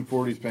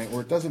 1940s paint, where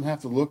it doesn't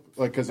have to look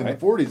like, because in the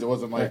 40s it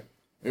wasn't like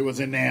it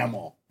was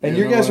enamel. And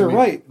you guys are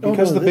right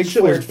because the big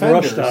flared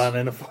fenders. On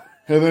in a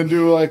and then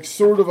do like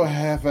sort of a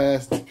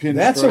half-assed pinstriping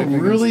That's a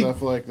really and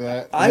stuff like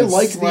that. I And then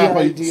like the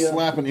idea.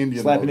 Slap an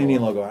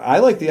Indian logo. I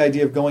like the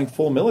idea of going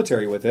full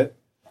military with it.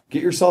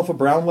 Get yourself a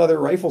brown leather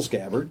rifle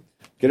scabbard.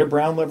 Get a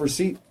brown leather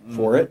seat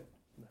for it,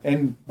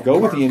 and go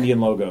with the Indian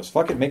logos.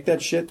 Fuck it, make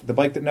that shit the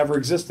bike that never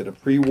existed. A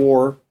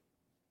pre-war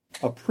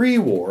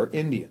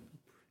Indian.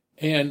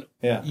 And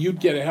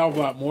you'd get a hell of a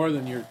lot more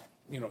than your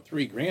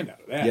 $3,000 out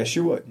of that. Yes,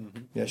 you would.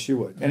 Mm-hmm. Yes, you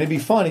would. And it'd be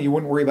fun, and you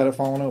wouldn't worry about it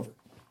falling over.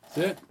 That's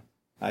it.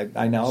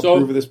 I now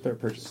approve of this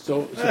purchase.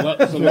 So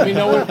let me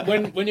know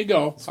when you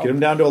go. Let's get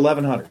them down to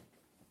 1,100.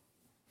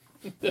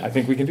 I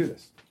think we can do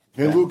this.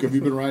 Hey, Luke, have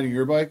you been riding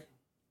your bike?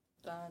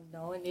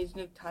 No, it needs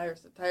new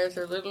tires. The tires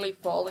are literally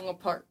falling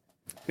apart.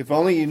 if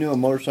only you knew a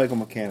motorcycle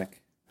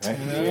mechanic. Right?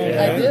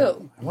 I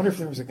do. I wonder if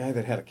there was a guy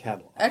that had a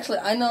Cadillac. Actually,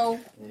 I know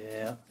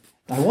Yeah.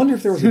 I wonder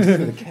if there was a dude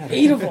with a Cadillac.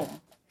 8 of them.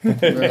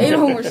 8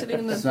 of them were sitting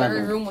in this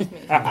very room with me.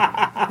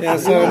 Yeah,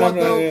 so what,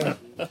 though?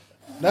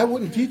 That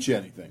wouldn't teach you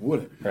anything,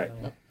 would it? Right.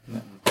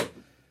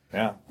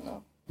 Yeah.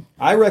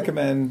 I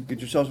recommend. Get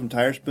yourself some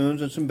tire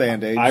spoons and some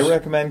Band-Aids. I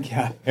recommend.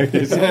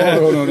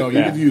 No.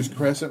 You could use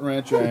crescent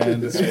wrench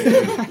and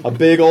a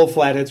big old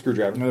flathead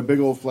screwdriver. And a big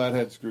old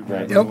flathead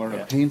screwdriver. Right. And learn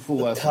a painful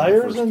lesson.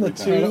 Tires and the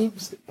 3 times.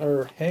 tubes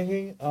are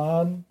hanging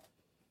on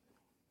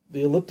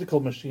the elliptical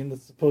machine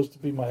that's supposed to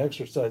be my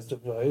exercise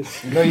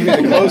device. No, you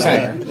get the clothes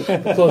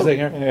hanger. Clothes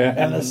hanger.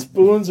 And the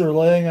spoons are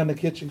laying on the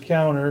kitchen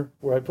counter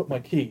where I put my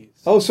keys.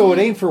 Oh, so it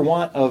ain't for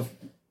want of.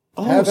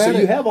 Oh, Have so at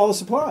you it. have all the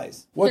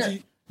supplies. What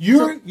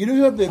Here.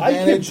 you have the I keep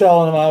advantage.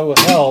 telling them I would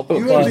help.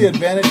 You have the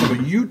advantage of a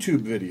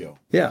YouTube video.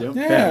 Yeah.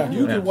 Yeah.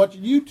 You can watch a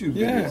YouTube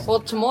video. Yeah. Well,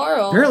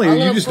 tomorrow. Apparently I'm you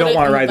gonna just put don't it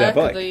wanna in ride that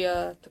back bike. of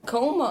the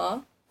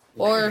Tacoma,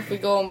 or if we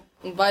go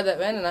and buy that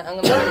van, and I'm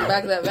gonna bring it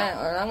back to that van,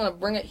 or I'm gonna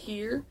bring it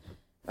here.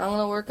 I'm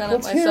gonna work on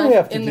What's it here we myself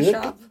have to in do? the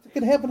shop. It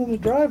can happen in the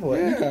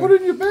driveway. You can put it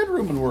in your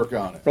bedroom and work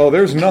on it. Oh,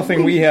 there's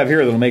nothing we have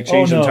here that'll make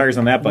changing tires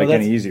on that bike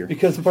that's any easier.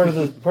 Because part of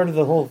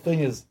the whole thing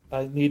is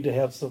I need to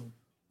have some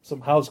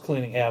house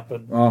cleaning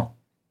happen Oh.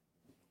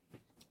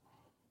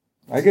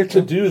 I get to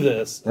you. do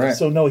this. Right.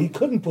 So no, he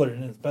couldn't put it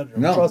in his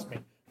bedroom. No. Trust me.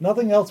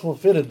 Nothing else will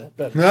fit in that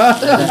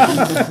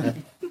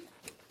bedroom.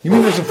 You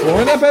mean there's a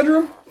floor in that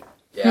bedroom?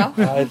 Yeah.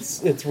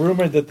 It's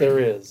rumored that there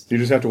is. You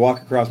just have to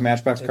walk across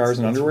Matchbox cars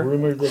in It's underwear?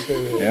 rumored that there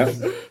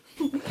is. Yeah.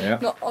 Yeah.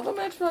 No, all the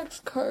Matchbox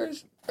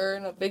cars are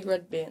in a big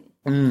red bin.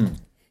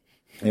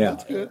 Yeah.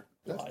 That's good.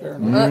 That's fair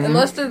enough.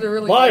 Unless they're the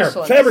really Liar, nice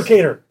ones.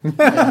 fabricator.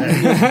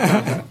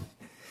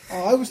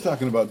 Oh, I was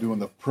talking about doing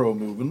the pro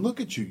move, and look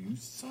at you, you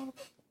son of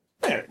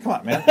Hey, come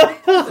on, man.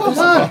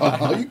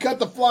 a... You cut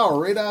the flour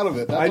right out of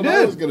it. That's I what I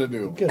did. was going to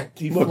do.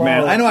 Look,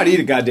 man, I know how to eat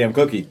a goddamn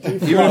cookie.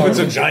 Even if it's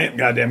a giant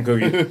goddamn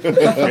cookie.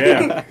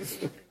 Yeah.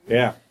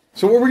 Yeah.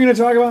 So what were we going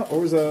to talk about?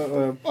 What was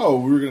Oh,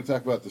 we were going to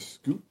talk about the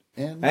scoot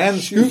and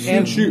scoot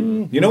and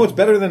shoot. You know what's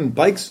better than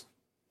bikes?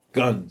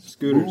 Guns.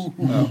 Scooters.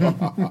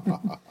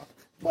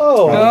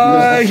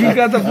 Oh, You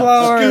got the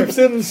flower. scoops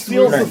in and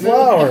steals the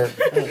flour.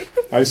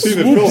 I see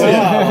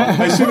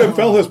that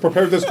Phil has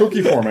prepared this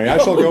cookie for me. I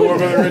shall go over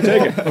there and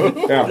take it.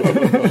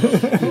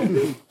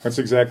 Yeah. That's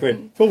exactly it.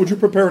 Phil, would you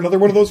prepare another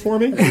one of those for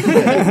me?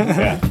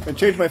 And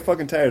change my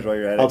fucking tires while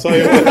you're at it. I'll tell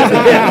you.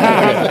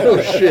 Oh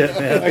shit,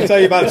 man. I can tell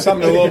you about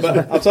something a little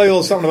bit. I'll tell you a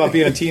little something about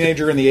being a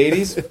teenager in the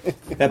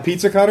 '80s. That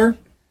pizza cutter.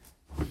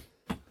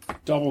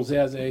 Doubles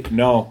as a.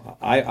 No,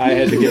 I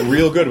had to get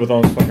real good with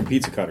those fucking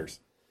pizza cutters.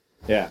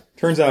 Yeah,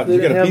 turns out They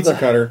you get didn't a have pizza the-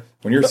 cutter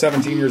when you're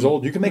 17 years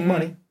old. You can make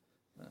money.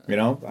 You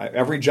know,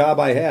 every job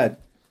I had,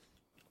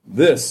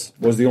 this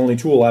was the only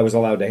tool I was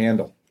allowed to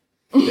handle.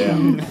 Yeah,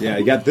 yeah.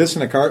 You got this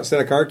and a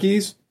set of car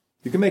keys.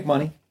 You can make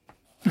money.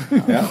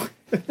 Yeah,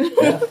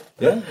 yeah.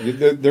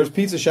 There's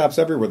pizza shops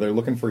everywhere. They're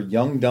looking for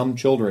young, dumb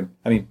children.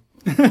 I mean,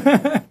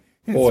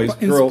 boys,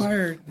 girls,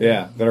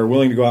 yeah, that are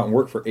willing to go out and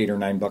work for $8 or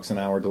 $9 an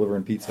hour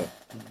delivering pizza.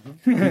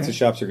 Pizza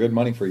shops are good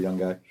money for a young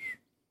guy,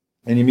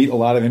 and you meet a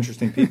lot of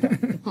interesting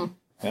people.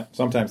 Yeah,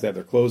 sometimes they have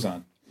their clothes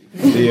on.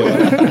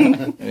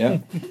 Yeah,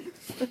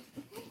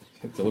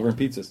 delivering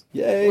pizzas.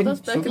 Yay! Well, that's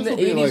back So in this the will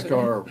be 80s. like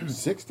our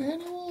 6th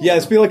annual? Yeah,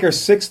 it's be like our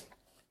 6th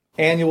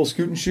annual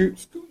Scoot and Shoot.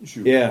 Scoot and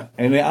shoot. Yeah,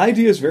 and the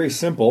idea is very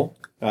simple.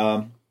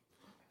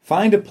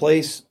 Find a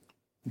place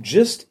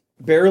just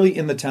barely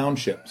in the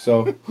township.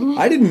 So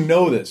I didn't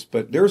know this,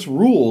 but there's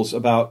rules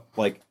about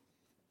like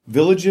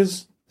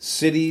villages,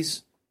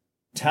 cities,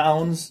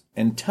 towns,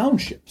 and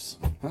townships.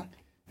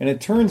 And it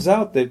turns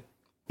out that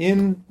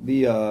in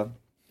the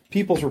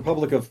People's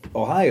Republic of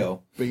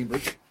Ohio,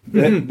 Bainbridge.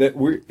 that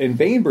we're in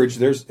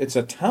Bainbridge, it's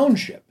a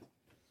township.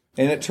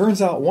 And it turns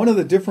out one of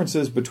the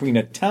differences between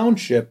a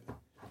township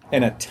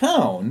and a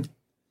town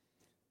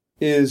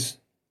is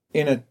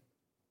in a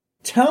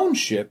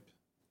township,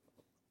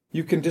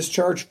 you can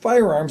discharge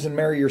firearms and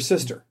marry your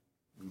sister.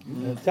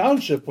 In the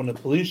township, when the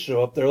police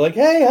show up, they're like,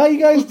 "Hey, how you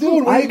guys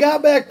doing? What you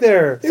got back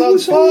there? It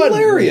was fun."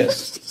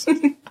 hilarious.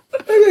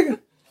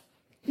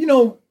 You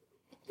know,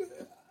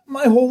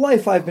 my whole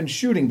life I've been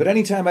shooting, but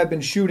anytime I've been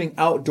shooting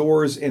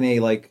outdoors in a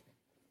like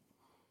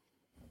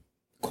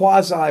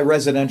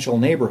quasi-residential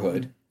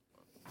neighborhood,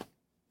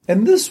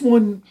 and this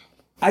one,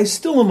 I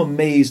still am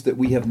amazed that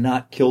we have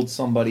not killed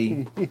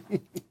somebody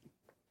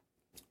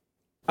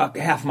a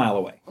half mile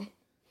away.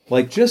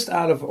 Like just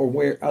out of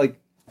aware, like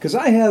because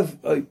I have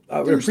an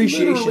There's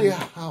appreciation. literally a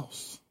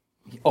house.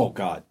 Oh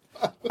God,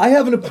 I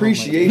have an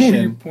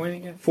appreciation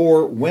Pointing at.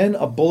 for when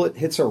a bullet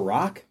hits a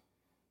rock,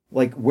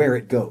 like where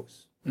it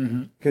goes,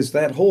 because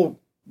that whole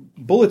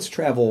bullets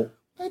travel,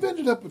 I've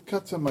ended up with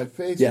cuts on my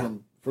face Yeah.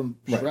 from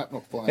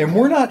shrapnel flying. and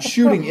we're not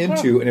shooting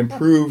into an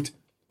improved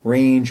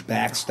range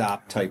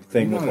backstop type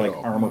thing with Not at like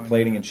all. armor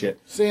plating and shit.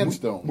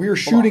 Sandstone. We were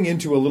shooting Block.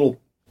 into a little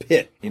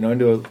pit,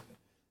 into a With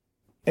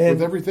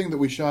and everything that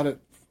we shot at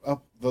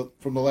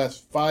from the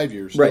last 5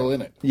 years still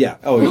in it. Yeah.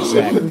 Oh,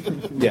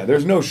 exactly. Yeah.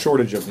 There's no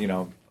shortage of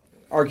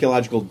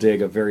archaeological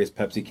dig of various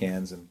Pepsi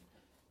cans and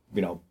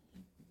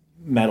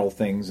metal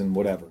things and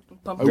whatever.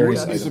 I Various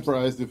wouldn't be items.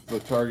 surprised if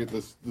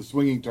the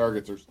swinging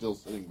targets are still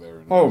sitting there.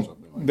 Or Oh,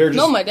 something like they're just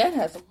No, my dad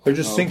has them. they're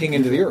just sinking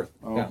into the earth.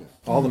 Oh, Yeah. okay.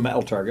 All the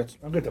metal targets.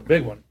 I'll get the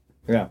big one.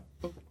 Yeah.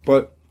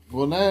 But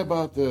Well, now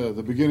about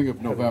the beginning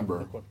of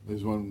November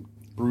is when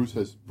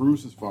Bruce's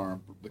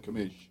farm, the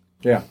commish.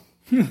 Yeah.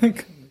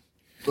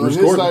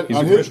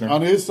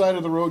 On his side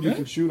of the road, you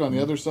can shoot. On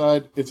the other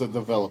side, it's a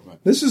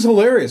development. This is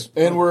hilarious.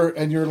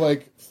 And you're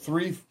like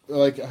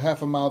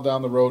half a mile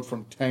down the road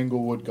from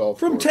Tanglewood Golf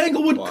From Course.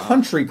 Tanglewood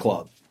Country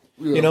Club.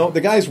 Yeah. You know,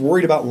 the guy's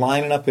worried about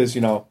lining up his,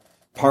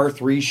 par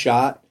 3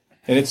 shot,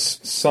 and it's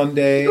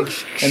Sunday,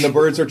 and the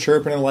birds are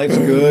chirping, and life's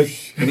good.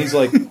 And he's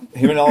like,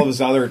 him and all of his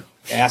other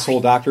asshole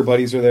doctor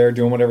buddies are there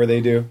doing whatever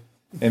they do,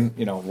 and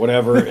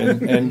whatever,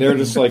 and they're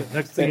just like,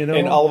 Next thing you know,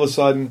 and all of a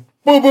sudden,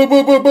 Boo, boo,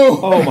 boo, boo, boo.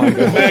 oh my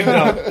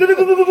god,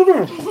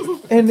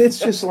 and it's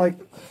just like,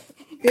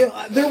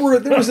 there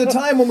was a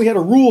time when we had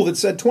a rule that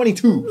said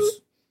 22s,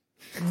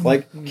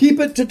 like keep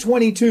it to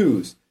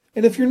 22s.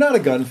 And if you're not a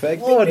gun fag,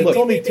 it's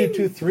only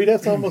 223.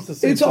 That's almost the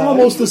same. It's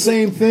almost the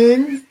same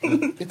thing.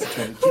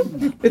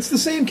 It's the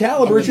same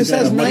caliber. It just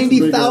has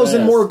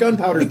 90,000 more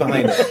gunpowders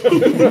behind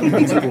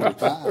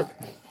it.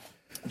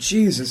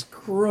 Jesus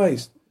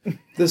Christ.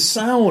 The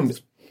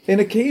sound.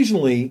 And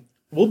occasionally,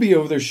 we'll be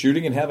over there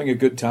shooting and having a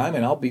good time,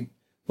 and I'll be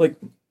like,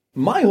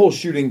 my whole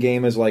shooting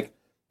game is like,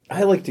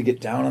 I like to get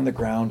down on the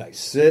ground. I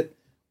sit.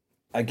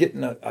 I get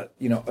in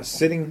a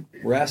sitting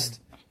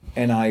rest,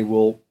 and I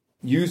will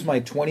use my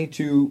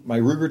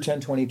Ruger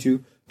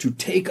 1022 to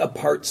take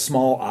apart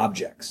small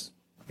objects.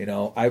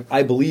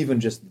 I believe in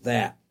just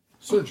that.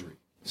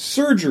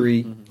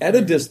 Surgery at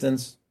a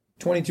distance,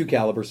 22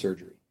 caliber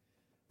surgery.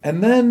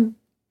 And then,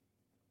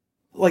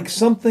 like,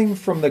 something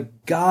from the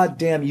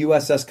goddamn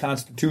USS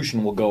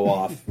Constitution will go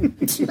off 3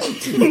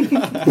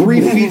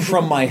 feet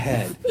from my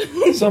head.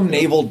 Some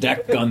naval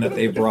deck gun that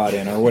they brought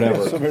in or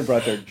whatever. Somebody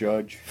brought their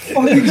judge.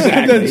 Oh,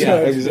 exactly.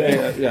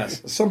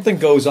 Yes. Something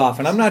goes off,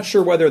 and I'm not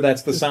sure whether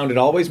that's the sound it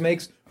always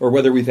makes or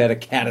whether we've had a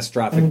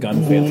catastrophic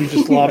gun failure. We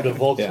just lobbed a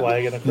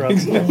Volkswagen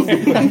across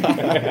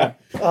the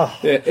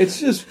It's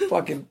just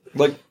fucking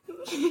like,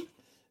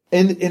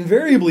 and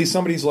invariably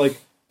somebody's like,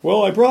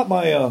 "Well, I brought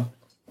my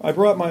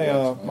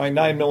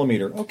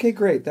 9mm. Okay,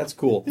 great, that's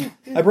cool.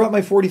 I brought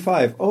my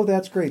 45. Oh,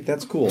 that's great,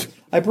 that's cool.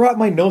 I brought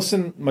my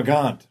Nosen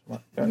Magant.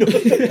 What?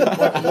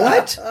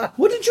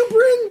 What did you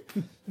bring?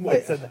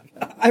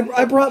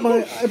 I brought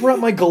my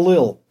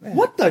Galil.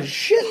 What the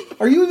shit?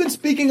 Are you even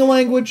speaking a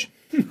language?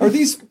 Are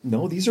these?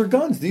 No, these are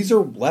guns. These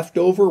are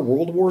leftover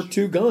World War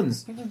II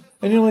guns.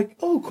 And you're like,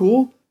 oh,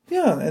 cool,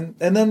 yeah. And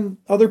then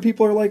other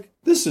people are like,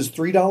 this is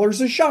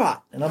 $3 a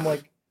shot, and I'm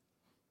like,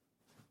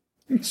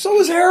 so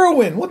is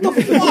heroin. What the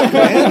fuck,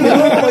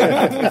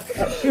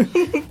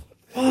 man?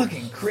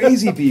 Fucking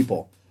crazy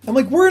people. I'm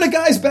like, we're in a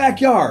guy's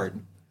backyard.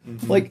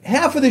 Like,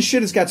 half of this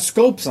shit has got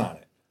scopes on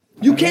it.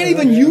 You can't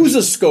even use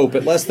a scope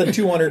at less than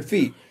 200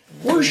 feet.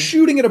 We're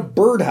shooting at a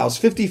birdhouse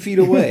 50 feet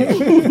away.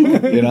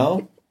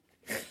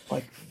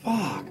 Like,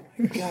 fuck,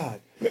 my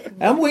God.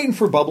 I'm waiting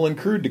for Bubble and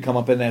Crude to come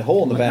up in that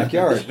hole in the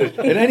backyard.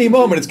 At any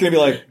moment, it's going to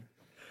be like,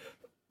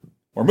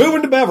 we're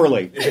moving to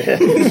Beverly.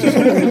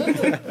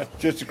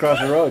 Just across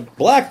the road.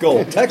 Black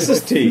Gold,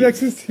 Texas Tea.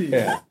 Texas Tea.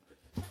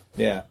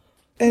 Yeah.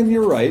 And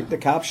you're right. The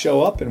cops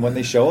show up, and when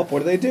they show up,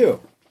 what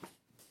do?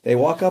 They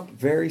walk up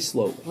very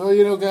slowly.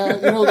 Well,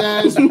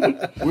 guys,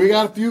 we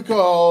got a few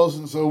calls,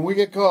 and so when we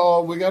get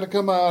called, we got to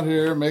come out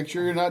here. Make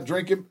sure you're not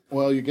drinking.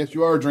 Well, you guess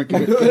you are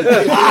drinking.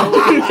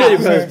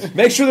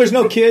 Make sure there's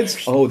no kids.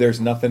 Oh,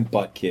 there's nothing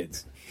but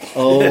kids.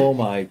 Oh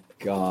my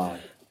God.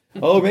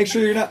 Oh, make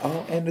sure you're not.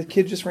 Oh, and the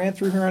kid just ran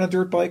through here on a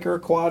dirt bike or a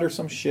quad or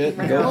some shit.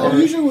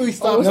 Usually we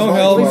stop no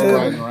helmet.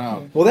 riding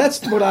around. Well,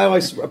 that's what I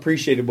always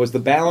appreciated was the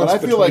balance.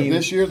 But I feel like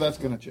this year that's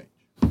going to change.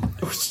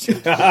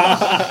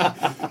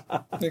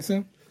 Think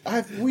so?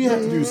 We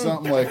have to do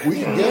something like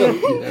we can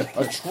get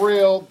a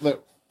trail that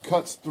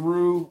cuts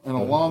through and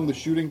along the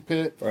shooting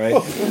pit. Right.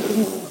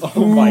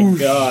 Oh my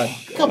God!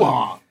 Come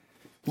on.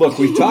 Look,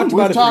 we've talked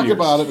about it for years.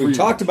 We've years.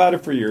 talked about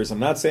it for years. I'm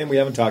not saying we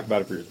haven't talked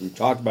about it for years. We've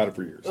talked about it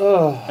for years.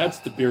 That's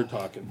the beer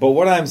talking. But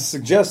what I'm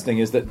suggesting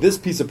is that this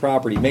piece of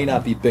property may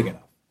not be big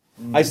enough.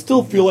 I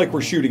still feel like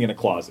we're shooting in a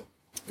closet.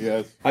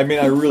 Yes. I mean,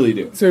 I really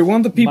do. So we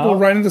want the people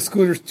riding the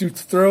scooters to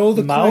throw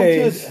the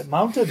clays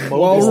mounted mobile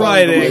while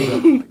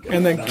riding,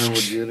 and then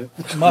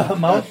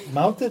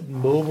mounted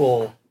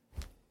mobile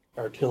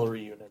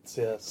artillery units.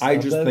 Yes, I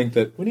just think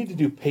that we need to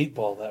do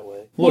paintball that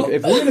way. Look,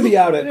 if we're going to be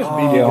out at Like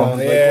when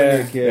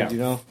you're a kid,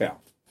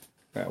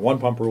 yeah, one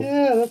pump rule.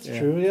 Yeah, that's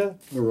true. Yeah,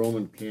 The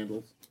Roman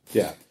candles.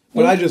 Yeah,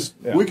 but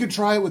we could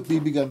try it with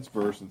BB guns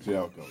first and see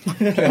how it goes.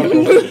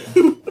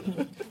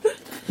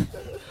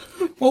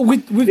 Well,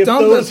 we've if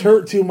done those this.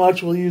 hurt too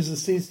much, we'll use the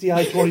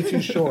CCI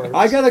 22 shorts.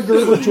 I got a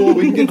Gerber tool.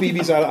 We can get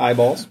BBs out of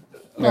eyeballs.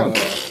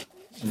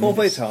 Full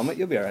face helmet,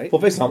 you'll be all right.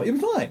 Full face helmet, you'll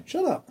be fine.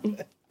 Shut up.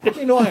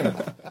 You know I am.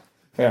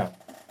 Yeah.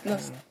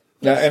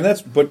 Yeah,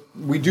 and but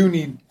we do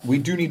need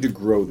to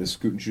grow this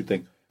scoot and shoot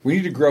thing. We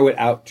need to grow it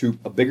out to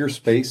a bigger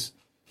space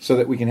so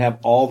that we can have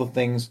all the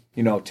things,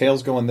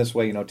 tails going this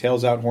way,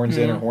 tails out, horns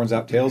in, or horns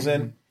out, tails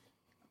in.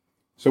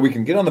 So we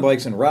can get on the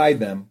bikes and ride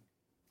them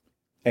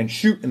and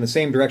shoot in the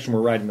same direction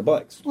we're riding the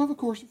bikes. We'll have a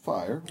course of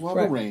fire. We'll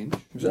have a range.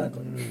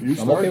 Exactly. You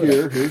start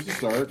here. Here's the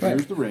start.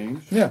 Here's the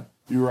range. Yeah.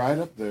 You ride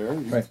up there,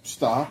 you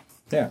stop,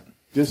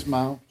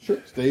 dismount,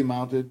 stay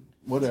mounted,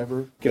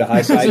 whatever. Get a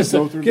high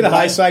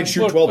side,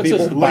 shoot 12 people.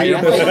 You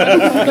have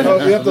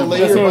to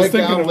lay your bike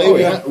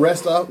down,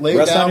 rest off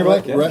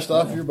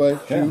your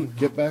bike, shoot,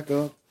 get back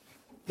up.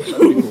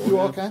 Do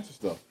all kinds of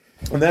stuff.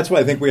 And that's why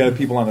I think we had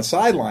people on the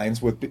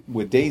sidelines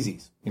with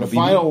daisies. The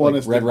final one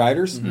is Red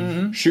Riders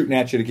shooting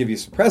at you to give you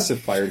suppressive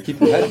fire to keep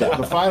your head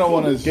down. The final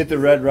one is get the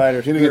Red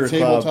Riders hitting a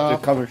tabletop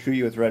to come and shoot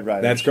you with Red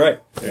Riders. That's great.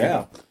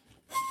 Yeah.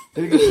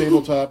 Hitting a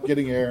tabletop,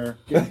 getting air,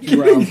 getting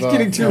 2 rounds off.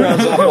 Getting 2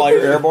 rounds off while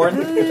you're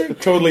airborne.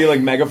 Totally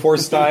like Megaforce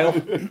style.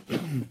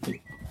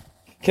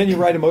 Can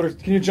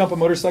you jump a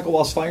motorcycle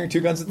whilst firing 2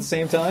 guns at the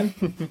same time?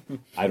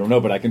 I don't know,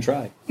 but I can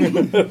try.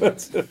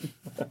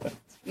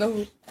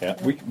 No.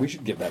 Yeah, we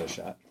should give that a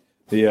shot.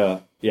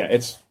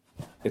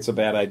 It's a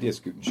bad idea,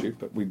 scoot and shoot,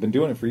 but we've been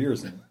doing it for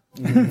years now.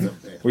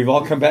 We've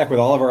all come back with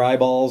all of our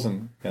eyeballs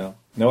and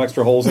no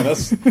extra holes in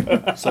us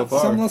so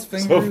far. Some less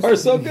fingers. So far,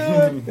 so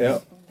good.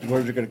 Yeah.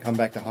 Words are going to come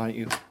back to haunt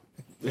you.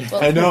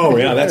 I know.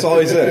 Yeah, that's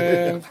always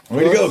it.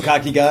 Way to go,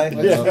 cocky guy.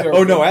 Yeah.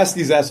 Oh no, ask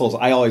these assholes.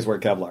 I always wear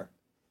Kevlar.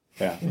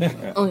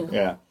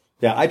 Yeah.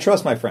 Yeah. I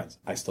trust my friends.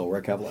 I still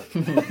wear Kevlar.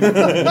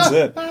 That's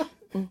it.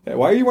 Yeah,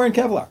 why are you wearing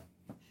Kevlar?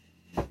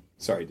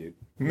 Sorry, dude.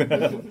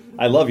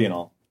 I love you and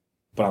all,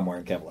 but I'm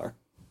wearing Kevlar.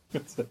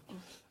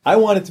 I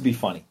want it to be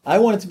funny. I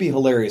want it to be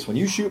hilarious. When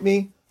you shoot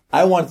me,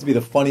 I want it to be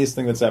the funniest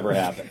thing that's ever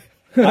happened.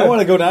 I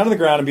want to go down to the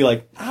ground and be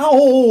like,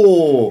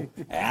 ow,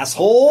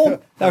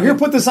 asshole. Now here,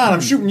 put this on. I'm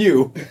shooting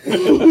you.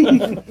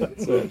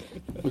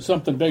 With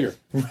something bigger.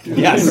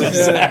 Yes,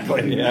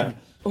 exactly. Yeah.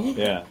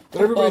 Did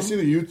everybody see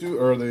the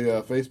YouTube or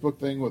the Facebook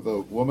thing with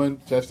a woman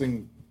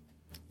testing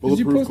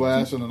bulletproof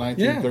glass in the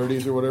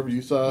 1930s or whatever?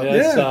 You saw?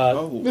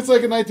 Yeah. It's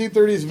like a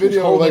 1930s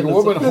video, like a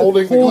woman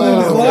holding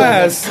the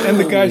glass, and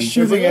the guy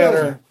shooting at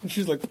her. And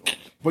she's like...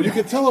 But you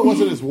could tell it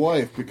wasn't his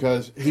wife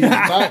because he's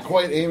not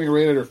quite aiming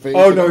right at her face.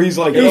 Oh, no, he's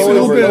like... He's a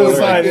little bit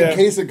outside, in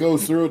case it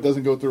goes through, it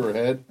doesn't go through her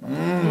head. So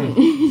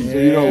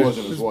you know it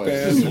wasn't his wife.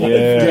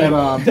 Dead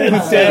on.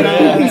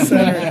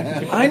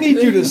 I need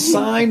you to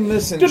sign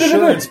this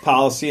insurance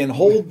policy and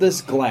hold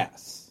this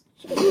glass.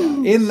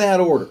 In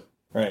that order.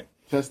 Right.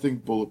 Testing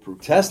bulletproof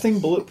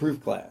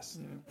glass.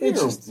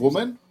 It's just,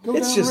 woman, go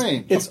down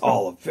range. It's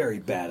all a very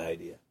bad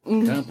idea.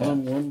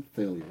 Compound 1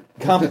 failure.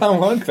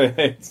 Compound 1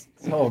 failure.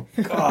 Oh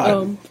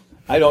God.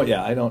 I don't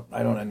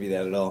envy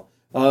that at all.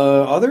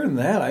 Other than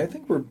that, I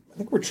think we're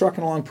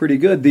trucking along pretty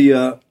good.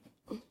 The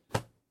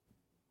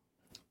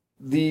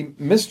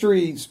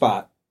mystery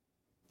spot,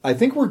 I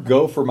think we're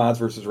go for Mods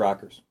versus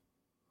Rockers.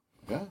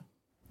 Yeah.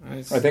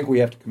 Nice. I think we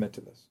have to commit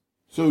to this.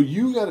 So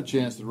you got a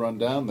chance to run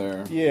down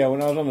there. Yeah,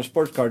 when I was on the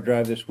sports car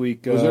drive this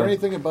week. Was there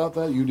anything about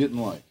that you didn't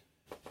like?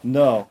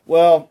 No.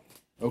 Well,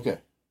 okay.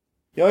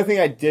 The only thing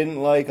I didn't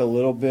like a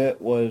little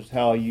bit was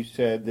how you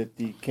said that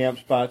the camp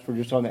spots were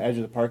just on the edge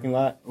of the parking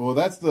lot. Well,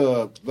 that's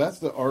the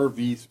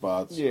RV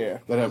spots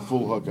that have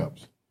full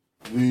hookups.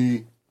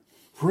 The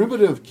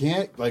primitive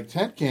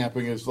tent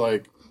camping is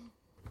like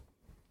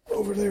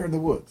over there in the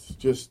woods.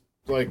 Just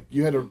like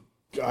you had to,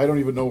 I don't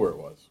even know where it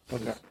was.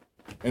 Okay.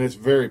 And it's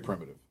very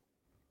primitive.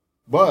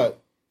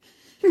 But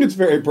it's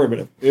very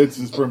primitive. It's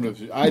as primitive.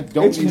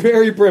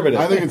 Very primitive.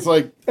 I think it's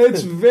like...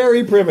 It's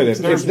very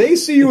primitive. If they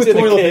see you with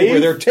toilet paper,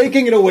 they're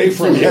taking it away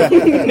from you.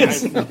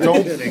 Yes.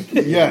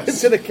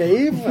 It's in a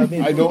cave?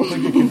 I don't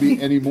think it can be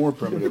any more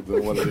primitive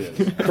than what it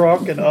is.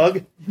 Kronk and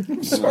Hug?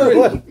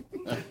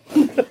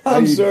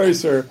 I'm sorry,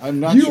 sir.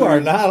 You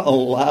are not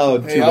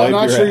allowed to. I'm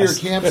not sure your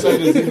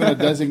campsite is even a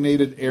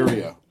designated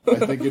area. I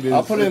think it is.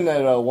 I'll put in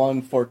that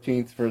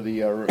 1/14 for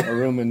the a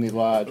room in the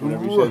lodge.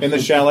 Whatever you said. In the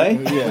chalet?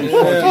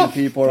 Yeah, 14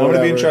 people. I'm going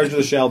to be in charge of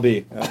the shall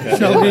be. Okay.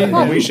 Shall be.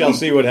 And we shall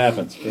see what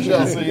happens.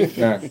 Shall see.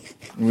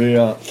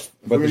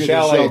 But the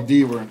chalet.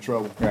 D, we're in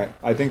trouble. Right.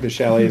 I think the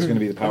chalet is going to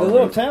be the power. The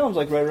little town's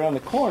like right around the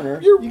corner.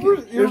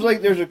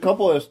 There's a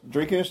couple of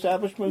drinking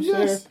establishments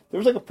there. There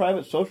was like a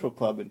private social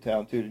club in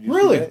town too. Did you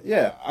see that?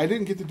 Yeah. I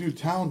didn't get to do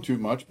town too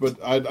much, but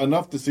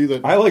enough to see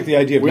that. I like the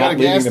idea of not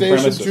leaving the premises. We had a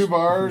gas station, 2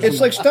 bars. It's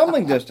like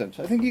stumbling distance.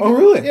 I think you. Oh,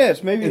 really? Yeah,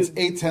 it's maybe. It's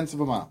 0.8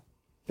 of a mile.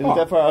 Isn't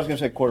that far? I was going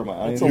to say quarter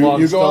mile. It's a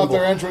long you go out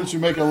their entrance, you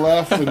make a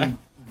left, and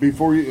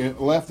before you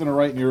left and a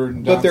right, and you're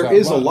in downtown. But there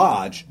is a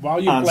lodge while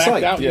you on blacked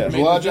site. out. There's a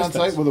lodge on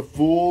site with a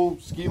full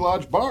ski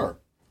lodge bar.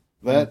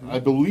 That I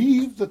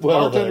believe that the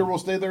bartender will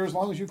stay there as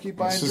long as you keep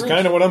buying. This drinks. is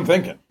kind of what I'm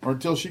thinking. Or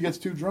until she gets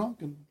too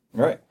drunk and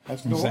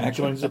has to go home.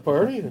 Joins the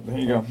party. There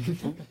you go.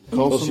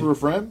 Call some of her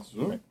friends.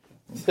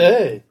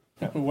 Hey.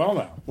 Well,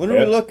 now. When are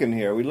we looking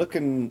here? Are we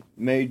looking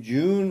May,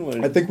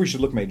 June? I think we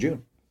should look May,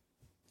 June.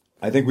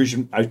 I think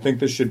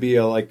this should be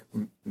a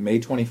May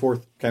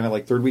 24th, kind of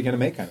like third weekend of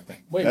May kind of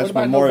thing. Wait, that's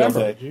what about Memorial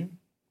November? Day.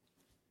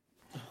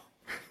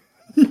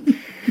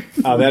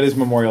 That is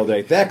Memorial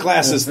Day. That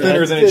glass is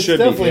thinner than it should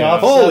be. Definitely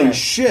Holy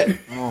shit!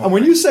 And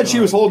when you said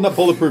she was holding up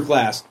bulletproof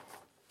glass,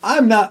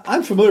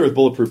 I'm familiar with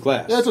bulletproof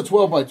glass. That's a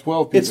 12 by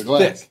 12 piece of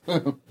glass.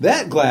 Thick.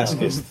 That glass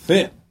is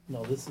thin.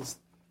 No, this is...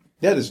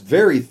 That is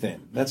very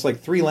thin. That's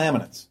like 3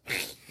 laminates.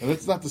 And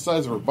it's not the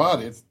size of her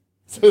body. It's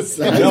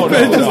No.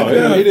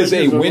 It is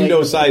a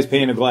window-sized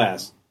pane of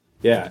glass.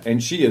 Yeah,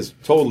 and she is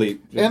totally.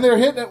 And they're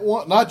hitting it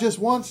not just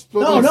once.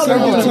 But No, they're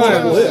hitting it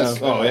several like times. this.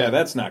 Oh yeah,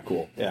 that's not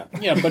cool. Yeah,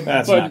 Yeah, but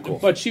That's not cool.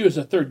 but she was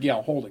a third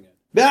gal holding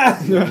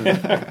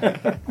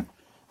it.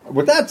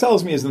 What that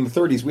tells me is in the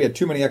 30s we had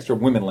too many extra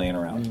women laying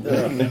around.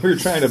 We were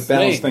trying to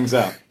balance things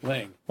out.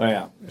 Laying. Oh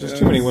yeah, just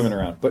too many women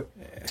around. But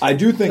I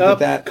do think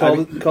that call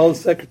the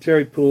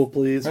secretary pool,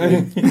 please.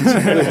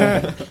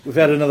 We've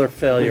had another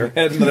failure.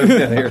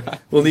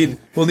 We'll need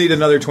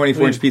another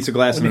 24-inch piece of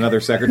glass and another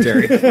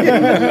secretary.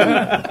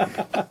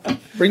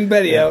 Bring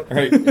Betty out.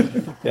 Right?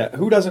 Yeah.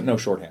 Who doesn't know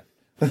shorthand?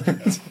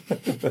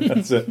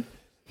 That's it.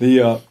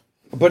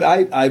 But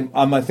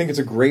I think it's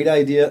a great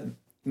idea.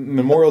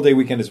 Memorial Day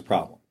weekend is a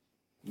problem.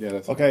 Yeah,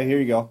 that's Okay, here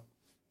you go.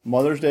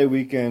 Mother's Day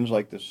weekend's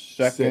like the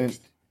second.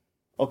 Sixth.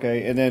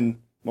 Okay, and then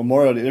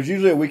Memorial Day. There's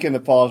usually a weekend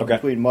that falls Okay.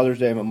 between Mother's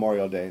Day and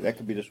Memorial Day. That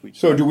could be this week.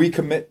 So do we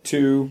commit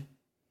to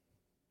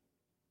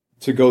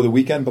go the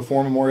weekend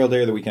before Memorial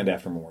Day or the weekend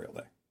after Memorial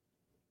Day?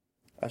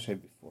 I say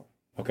before.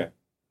 Okay.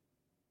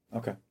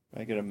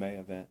 Make it a May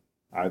event.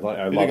 I I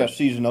love think a it.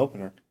 season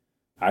opener.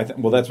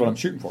 Well, that's what I'm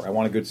shooting for. I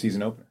want a good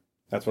season opener.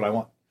 That's what I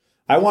want.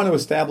 I want to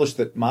establish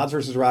that Mods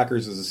vs.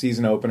 Rockers is a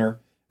season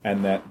opener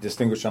and that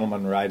Distinguished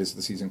Gentleman Ride is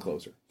the season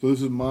closer. So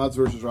this is Mods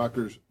versus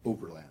Rockers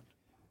Overland.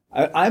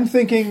 I'm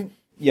thinking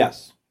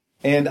yes.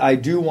 And I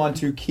do want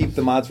to keep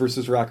the Mods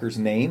vs. Rockers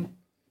name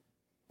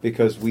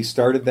because we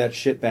started that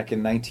shit back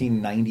in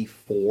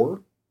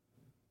 1994.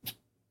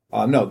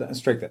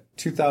 Strike that.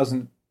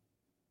 2000.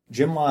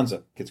 Jim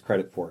Lanza gets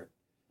credit for it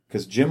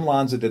because Jim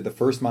Lanza did the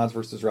first Mods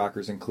vs.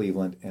 Rockers in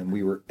Cleveland, and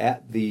we were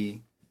at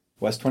the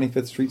West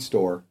 25th Street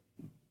store,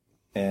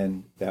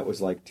 and that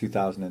was like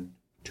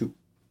 2002.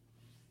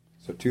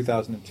 So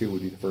 2002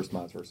 would be the first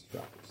Mods vs.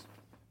 Rockers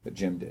that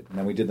Jim did. And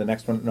then we did the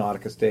next one at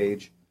Nautica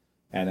Stage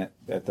and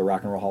at the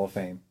Rock and Roll Hall of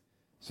Fame.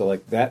 So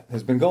like that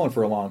has been going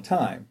for a long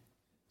time.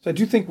 So I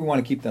do think we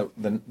want to keep the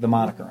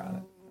moniker on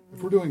it.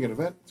 If we're doing an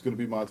event, it's going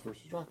to be Mods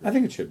versus Rockers. I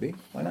think it should be.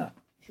 Why not?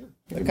 Sure.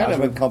 It kind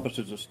of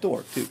encompasses a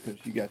store too, because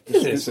you got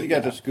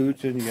the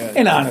scoots and you got.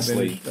 And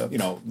honestly,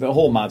 the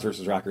whole Mods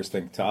versus Rockers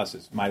thing to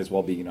us might as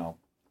well be,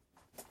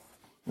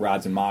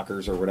 rods and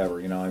mockers or whatever.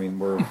 I mean,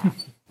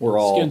 we're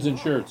all Skins and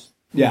shirts.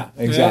 Yeah,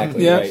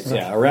 exactly. Yeah. Right.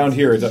 Yeah, around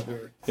here,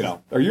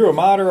 are you a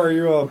mod or are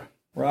you a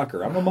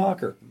rocker? I'm a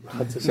mocker.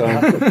 Rods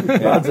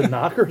and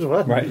knockers,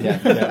 what? Right.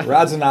 Yeah.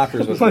 Rods and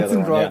knockers was the Rods other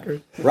and one.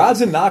 rockers. Yeah.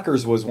 Rods and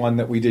knockers was one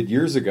that we did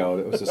years ago.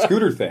 That was a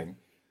scooter thing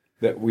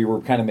that we were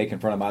kind of making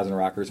fun of mods and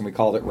rockers, and we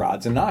called it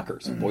Rods and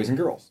Knockers, boys and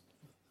girls.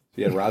 So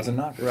you had rods and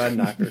knockers. Rod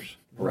knockers.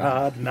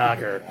 Rod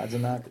knocker. Rods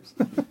and knockers.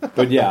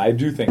 But yeah, I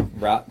do think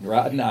Rod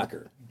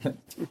Knocker.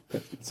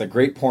 It's a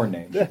great porn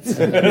name. That's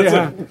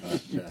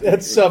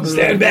some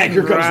Stand back,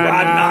 here comes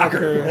Rod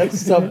Knocker. That's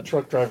some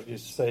truck driver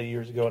used to say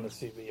years ago in the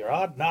CB.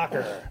 Rod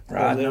knocker.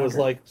 Rod It was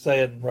knocker. like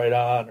saying right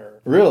on or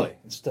Really?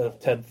 instead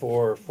of 10-4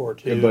 or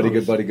 4-2. Good buddy,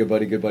 good buddy, good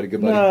buddy, good buddy,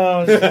 good buddy.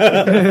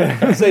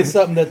 No, say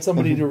something that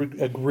somebody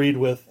agreed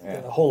with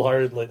Yeah.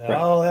 wholeheartedly. Right.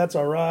 Oh, that's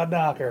a Rod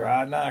knocker.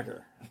 Rod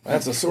Knocker.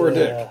 That's a sore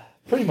dick.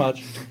 Pretty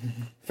much.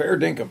 Fair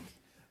dinkum.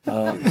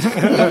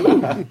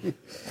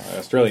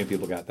 Australian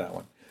people got that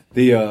one.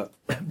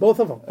 Both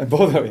of them.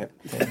 Both of you.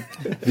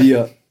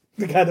 The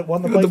The guy that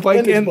won the The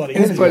bike, bike and and his buddy.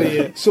 his buddy.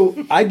 Yeah.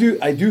 so I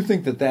do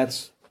think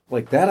that's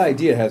like that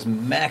idea has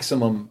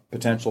maximum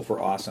potential for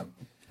awesome,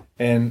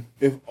 and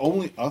If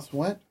only us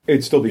went,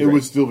 it'd still be it great.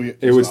 would still be.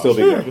 It would still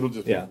be awesome. great. It'll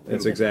just Yeah,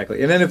 that's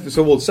exactly. And then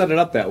we'll set it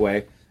up that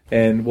way,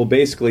 and we'll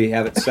basically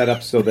have it set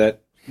up so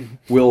that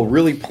we'll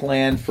really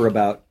plan for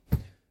about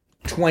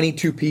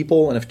 22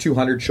 people, and if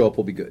 200 show up,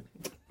 we'll be good.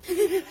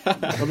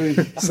 I mean,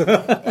 it doesn't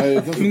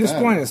mean, there's matter.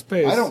 plenty of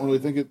space. I don't really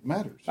think it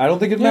matters. I don't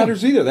think it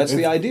matters either. That's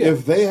the idea.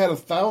 If they had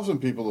 1,000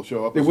 people to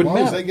show up, It as wouldn't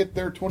long as matter. they get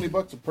their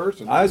 $20 a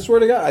person, I swear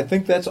to God, I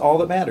think that's all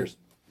that matters.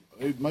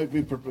 it might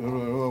be.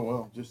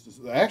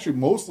 Actually,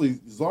 mostly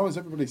as long as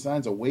everybody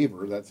signs a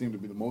waiver, that seemed to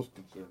be the most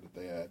concern that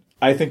they had.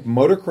 I think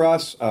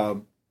motocross,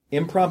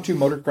 impromptu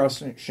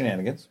motocross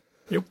shenanigans.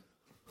 Yep.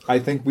 I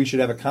think we should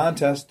have a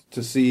contest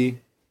to see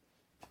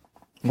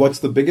what's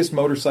the biggest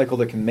motorcycle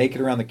that can make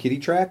it around the kiddie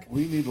track.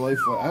 We need life.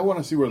 I want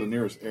to see where the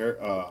nearest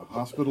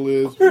hospital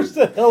is. Where's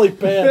the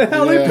helipad?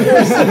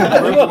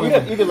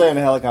 Yeah. You could land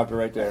a helicopter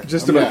right there.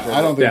 Just Yeah, about.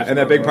 I don't think Yeah, it's in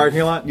that far big away.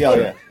 parking lot.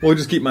 Yeah. We'll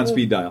just keep them on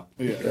speed dial.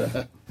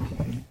 Yeah.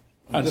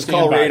 Just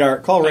call radar.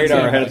 Call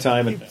radar ahead of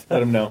time and let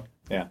them know.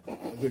 Yeah, I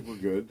think we're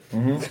good.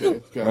 Mm-hmm. Okay,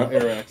 it's got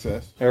air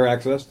access. air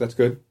access. That's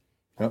good.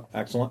 Oh,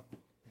 excellent.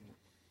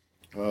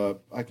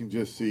 I can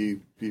just see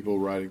people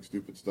writing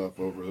stupid stuff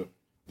over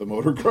the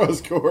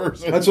motocross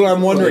course. That's what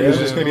I'm wondering. Is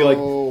just going to be like,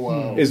 oh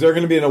wow. is there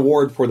going to be an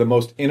award for the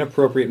most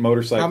inappropriate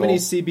motorcycle? How many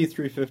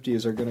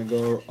CB350s are going to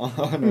go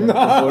on a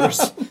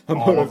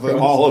All of them.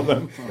 All of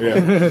them.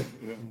 Yeah.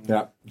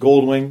 Yeah.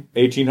 Goldwing,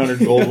 1800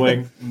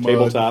 Goldwing,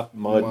 tabletop,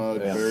 mud.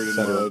 Yeah, buried in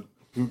center. mud.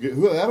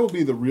 That'll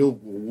be the real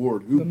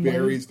award. Who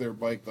buries their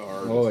bike the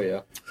hardest? Oh,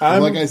 yeah.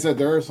 I'm- Like I said,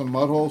 there are some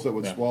mud holes that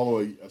would swallow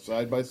a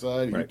side by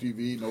side, Right.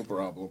 UTV, no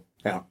problem.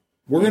 Yeah.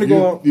 We're going to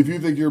go out. If you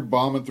think you're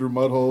bombing through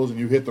mud holes and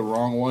you hit the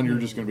wrong one, you're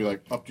just going to be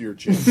like up to your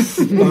chin.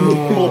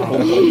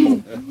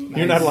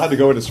 You're not allowed to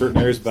go into certain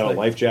areas without a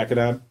life jacket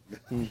on.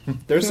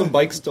 There's some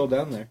bikes still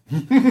down there.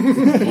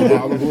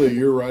 Probably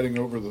you're riding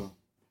over the...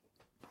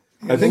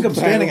 I think I'm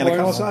standing on a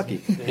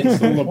Kawasaki. It's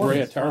the La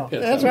Brea Tar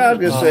Pit. That's what I was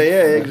going to say.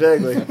 Yeah,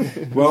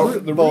 exactly. Well,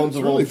 The bones it's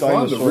of really old fun,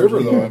 the dinosaurs.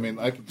 river, though. I mean,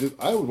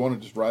 I would want to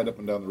just ride up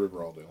and down the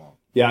river all day long.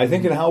 yeah, I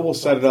think how we'll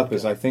set it up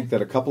is I think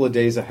that a couple of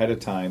days ahead of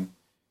time,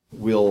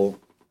 we'll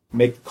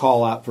make the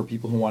call out for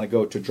people who want to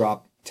go to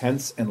drop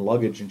tents and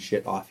luggage and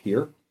shit off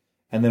here,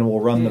 and then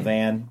we'll run the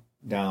van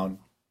down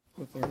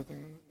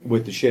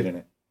with the shit in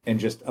it and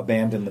just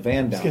abandon the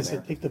van down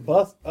there. Take the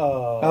bus.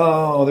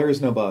 Oh, there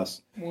is no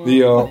bus.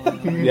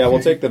 Yeah,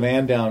 we'll take the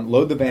van down,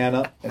 load the van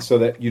up, so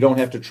that you don't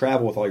have to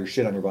travel with all your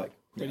shit on your bike.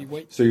 Ready,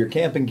 wait. So your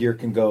camping gear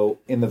can go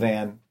in the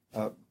van,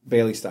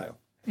 Bailey style.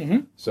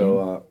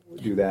 So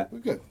do that.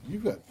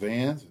 You've got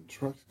vans and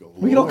trucks galore.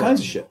 We get all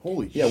kinds of shit.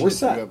 Holy shit. Yeah, we're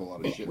set. You have a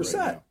lot of shit We're right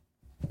set. now.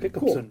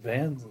 Pickups and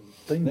vans and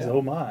things. Yeah.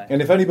 Oh my!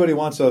 And if anybody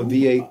wants a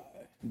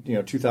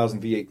V8,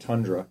 2000 V8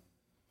 Tundra,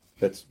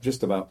 that's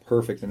just about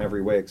perfect in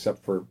every way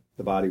except for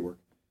the bodywork.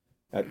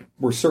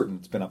 We're certain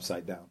it's been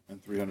upside down.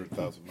 And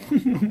 300,000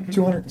 miles.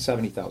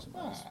 270,000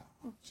 miles.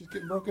 She's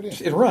getting broken in.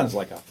 It runs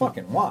like a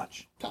fucking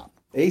watch. Top.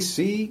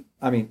 AC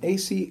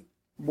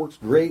works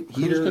great. Cruise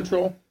Heater.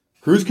 control.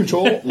 Cruise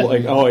control, cruise Son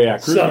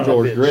of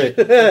control a is great.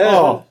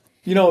 Oh,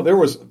 there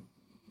was,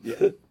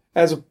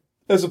 as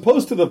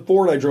opposed to the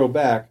Ford I drove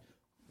back,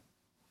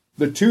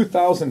 the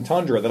 2000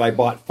 Tundra that I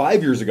bought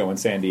 5 years ago in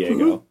San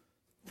Diego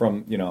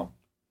from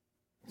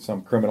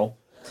some criminal.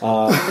 We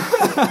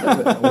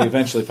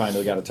eventually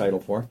finally got a title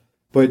for,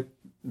 but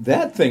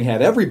that thing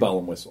had every bell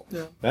and whistle.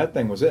 Yeah. That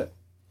thing was it.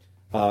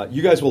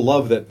 You guys will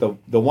love that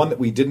the one that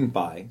we didn't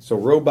buy. So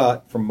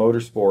Robot from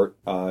Motorsport.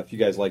 If you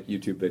guys like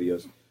YouTube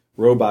videos.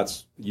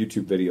 Robot's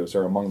YouTube videos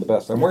are among the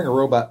best. I'm wearing a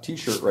Robot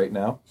t-shirt right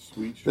now.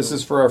 Sweet shirt. This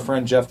is for our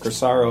friend Jeff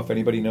Crisaro. If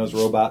anybody knows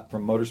Robot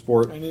from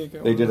Motorsport, I need to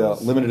get they one did a of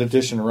those. limited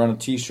edition run of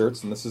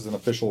t-shirts, and this is an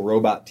official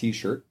Robot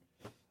t-shirt.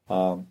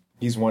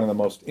 He's one of the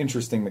most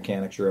interesting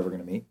mechanics you're ever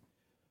going to meet.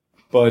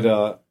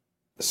 But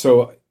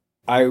so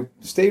I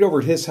stayed over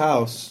at his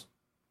house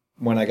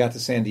when I got to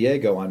San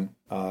Diego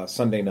on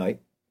Sunday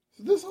night.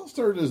 So this all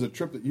started as a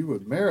trip that you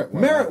with Merritt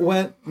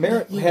went.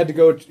 Merritt had to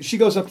go. She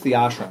goes up to the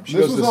ashram. She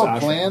This goes was to this all ashram.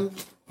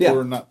 planned Yeah.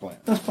 or not planned?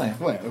 That's planned.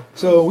 Planned.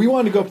 So we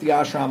wanted to go up to the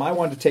ashram. I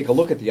wanted to take a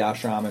look at the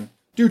ashram and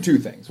do two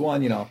things.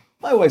 One,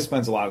 my wife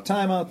spends a lot of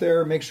time out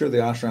there. Make sure the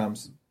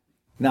ashram's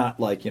not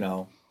like,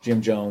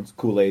 Jim Jones,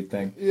 Kool-Aid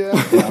thing. Yeah.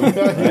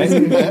 Right?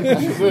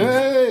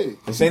 Hey.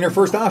 This ain't her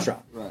first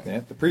ashram. Right.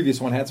 Yeah, the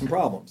previous one had some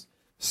problems.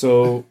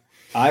 So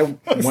I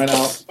went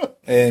out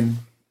and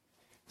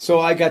so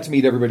I got to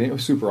meet everybody. It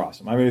was super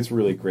awesome. I mean, it's a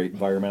really great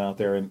environment out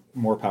there and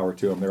more power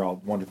to them. They're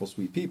all wonderful,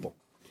 sweet people.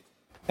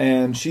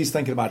 And she's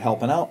thinking about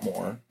helping out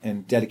more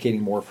and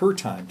dedicating more of her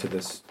time to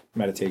this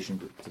meditation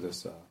group, to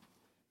this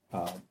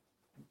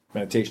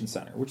meditation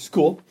center, which is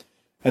cool.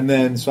 And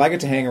then, so I get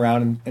to hang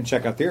around and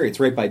check out the area. It's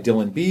right by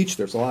Dillon Beach.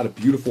 There's a lot of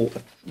beautiful,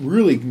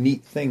 really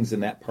neat things in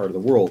that part of the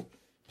world.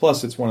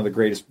 Plus, it's one of the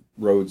greatest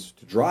roads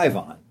to drive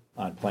on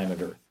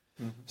planet Earth.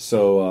 Mm-hmm.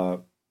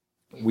 So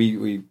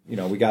we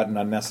got an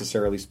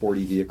unnecessarily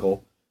sporty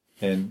vehicle,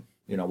 and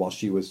while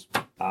she was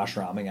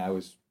ashramming, I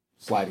was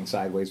sliding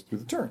sideways through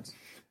the turns.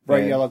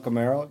 Bright And- yellow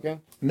Camaro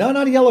again? No,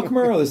 not a yellow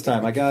Camaro this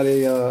time. I got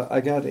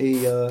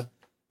a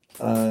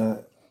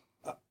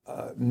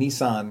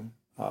Nissan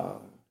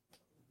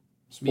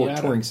sport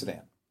Miata. touring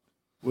sedan.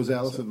 Was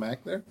Allison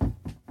Mack there?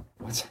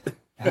 What's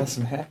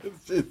Allison Mack?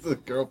 It's the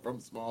girl from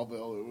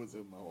Smallville who was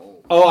in the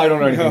hole. Oh, I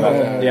don't know anything about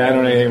that. Yeah, I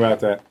don't know anything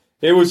about that.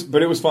 It was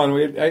fun.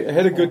 I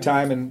had a good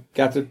time and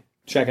got to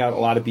check out a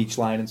lot of beach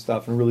line and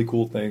stuff and really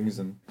cool things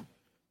and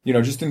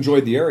just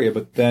enjoyed the area.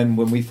 But then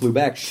when we flew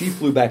back, she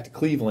flew back to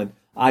Cleveland.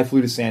 I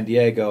flew to San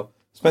Diego.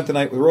 Spent the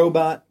night with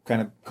Robot,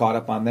 kind of caught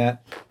up on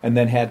that, and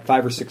then had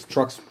 5 or 6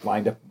 trucks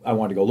lined up I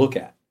wanted to go look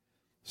at.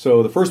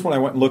 So the first one I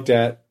went and looked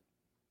at,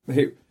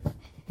 it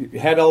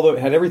had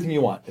everything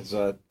you want. It's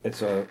a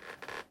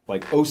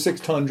like 06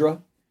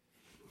 Tundra,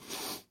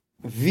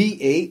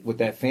 V8 with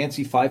that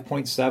fancy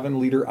 5.7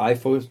 liter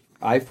iForce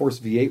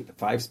V8 with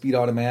the 5-speed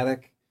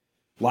automatic,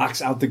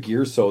 locks out the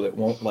gear so that it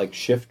won't like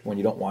shift when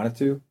you don't want it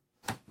to.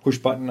 Push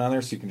button on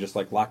there so you can just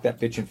like lock that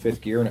bitch in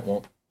 5th gear and it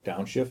won't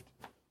downshift.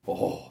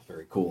 Oh,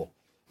 very cool.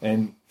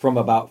 And from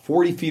about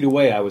 40 feet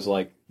away, I was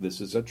like, this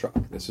is a truck.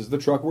 This is the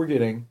truck we're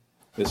getting.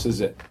 This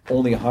is it.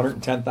 Only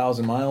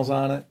 110,000 miles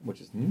on it,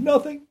 which is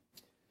nothing.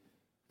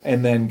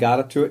 And then got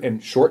up to it,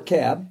 and short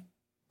cab,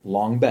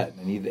 long bed.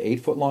 I needed an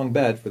 8-foot long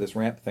bed for this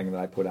ramp thing that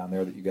I put on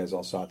there that you guys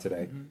all saw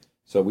today. Mm-hmm.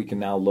 So we can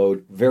now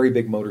load very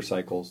big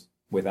motorcycles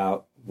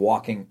without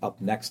walking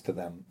up next to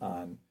them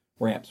on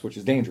ramps, which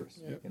is dangerous.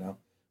 Yep.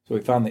 So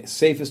we found the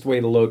safest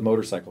way to load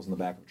motorcycles in the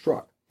back of a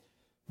truck.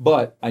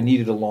 But I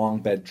needed a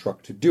long bed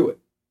truck to do it.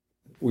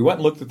 We went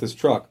and looked at this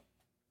truck,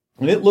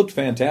 and it looked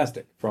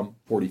fantastic from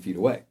 40 feet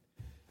away.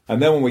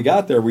 And then when we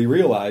got there, we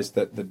realized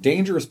that the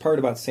dangerous part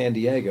about San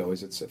Diego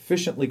is it's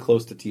sufficiently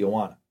close to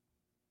Tijuana.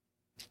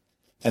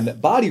 and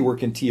that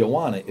bodywork in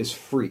Tijuana is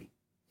free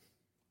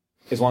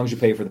as long as you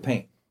pay for the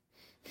paint.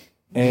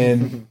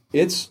 And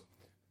it's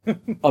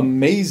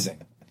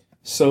amazing.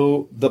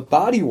 So the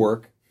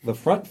bodywork, the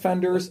front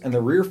fenders and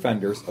the rear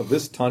fenders of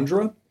this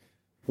Tundra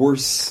were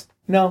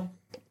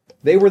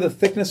they were the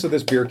thickness of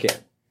this beer can.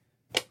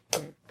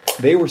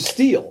 They were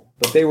steel,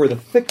 but they were the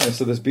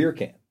thickness of this beer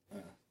can.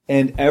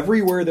 And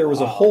everywhere there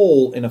was a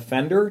hole in a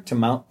fender to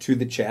mount to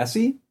the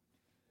chassis,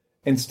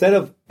 instead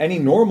of any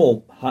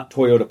normal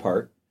Toyota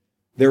part,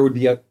 there would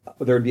be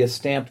a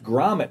stamped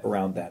grommet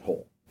around that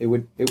hole. It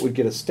would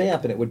get a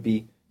stamp, and it would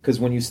be, because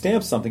when you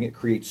stamp something, it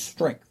creates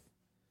strength.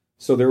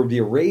 So there would be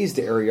a raised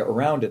area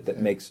around it that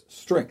makes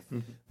strength.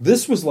 Mm-hmm.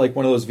 This was like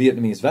one of those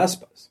Vietnamese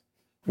Vespas,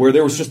 where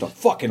there was just a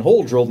fucking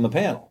hole drilled in the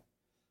panel.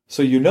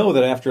 So you know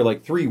that after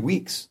like 3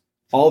 weeks,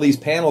 all these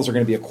panels are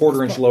going to be a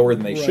quarter-inch lower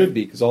than they should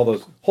be, because all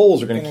those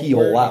holes are going to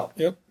keyhole out.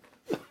 Yep.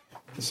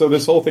 So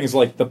this whole thing is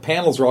like the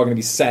panels are all going to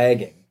be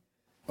sagging.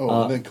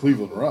 Oh, and then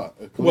Cleveland Rock.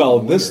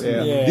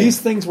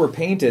 These things were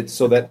painted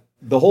so that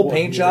the whole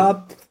paint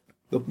job,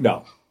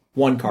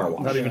 one car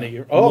wash. Not even a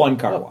year. One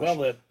car wash.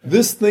 Well,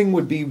 this thing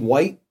would be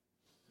white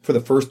for the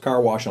first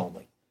car wash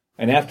only.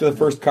 And after the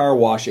first car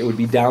wash, it would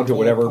be down to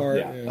whatever.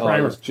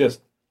 It was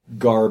just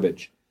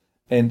garbage.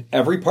 And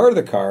every part of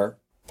the car,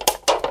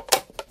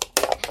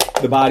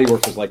 the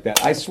bodywork was like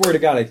that. I swear to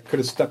God, I could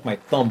have stuck my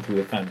thumb through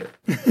the fender.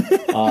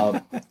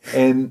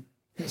 And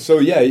so,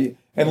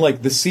 and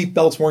like the seat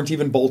belts weren't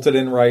even bolted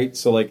in right.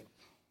 So like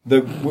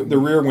the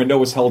rear window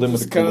was held in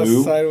with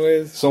glue.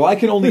 Sideways. So I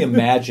can only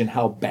imagine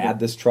how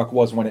bad this truck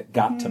was when it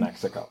got to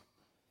Mexico,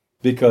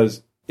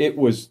 because it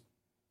was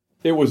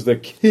the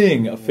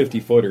king of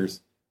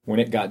 50-footers when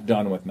it got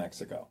done with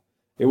Mexico.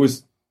 It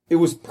was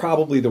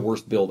probably the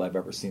worst build I've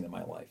ever seen in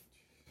my life.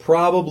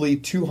 Probably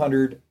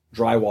 200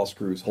 drywall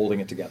screws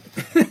holding it together.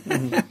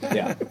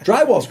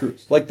 Drywall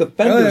screws. Like the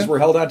fenders were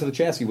held onto the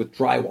chassis with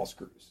drywall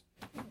screws.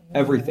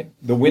 Everything.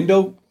 The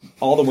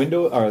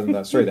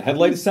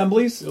headlight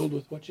assemblies. Build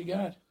with what you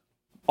got.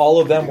 All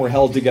of them were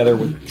held together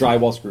with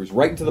drywall screws,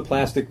 right into the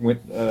plastic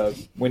window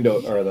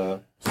or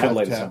the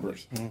headlight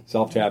assemblies.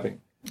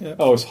 Self-tapping. Yeah.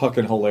 Oh, it was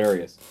fucking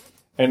hilarious.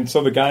 And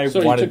so the guy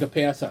wanted... you took a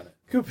pass on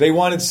it. They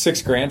wanted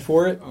 $6,000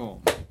 for it.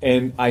 Oh.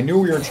 And I knew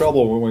we were in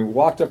trouble when we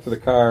walked up to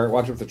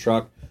the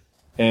truck,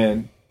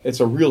 and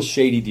it's a real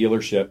shady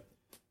dealership.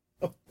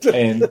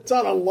 And it's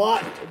on a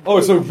lot. Oh,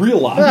 it's a real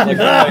lot. Like,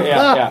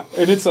 yeah.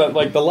 And it's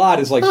like the lot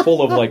is like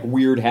full of like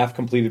weird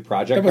half-completed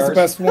project cars. That was the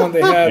best one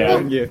they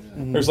had.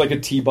 There's like a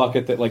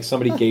T-bucket that like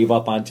somebody gave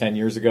up on 10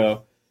 years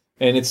ago.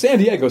 And it's San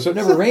Diego, so it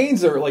never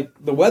rains, or like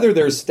the weather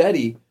there is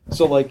steady.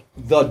 So like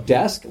the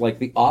desk, like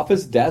the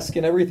office desk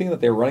and everything that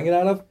they're running it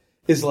out of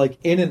is like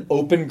in an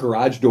open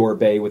garage door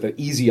bay with an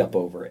easy up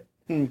over it.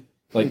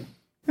 Like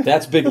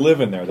that's big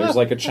living there. There's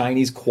like a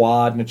Chinese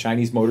quad and a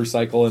Chinese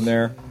motorcycle in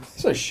there.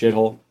 It's a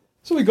shithole.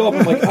 So we go up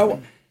and I'm like,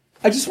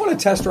 I just want to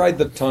test ride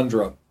the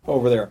Tundra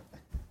over there.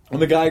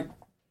 And the guy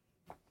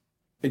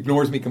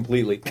ignores me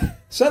completely.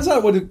 Sends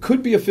out what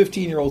could be a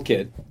 15-year-old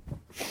kid.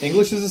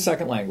 English is a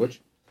second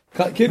language.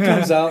 Kid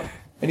comes out,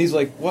 and he's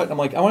like, what? I'm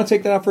like, I want to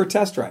take that out for a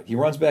test ride. He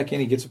runs back in,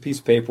 he gets a piece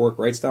of paperwork,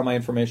 writes down my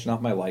information off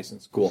my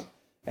license. Cool.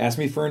 Asks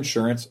me for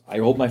insurance. I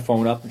hold my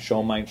phone up and show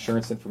him my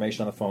insurance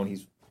information on the phone.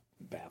 He's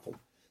baffled.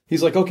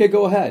 He's like, okay,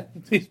 go ahead.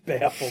 He's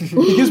baffled.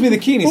 He gives me the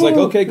key, and he's like,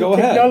 okay, go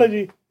ahead.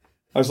 Technology.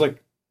 I was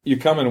like, you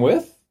coming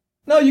with?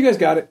 No, you guys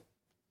got it.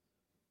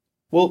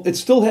 Well, it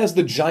still has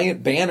the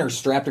giant banner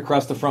strapped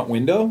across the front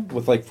window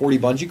with like 40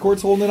 bungee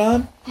cords holding it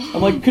on.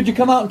 I'm like, could you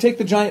come out and take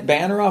the giant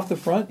banner off the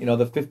front? You know,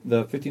 the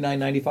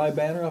 $59.95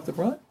 banner off the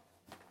front?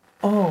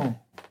 Oh.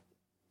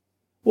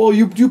 Well,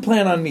 you do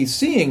plan on me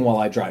seeing while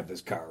I drive this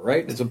car,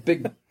 right? It's a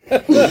big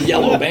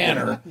yellow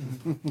banner.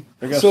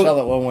 They're going to sell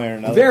it one way or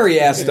another. Very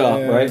assed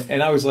up, right?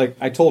 And I was like,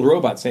 I told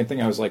Robot the same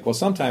thing. I was like, well,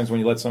 sometimes when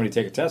you let somebody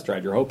take a test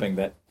ride, you're hoping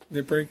that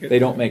they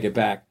don't make it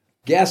back.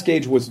 Gas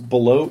gauge was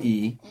below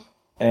E.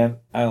 And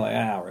I'm like,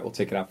 all right, we'll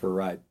take it out for a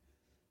ride.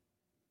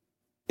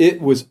 It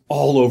was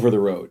all over the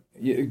road.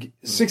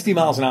 60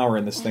 miles an hour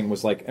in this thing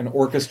was like an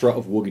orchestra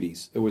of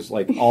woogities. It was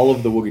like all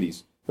of the woogities.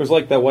 It was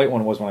like that white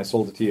one was when I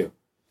sold it to you.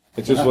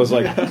 It just was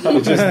like,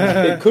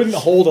 it couldn't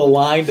hold a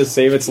line to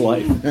save its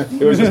life.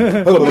 It was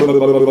just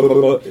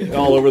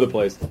all over the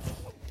place.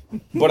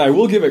 But I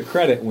will give it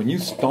credit, when you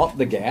stomp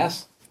the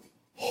gas,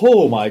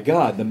 oh my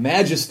God, the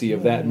majesty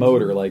of that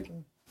motor, like,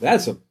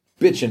 that's a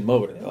bitchin'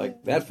 motor.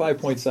 Like that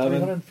 5.7,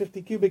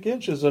 350 cubic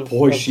inches of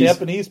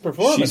Japanese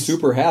performance. She's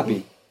super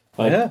happy.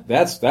 Like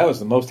that was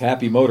the most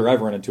happy motor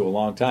I've run into in a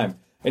long time.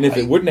 And if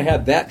it wouldn't have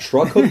had that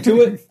truck hooked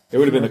to it, it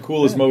would have been the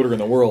coolest motor in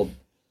the world.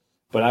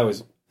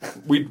 But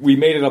we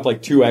made it up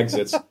like 2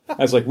 exits. I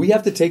was like, we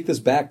have to take this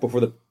back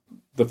before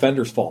the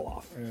fenders fall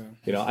off. Yeah.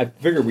 You know, I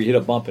figured we hit a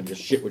bump and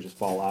just shit would just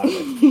fall out of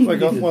it.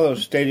 Like off one of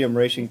those stadium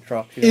racing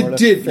trucks. You know, it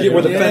did,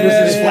 where the fenders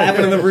are just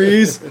flapping in the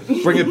breeze.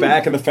 Bring it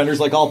back and the fenders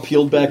like all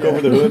peeled back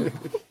over the hood.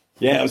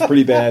 Yeah, it was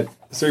pretty bad.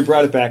 So we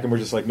brought it back and we're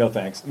just like, no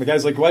thanks. And the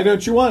guy's like, why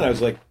don't you want it? I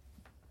was like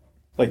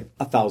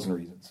 1,000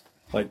 reasons.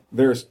 Like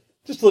there's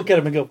Just look at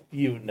him and go,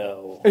 you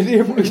know.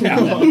 Robot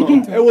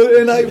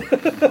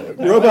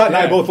and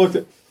I both looked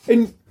at,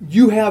 and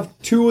you have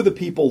two of the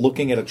people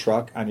looking at a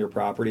truck on your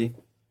property.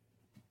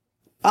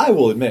 I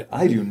will admit,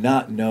 I do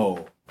not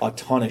know a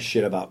ton of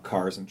shit about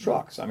cars and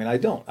trucks. I mean, I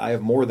don't. I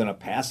have more than a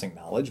passing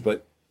knowledge,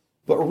 but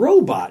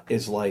Robot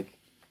is like,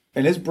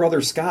 and his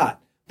brother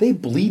Scott, they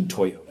bleed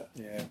Toyota.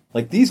 Yeah.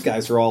 Like, these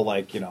guys are all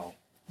like,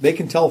 they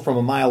can tell from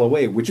a mile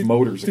away which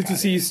motors. Did you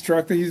see his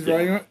truck that he's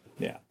riding on?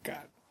 Yeah. God.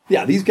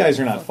 Yeah, these guys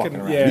are not fucking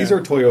around. Yeah. These are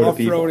Toyota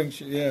people. Off-roading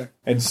shit, yeah.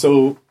 And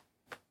so,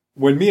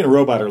 when me and a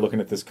Robot are looking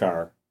at this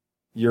car,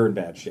 you're in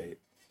bad shape.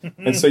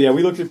 And so, yeah,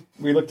 we looked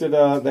at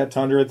that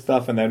Tundra and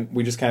stuff, and then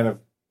we just kind of,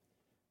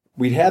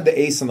 we'd had the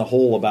ace in the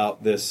hole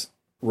about this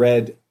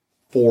red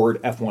Ford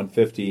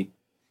F-150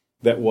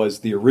 that was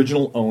the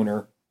original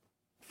owner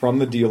from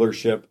the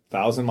dealership,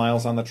 1,000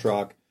 miles on the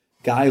truck.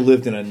 Guy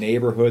lived in a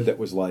neighborhood that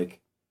was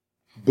like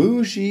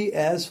bougie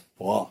as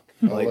fuck.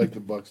 I like the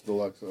Bucks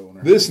Deluxe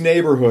owner. This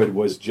neighborhood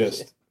was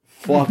just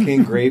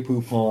fucking Grey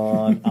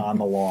Poupon on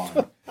the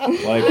lawn.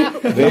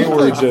 Like, they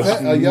were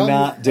just not dicking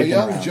around. A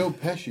young Joe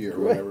Pesci or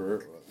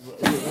whatever.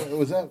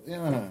 Was that?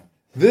 Yeah.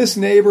 This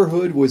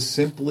neighborhood was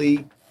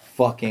simply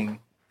fucking,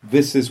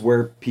 this is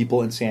where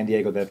people in San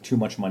Diego that have too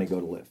much money go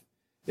to live.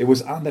 It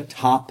was on the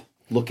top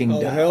looking down.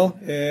 Oh, the hill?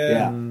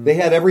 Yeah. They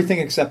had everything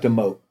except a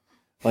moat.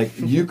 Like,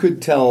 you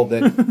could tell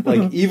that,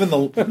 like, even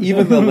the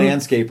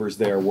landscapers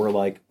there were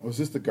like, was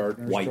this the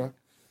Gardner's white truck?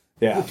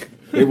 Yeah.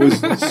 It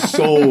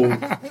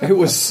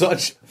was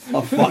such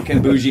a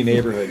fucking bougie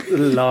neighborhood.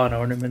 Lawn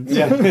ornaments.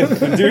 Yeah.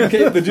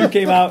 The dude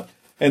came out,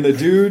 and the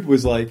dude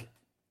was like,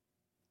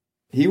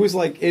 he was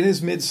like in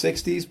his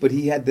mid-60s, but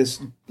he had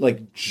this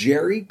like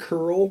Jerry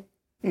curl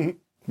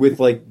with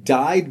like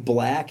dyed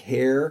black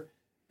hair.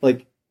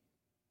 Like,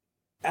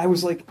 I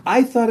was like,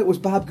 I thought it was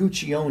Bob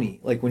Guccione.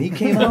 Like, when he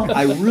came out,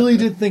 I really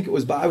did think it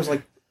was Bob. I was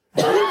like,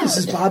 this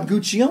is Bob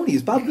Guccione.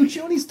 Is Bob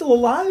Guccione still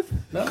alive?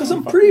 Because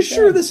I'm pretty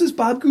sure this is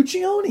Bob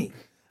Guccione.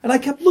 And I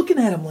kept looking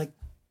at him like,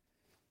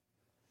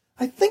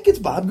 I think it's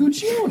Bob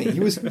Guccione. He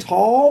was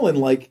tall and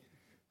like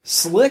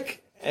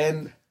slick,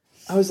 and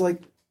I was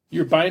like,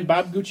 you're buying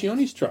Bob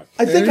Guccione's truck.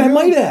 I think I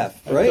might have,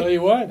 right? I'll tell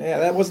you what. Yeah,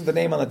 that wasn't the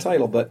name on the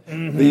title, but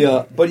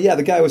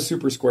the guy was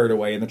super squared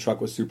away, and the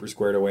truck was super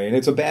squared away, and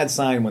it's a bad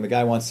sign when the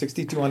guy wants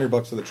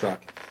 $6,200 for the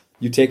truck.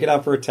 You take it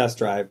out for a test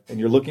drive,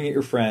 and you're looking at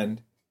your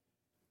friend,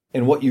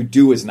 and what you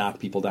do is knock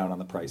people down on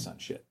the price on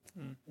shit.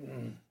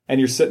 And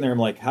you're sitting there, and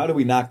I'm like, how do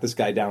we knock this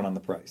guy down on the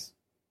price?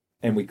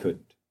 And we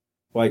couldn't.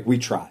 Like, we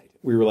tried.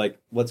 We were like,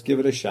 let's give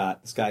it a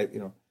shot. This guy,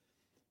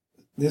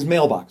 his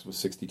mailbox was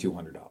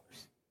 $6,200.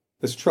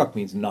 This truck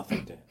means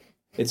nothing to him.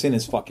 It's in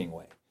his fucking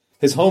way.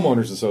 His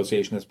homeowners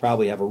association has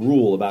probably have a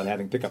rule about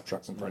having pickup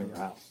trucks in front of your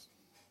house.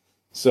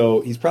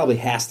 So he's probably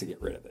has to get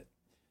rid of it.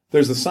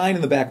 There's a sign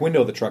in the back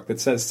window of the truck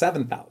that says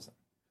 7,000.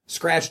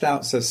 Scratched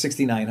out says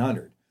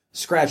 6,900.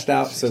 Scratched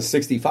out says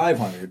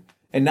 6,500.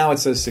 And now it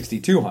says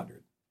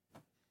 6,200.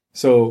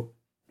 So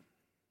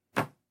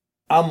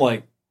I'm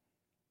like,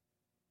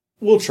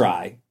 we'll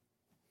try.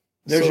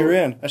 There's your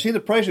in. I see the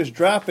price is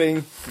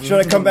dropping. Should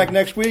I come back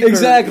next week?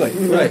 Exactly.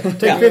 Right.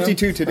 Take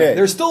 52 today.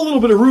 There's still a little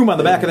bit of room on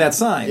the back of that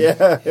sign.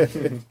 Yeah.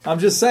 I'm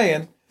just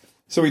saying.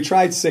 So we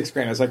tried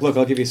 $6,000. I was like, look,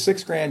 I'll give you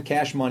 $6,000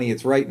 cash money.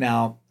 It's right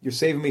now. You're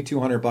saving me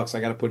 $200. I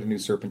got to put a new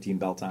serpentine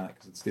belt on it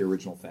because it's the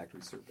original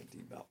factory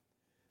serpentine belt.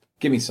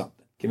 Give me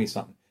something. Give me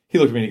something. He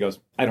looked at me and he goes,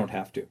 I don't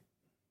have to.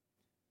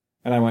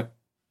 And I went,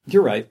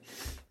 you're right.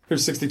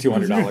 Here's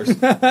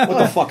 $6,200. What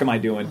the fuck am I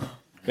doing?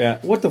 Yeah.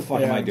 What the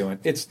fuck am I doing?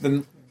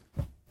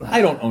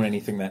 I don't own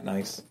anything that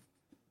nice.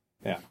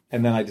 Yeah.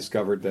 And then I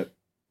discovered that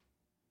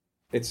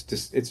it's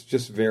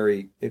just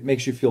very, it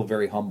makes you feel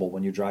very humble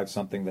when you drive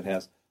something that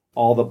has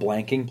all the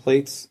blanking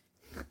plates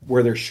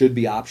where there should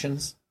be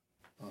options.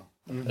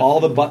 All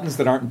the buttons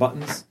that aren't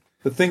buttons.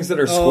 The things that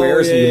are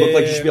squares and you look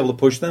like you should be able to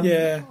push them.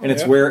 Yeah. And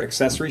it's where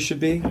accessories should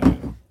be.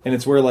 And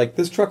it's where, like,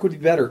 this truck would be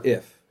better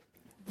if.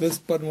 This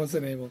button was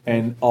enabled.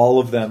 And all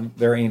of them,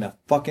 there ain't a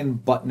fucking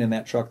button in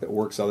that truck that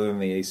works other than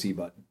the AC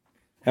button.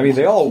 I mean,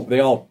 they all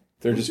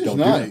they're just don't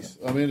nice.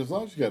 do I mean, as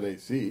long as you got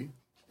AC.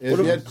 If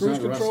you had cruise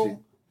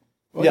control.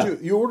 Well, yeah.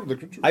 You ordered the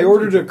control. I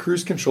ordered a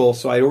cruise control,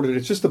 so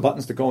it's just the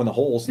buttons that go in the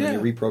holes, and then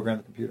you reprogram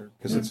the computer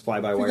because it's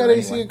fly-by-wire. If you got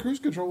AC anyway. and cruise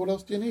control, what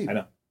else do you need? I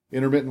know.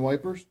 Intermittent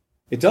wipers?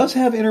 It does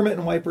have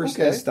intermittent wipers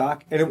as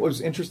stock, and it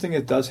was interesting,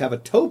 it does have a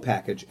tow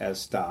package as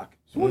stock.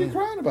 So what are you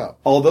crying about?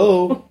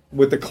 Although,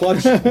 with the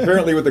clutch,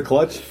 apparently with the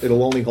clutch,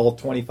 it'll only hold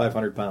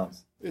 2,500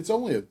 pounds. It's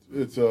only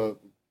it's a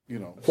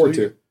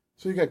 4.2.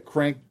 So you got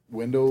crank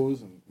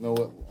windows and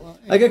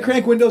I got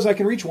crank windows. I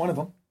can reach one of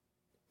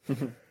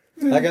them.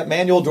 I got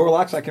manual door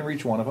locks. I can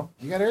reach one of them.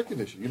 You got air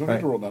conditioning. You don't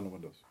need to roll down the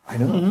windows. I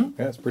know.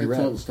 Yeah, it's pretty It's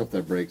rad. all the stuff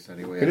that breaks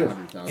anyway. It is.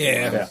 100,000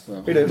 Yeah. miles,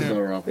 so It is.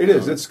 they're up It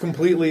is. and It's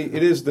completely.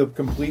 It is the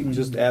complete,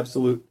 just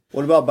absolute.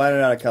 What about buying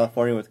it out of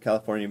California with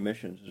California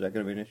emissions? Is that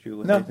going to be an issue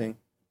with No. anything?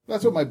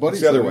 That's what my buddy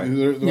It's the said. other way.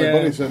 My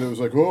buddy said it was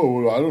like,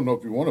 oh, I don't know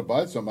if you want to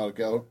buy something out of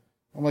California.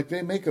 I'm like,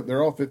 they make it.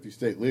 They're all 50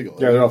 state legal.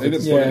 Yeah, they're all they 50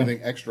 didn't state. put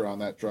anything extra on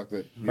that truck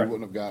that you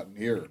wouldn't have gotten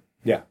here.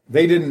 Yeah,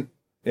 they didn't.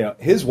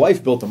 his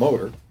wife built the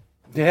motor.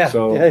 Yeah.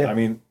 So, yeah. I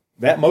mean,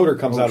 that motor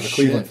comes out of the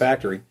Cleveland shit.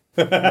 factory.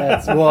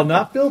 Well,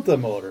 not built the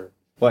motor.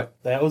 What?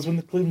 That was when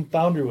the Cleveland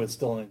Foundry was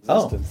still in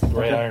existence, the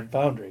Great Iron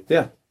Foundry.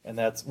 Yeah. And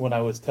that's when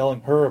I was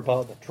telling her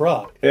about the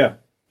truck. Yeah.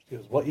 She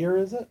goes, "What year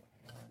is it?"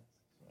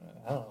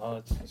 I don't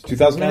know. It's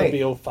 2008. Got to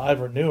be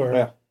 05 or newer.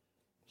 Yeah.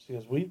 She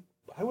goes,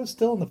 I was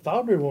still in the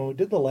foundry when we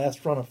did the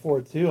last run of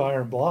 4.2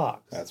 iron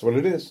blocks. That's what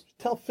it is.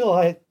 Tell Phil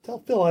I'd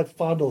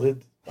fondled his.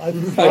 I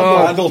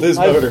fondled his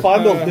motor. I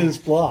fondled his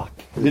block.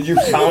 Did you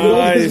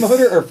fondle his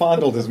motor or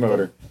fondled his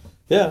motor?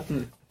 Yeah.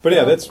 But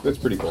yeah, that's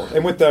pretty cool.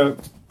 And with the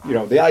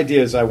the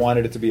idea is I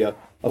wanted it to be a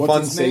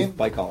fun, its safe name?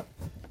 bike hauler.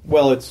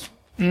 Well, its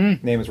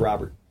name is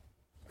Robert.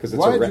 Because it's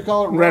Why a did you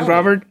call it Red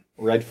Robert?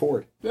 Red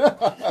Ford. It's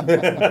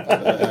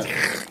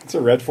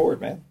a red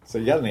Ford, man. So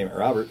you got to name it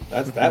Robert.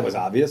 That was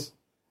obvious.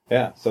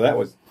 Yeah. So that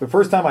was the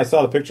first time I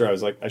saw the picture. I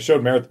was like, I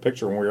showed Merritt the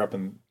picture when we were up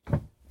in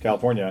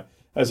California.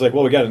 I was like,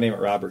 well, we got to name it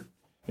Robert.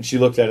 And she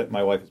looked at it.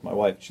 My wife is my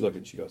wife. She looked at it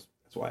and she goes,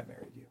 that's why I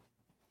married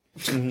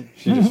you.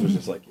 She just was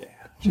just like, yeah.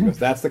 She goes,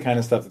 that's the kind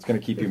of stuff that's going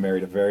to keep you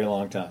married a very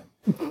long time.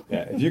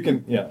 Yeah. If you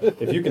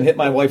can hit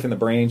my wife in the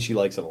brain, she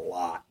likes it a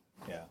lot.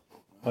 Yeah.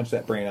 Punch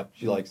that brain up.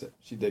 She likes it.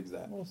 She digs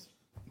that.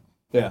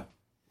 Yeah.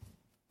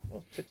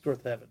 Well, chicks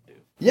worth having, dude.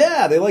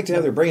 Yeah, they like to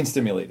have their brain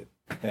stimulated.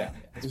 Yeah,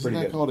 it's Isn't pretty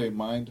that good. called a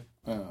mind?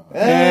 No,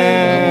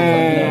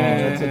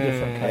 that's a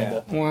different kind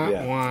of.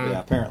 Yeah,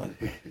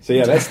 apparently. So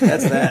yeah, that's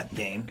that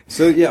game.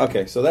 So yeah,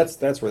 okay. So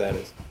that's where that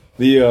is.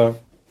 The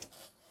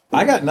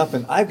I got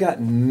nothing. I've got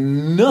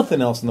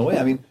nothing else in the way.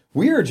 I mean,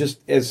 we are just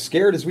as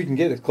scared as we can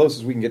get, as close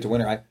as we can get to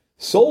winter. I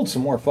sold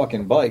some more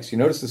fucking bikes. You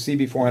notice the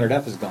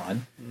CB400F is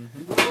gone.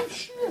 Oh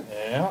shit!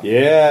 Yeah.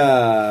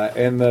 Yeah,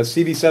 and the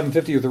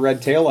CB750 with the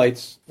red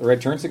taillights, the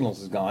red turn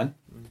signals is gone.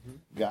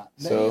 God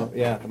So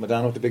yeah, the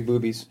Madonna with the big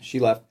boobies, she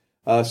left.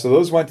 So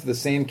those went to the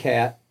same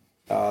cat.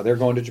 They're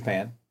going to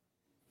Japan.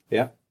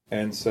 Yeah,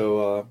 and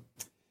so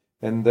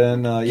and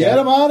then Get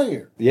them out of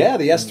here. yeah,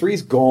 the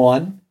S3's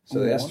gone. So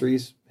the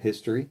S3's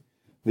history.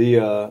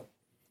 The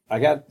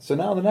so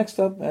now the next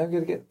up, I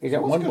got It's one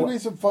going to more. be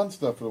some fun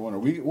stuff for the winter.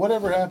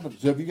 Whatever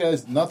happens, have you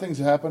guys? Nothing's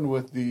happened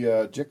with the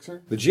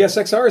Gixxer. The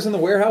GSXR is in the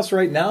warehouse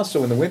right now.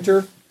 So in the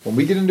winter, when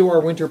we get into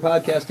our winter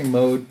podcasting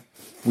mode,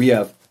 we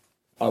have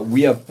a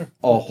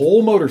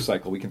whole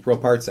motorcycle we can throw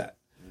parts at,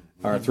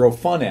 or throw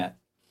fun at,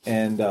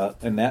 and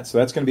that. So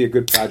that's going to be a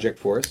good project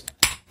for us.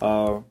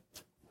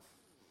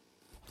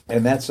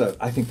 And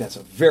I think that's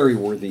a very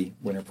worthy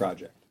winter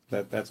project.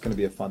 That's going to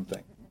be a fun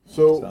thing.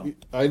 So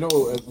I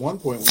know at one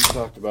point we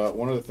talked about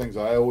one of the things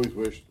I always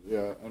wished,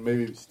 and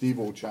maybe Steve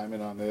will chime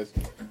in on this.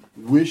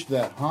 Wish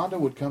that Honda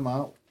would come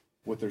out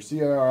with their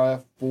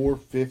CRF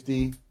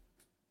 450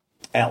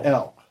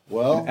 L.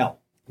 Well, L.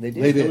 They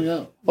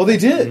did. Oh, they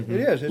did. It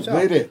is. It's out.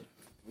 They did.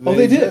 Oh,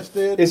 they did. just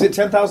did. Is it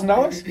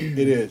 $10,000?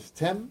 It is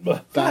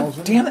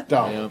 $10,000. Damn it!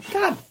 Dollars.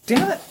 God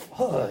damn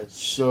it!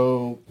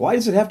 So Why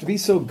does it have to be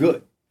so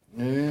good?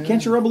 yeah.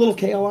 Can't you rub a little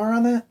KLR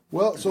on that?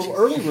 Well, so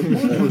early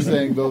reports were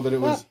saying though that it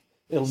was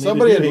It'll need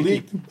somebody a had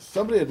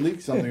doohickey.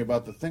 leaked something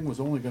about the thing was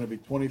only going to be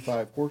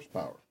 25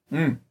 horsepower.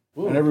 And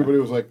everybody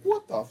was like,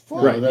 "What the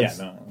fuck?" Right, that's-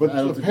 yeah, no. But I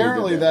don't think they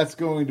apparently did that. that's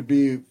going to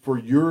be for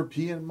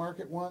European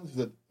market ones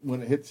that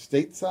when it hits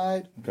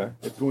stateside, Okay.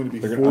 it's going to be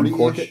They're gonna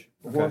uncork 40-ish it?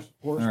 Okay.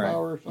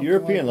 horsepower or something.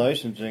 European like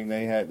licensing,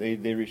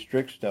 they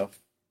restrict stuff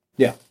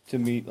Yeah. to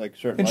meet like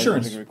certain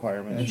Insurance. licensing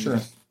requirements.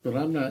 Insurance. But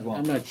I'm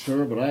not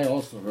sure. But I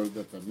also heard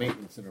that the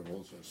maintenance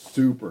intervals are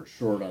super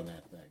short on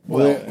that thing.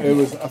 Well, it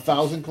was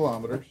 1,000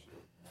 kilometers,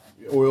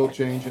 oil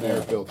change and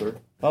air filter,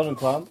 1,000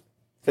 kilometers?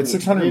 It's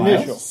 600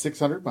 Initial. miles.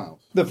 600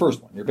 miles. The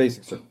first one, your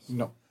basic service.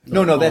 No,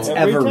 No, that's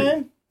every.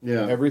 time?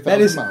 Yeah. every That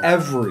 1,000 is miles.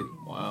 every.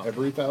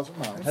 Every 1,000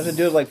 miles. I had to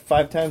do it like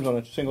 5 times on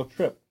a single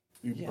trip.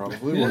 You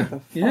probably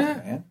would.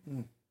 Yeah.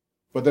 Man.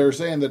 But they were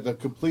saying that the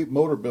complete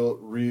motor build,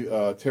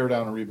 tear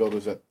down and rebuild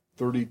is at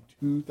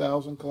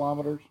 32,000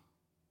 kilometers.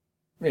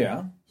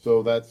 Yeah.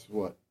 So that's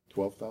what,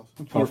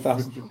 12,000?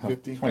 12,000.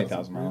 15,000?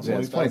 20,000 miles. Yeah,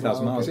 it's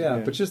 20,000 miles. Okay.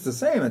 Yeah. But just the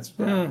same, it's.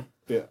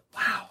 Yeah.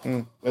 Wow.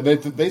 And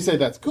they say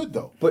that's good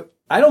though. But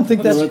I don't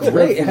think that's Well, it's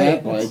great. good for Hey,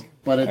 that bike,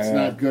 but it's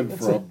not good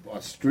for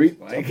a street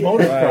bike.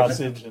 Motocross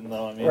engine,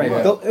 though. I mean, right.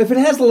 Right. If it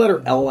has the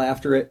letter L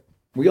after it,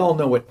 we all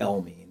know what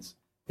L means.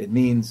 It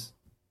means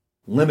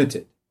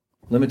limited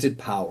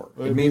power.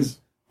 It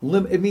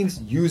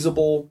means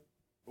usable.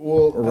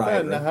 Well,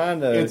 Right. The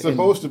Honda. it's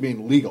supposed to be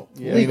legal.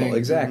 Yeah. Legal, Meaning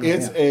exactly,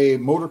 It's yeah. a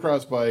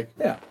motocross bike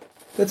Yeah.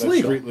 That's that's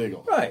legal. street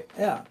legal. Right.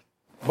 Yeah.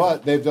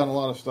 But they've done a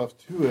lot of stuff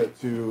to it.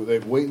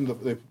 They've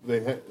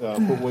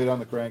put weight on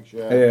the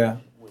crankshaft Yeah.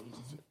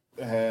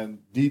 and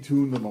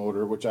detuned the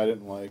motor, which I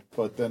didn't like.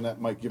 But then that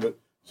might give it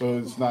so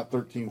it's not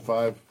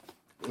 13.5.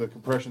 The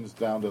compression is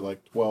down to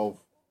like 12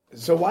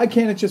 So why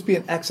can't it just be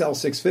an XL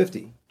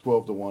 650 to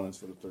 1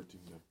 instead of 13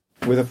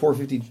 to with a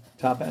 450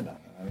 top end on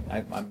it?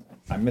 I mean,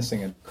 I'm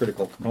missing a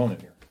critical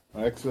component here.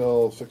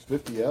 XL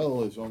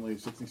 650L is only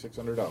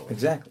 $6,600.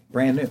 Exactly.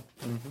 Brand new.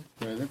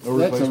 Yeah, that's No a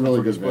replacement really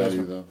for good value,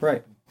 displacement. though.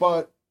 Right.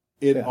 But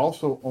it Yeah.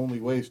 also only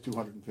weighs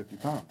 250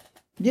 pounds.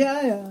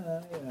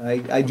 Yeah.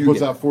 I do. Puts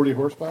Get out 40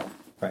 horsepower.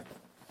 Right.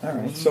 All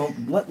right. So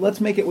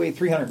let's make it weigh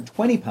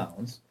 320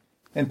 pounds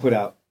and put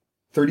out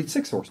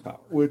 36 horsepower.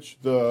 Which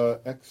the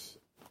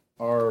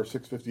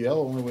XR650L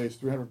only weighs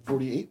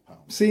 348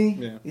 pounds.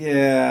 See?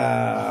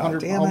 Yeah.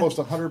 Almost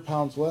 100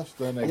 pounds less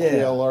than a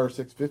KLR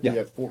 650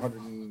 at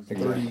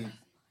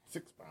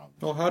 436 pounds.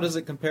 Well, how does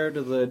it compare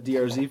to the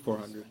DRZ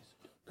 400?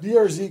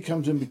 DRZ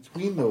comes in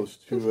between those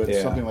two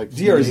at something like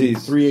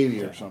DRZ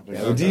 380 or something.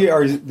 Yeah,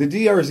 the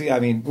DRZ, I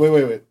mean...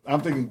 Wait.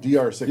 I'm thinking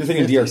DR650. You're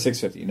thinking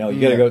DR650. No,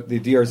 you got to go... The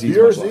DRZ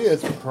DRZ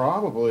is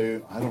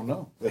probably... I don't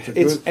know.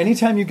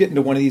 Anytime you get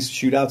into one of these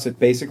shootouts, it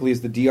basically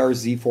is the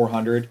DRZ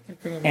 400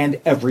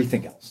 and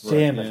everything else.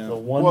 Damn it. The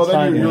one well,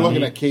 time then you're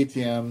looking at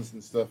KTMs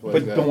and stuff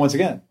like that. But once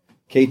again,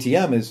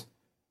 KTM is...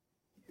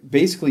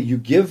 Basically, you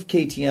give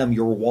KTM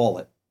your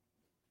wallet.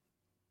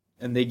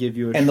 And they give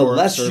you a and short the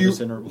less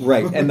service interval.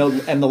 Right, and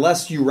the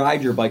less you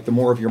ride your bike, the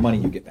more of your money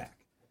you get back.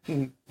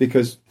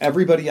 Because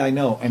everybody I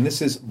know, and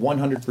this is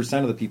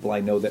 100% of the people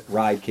I know that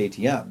ride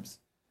KTMs,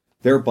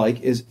 their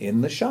bike is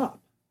in the shop.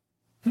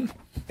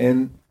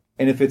 And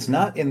if it's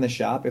not in the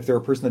shop, if they're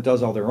a person that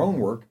does all their own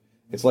work,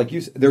 it's like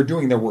they're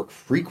doing their work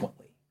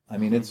frequently. I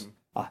mean, it's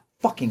a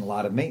fucking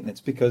lot of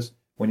maintenance because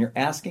when you're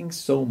asking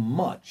so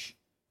much,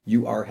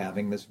 you are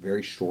having this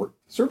very short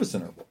service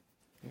interval.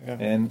 Yeah.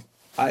 And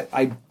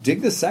I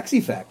dig the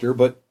sexy factor,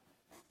 but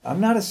I'm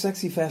not a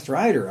sexy fast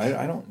rider.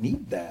 I don't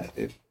need that.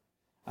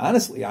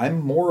 Honestly, I'm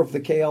more of the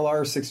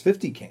KLR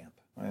 650 camp.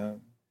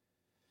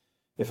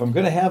 If I'm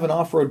going to have an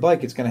off-road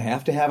bike, it's going to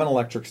have an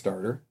electric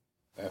starter.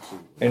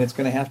 Absolutely. And it's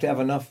going to have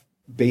enough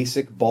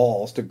basic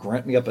balls to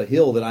grunt me up a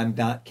hill that I'm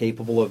not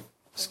capable of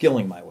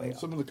skilling my way up.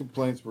 Some of the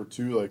complaints were,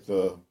 too, like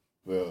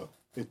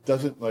it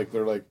doesn't, like,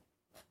 they're like,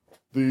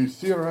 the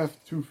CRF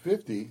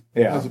 250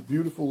 has a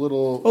beautiful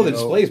little the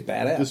display's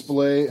badass.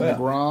 Display and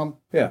Grom.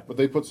 Yeah. But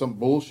they put some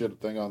bullshit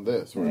thing on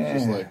this where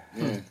it's just like,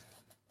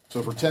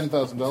 So for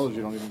 $10,000,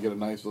 you don't even get a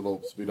nice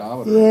little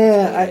speedometer.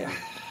 Yeah,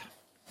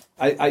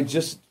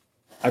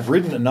 I've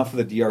ridden enough of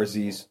the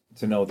DRZs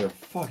to know they're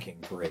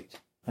fucking great.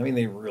 I mean,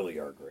 they really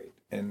are great.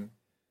 And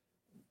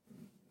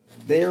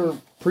they're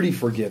pretty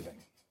forgiving.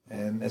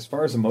 And as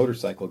far as a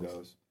motorcycle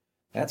goes,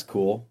 that's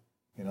cool.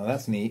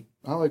 That's neat.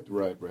 I like to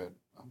ride, Brad.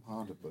 I'm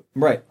Honda, but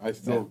right. I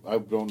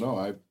don't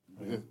know.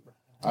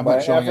 I'm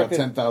not showing out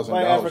 $10,000.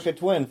 My Africa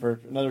Twin for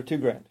another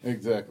 $2,000.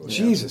 Exactly.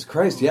 Jesus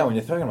Christ! Yeah, when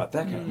you're talking about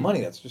that kind of money,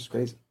 that's just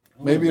crazy.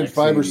 Maybe in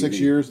 5 or 6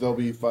 years there'll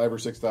be $5,000 or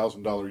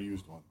 $6,000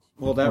 used ones.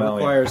 Well, that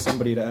requires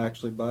somebody to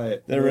actually buy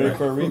it. They're ready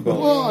for a rebuild.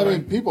 Well, I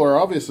mean, people are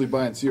obviously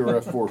buying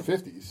CRF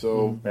 450,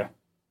 so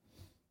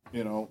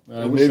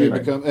maybe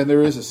become. And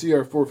there is a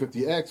CR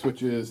 450X,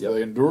 which is the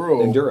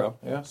Enduro. Enduro,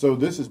 yeah. So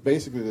this is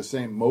basically the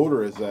same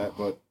motor as that,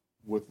 but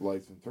with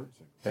lights and turn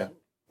signals. Yeah.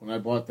 When I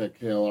bought that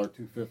KLR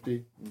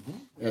 250,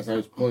 as I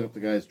was pulling up the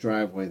guy's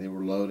driveway, they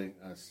were loading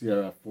a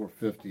CRF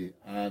 450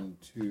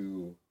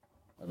 onto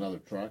another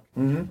truck.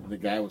 And the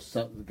guy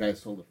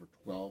sold it for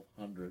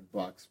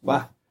 $1,200.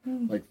 Wow.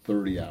 Like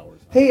 30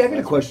 hours. Hey, I got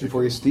a question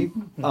for you, Steve.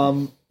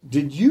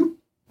 Did you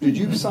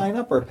sign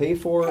up or pay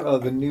for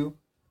the new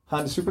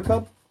Honda Super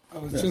Cub? I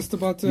was just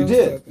about to. You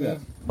did? Yeah.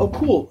 Oh,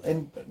 cool.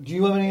 And do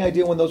you have any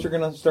idea when those are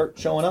going to start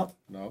showing up?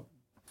 No.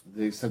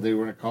 They said they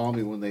were going to call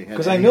me when they had.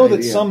 Because I know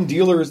that some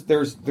dealers,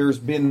 there's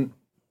been.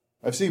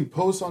 I've seen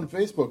posts on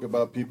Facebook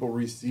about people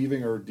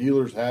receiving or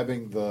dealers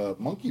having the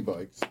monkey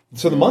bikes.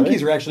 So the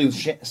monkeys are actually.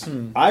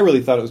 I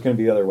really thought it was going to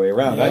be the other way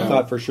around. Yeah. I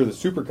thought for sure the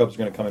Super Cub's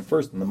going to come in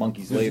first and the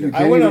monkeys later. You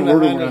can't even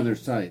order one on their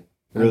site.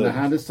 Really? On the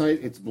Honda site,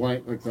 it's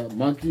blank. Like the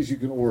monkeys, you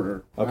can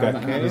order on the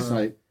Honda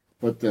site,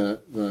 but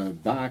the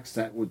box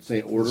that would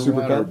say order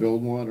one or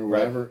build one or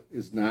whatever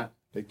is not.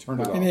 They turn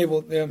it off.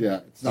 Enabled. Yeah. Yeah.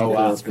 It's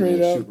not It's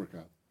grayed out. Super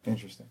Cup.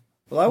 Interesting.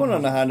 Well, I went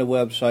on the Honda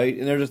website,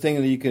 and there's a thing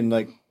that you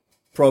can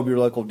probe your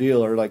local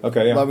dealer.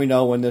 Let me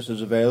know when this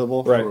is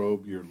available. Right.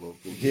 Probe your local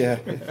dealer.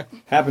 Yeah.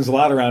 Happens a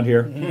lot around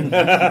here.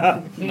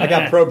 I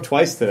got probed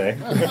twice today.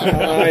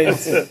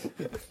 Nice.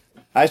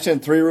 I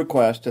sent 3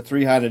 requests to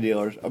 3 Honda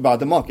dealers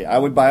about the monkey. I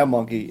would buy a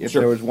monkey if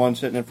there was one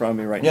sitting in front of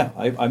me right now.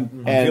 Yeah,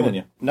 I'm feeling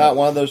you. Not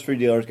one of those 3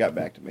 dealers got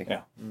back to me.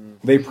 Yeah.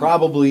 They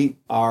probably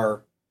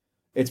are.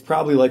 It's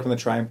probably like when the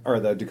Triumph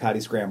or the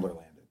Ducati Scrambler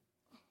landed.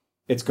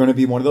 It's going to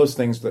be one of those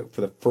things that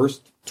for the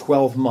first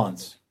 12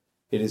 months,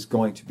 it is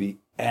going to be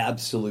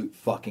absolute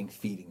fucking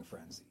feeding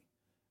frenzy.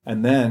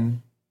 And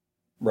then,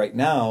 right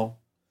now,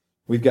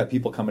 we've got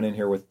people coming in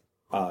here with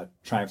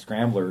Triumph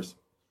Scramblers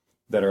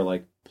that are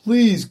like,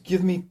 please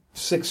give me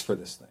 6 for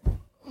this thing.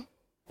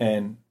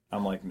 And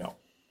I'm like, no.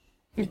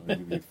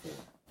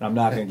 I'm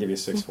not going to give you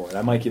 6 for it.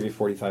 I might give you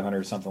 4,500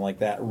 or something like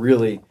that.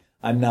 Really,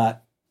 I'm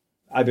not.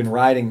 I've been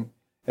riding,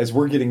 as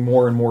we're getting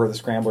more and more of the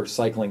Scramblers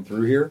cycling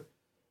through here,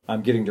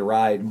 I'm getting to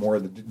ride more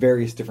of the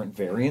various different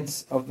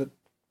variants of the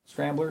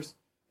Scramblers,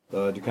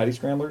 the Ducati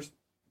Scramblers.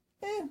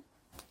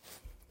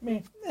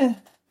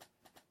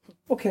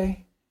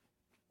 Okay.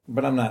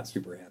 But I'm not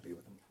super happy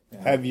with them.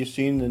 Yeah. Have you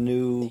seen the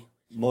new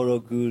Moto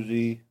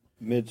Guzzi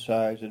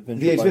mid-size adventure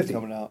the bike 850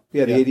 coming out?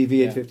 Yeah, the ADV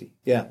 850.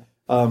 Yeah.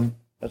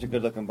 That's a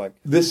good-looking bike.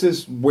 This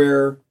is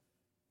the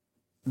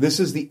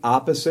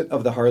opposite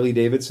of the Harley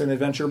Davidson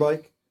adventure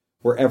bike.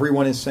 where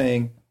everyone is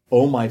saying,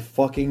 "Oh my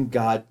fucking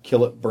God,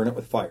 kill it, burn it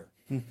with fire,"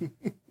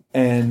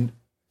 and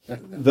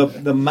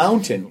the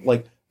mountain,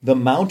 like the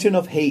mountain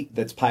of hate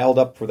that's piled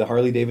up for the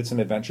Harley Davidson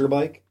adventure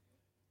bike,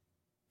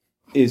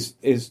 is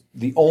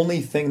the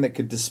only thing that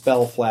could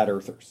dispel flat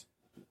earthers,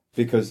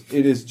 because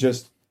it is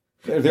just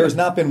there has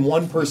not been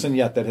one person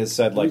yet that has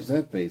said like, "Who's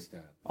that based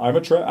on?" I'm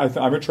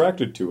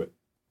attracted to it.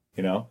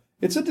 You know,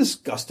 it's a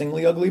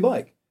disgustingly ugly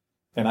bike,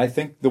 and I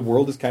think the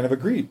world has kind of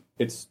agreed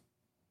it's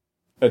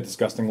a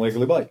disgustingly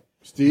ugly bike.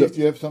 Steve, do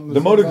you have something? The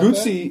Moto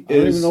Guzzi I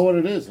don't even know what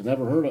it is. I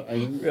never heard of.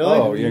 Really?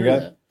 Oh, you got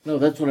that. No,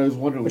 that's what I was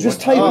wondering.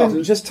 Just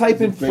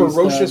type in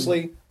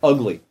ferociously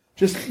ugly.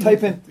 Just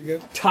type in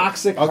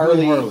toxic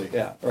Ugly Harley.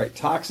 Yeah, right.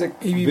 Toxic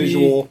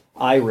visual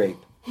eye rape.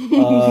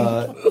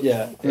 Yeah.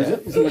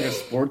 Is it like a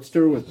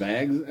Sportster with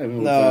bags? I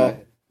mean, No.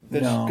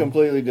 It's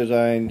completely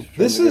designed.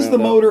 This is the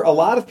motor. A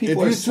lot of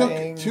people If are you took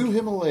saying. two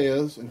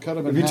Himalayas and cut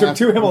them in If you half, took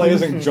two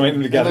Himalayas and joined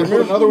them and together, then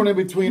put another one in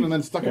between and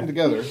then stuck them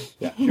together.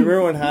 Do you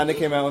remember when Honda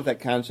came out with that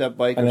concept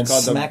bike? And It was then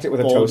called smacked the it with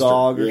a toaster.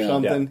 Bulldog or Yeah.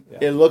 something. Yeah,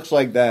 yeah. It looks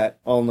like that,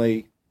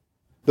 only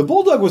the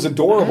Bulldog was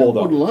adorable,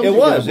 I would though. love it to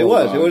was. get a It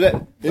was. Bulldog. It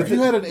was. If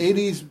you had an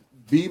 '80s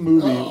B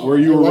movie where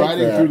you were I like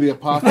riding that. through the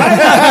apocalypse,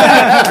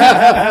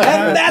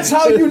 And that's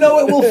how you know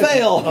it will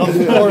fail.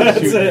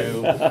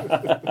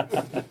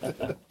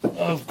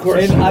 Of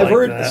course. And you I've like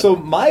heard. that. So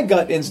my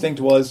gut instinct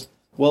was,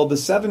 well, the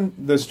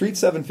Street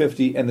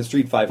 750 and the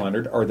Street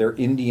 500 are their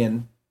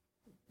Indian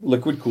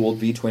liquid cooled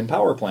V twin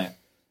power plant,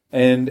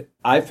 and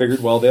I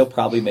figured, well, they'll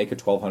probably make a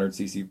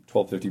 1200cc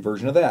 1250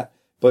 version of that.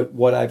 But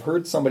what I've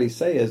heard somebody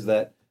say is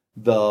that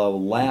the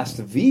last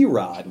V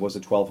Rod was a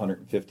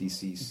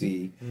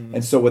 1250cc,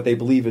 and so what they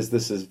believe is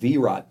this is V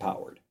Rod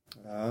powered.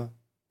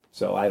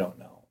 So I don't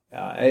know.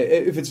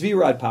 If it's V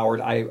Rod powered,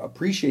 I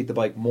appreciate the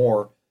bike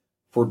more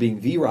for being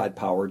V Rod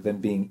powered than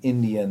being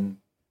Indian,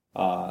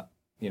 dot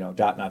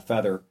not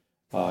feather,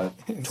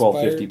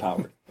 1250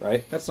 powered,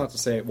 right? That's not to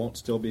say it won't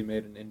still be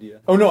made in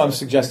India. Oh no, I'm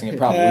suggesting it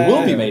probably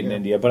will be made in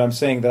India, but I'm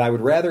saying that I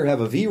would rather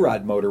have a V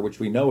Rod motor, which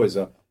we know is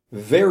a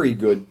very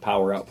good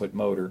power output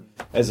motor,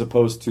 as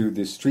opposed to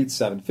the Street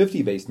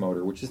 750 based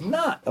motor, which is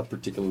not a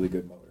particularly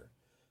good motor.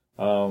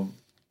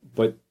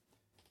 But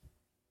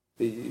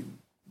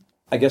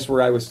I guess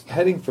where I was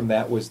heading from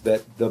that was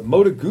that the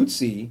Moto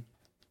Guzzi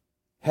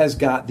has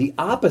got the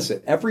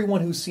opposite.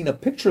 Everyone who's seen a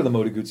picture of the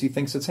Moto Guzzi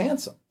thinks it's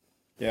handsome.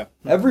 Yeah.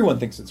 Everyone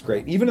thinks it's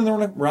great, even in the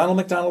Ronald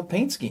McDonald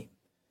paint scheme.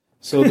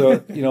 So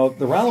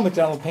the Ronald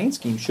McDonald paint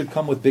scheme should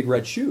come with big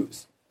red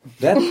shoes.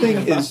 That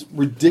thing is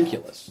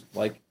ridiculous.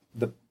 Like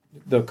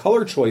the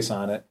color choice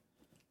on it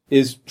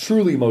is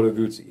truly Moto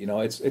Guzzi.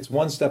 It's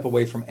one step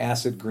away from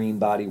acid green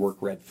bodywork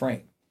red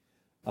frame.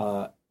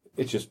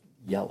 It's just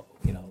yellow,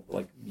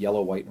 like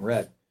yellow, white, and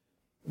red.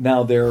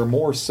 Now their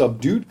more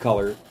subdued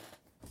color,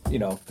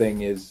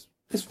 thing it's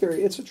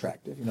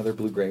attractive. Their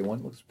blue gray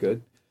one looks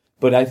good,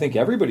 but I think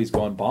everybody's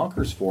going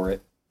bonkers for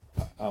it.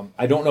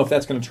 I don't know if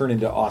that's going to turn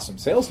into awesome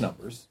sales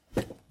numbers,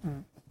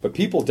 but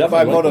people by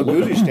definitely Moto like the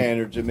look of Guzzi them.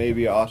 standards, it may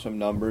be awesome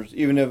numbers,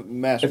 even if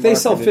mass. If they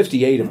sell market is-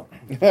 58 of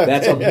them,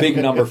 that's a big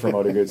number for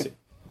Moto Guzzi.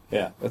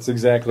 Yeah, that's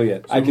exactly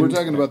it. so we're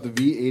talking about the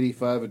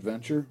V85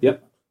 Adventure.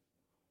 Yep.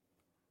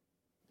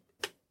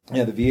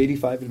 Yeah, the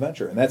V85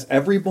 Adventure. And that's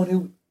everyone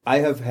who... I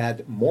have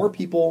had more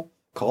people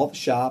call the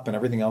shop and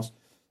everything else.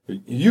 Are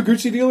you a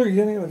Gucci dealer? Are you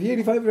getting a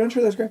V85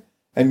 Adventure? That's great.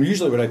 And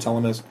usually what I tell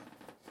them is,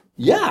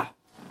 yeah,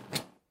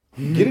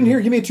 get in here,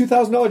 give me a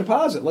 $2,000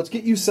 deposit. Let's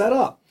get you set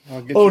up.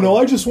 Oh, no,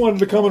 I just wanted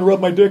to come and rub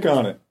my dick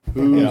on it.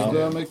 Who's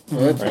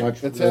That's Right.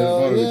 much. It's The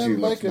Moto Italian Guzzi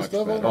looks bike much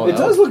stuff. better. Oh, It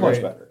does look much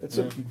great.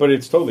 better. But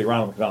it's totally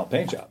Ronald McDonald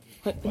paint job.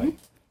 Like,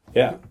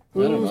 yeah. I don't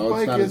Whose know, it's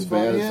bike not is as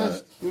bad as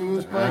funniest?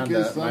 Whose bike Honda.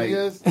 is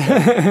funniest? My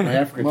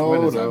Africa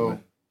twin is Moto on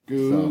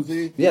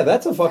Guzzi. Yeah,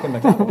 that's a fucking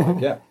McDonald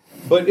bike, yeah.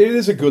 But it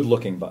is a good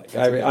looking bike.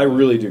 I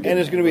really do. and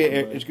it's going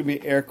to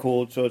be air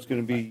cooled, so it's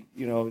going to be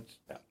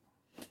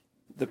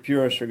the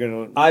purists are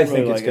going to. I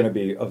think it's going to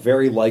be a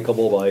very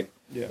likable bike,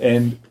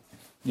 and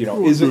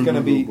is it going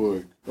to be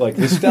like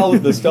the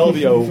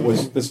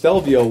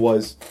Stelvio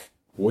was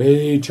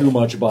way too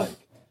much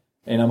bike,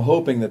 and I'm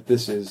hoping that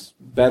this is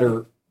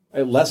better,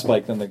 less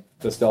bike than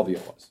the Stelvio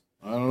was.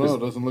 I don't know. It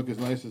doesn't look as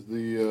nice as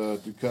the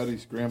Ducati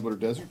Scrambler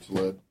Desert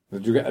Sled. The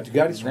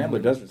Ducati Scrambler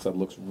Desert Sled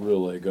looks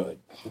really good.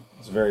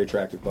 It's a very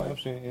attractive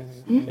bike.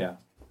 Yeah.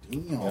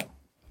 Damn.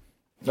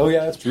 Oh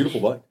yeah, it's a beautiful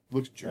bike.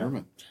 Looks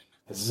German.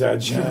 It's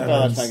let's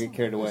not get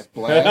carried away.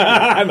 Black.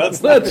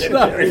 That's not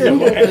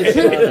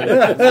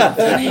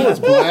It's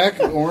black,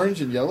 orange,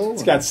 and yellow.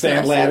 It's got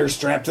stand ladder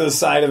strapped to the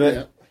side of it.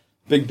 Yeah.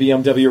 Big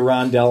BMW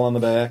Rondell on the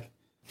back.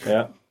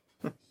 Yeah.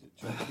 The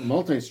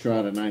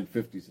Multistrada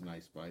 950 is a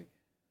nice bike.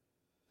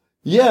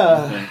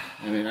 Yeah.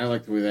 I mean, I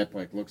like the way that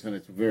bike looks, and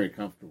it's very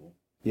comfortable.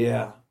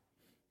 Yeah.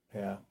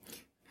 Yeah.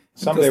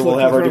 Someday we'll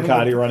have our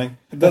Ducati running.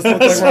 It does look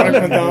like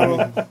Ronald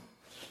McDonald.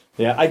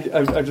 Yeah,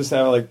 I just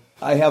have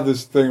I have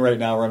this thing right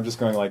now where I'm just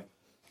going like,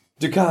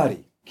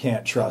 Ducati,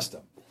 can't trust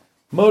them.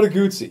 Moto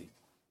Guzzi,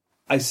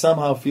 I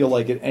somehow feel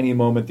like at any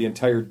moment the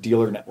entire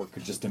dealer network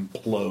could just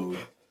implode.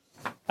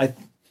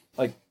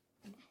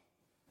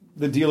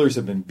 the dealers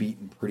have been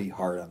beaten pretty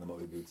hard on the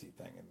Moto Guzzi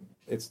thing, and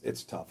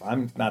it's tough.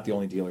 I'm not the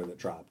only dealer that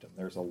dropped them.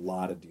 There's a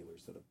lot of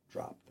dealers that have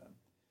dropped them,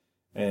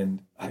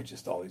 and I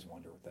just always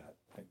wonder with that.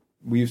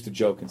 We used to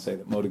joke and say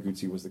that Moto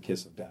Guzzi was the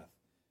kiss of death.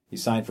 You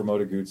signed for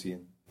Moto Guzzi,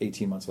 and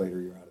 18 months later,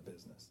 you're out of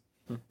business.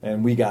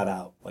 And we got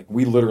out. Like,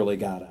 we literally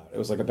got out. It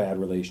was like a bad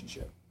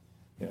relationship.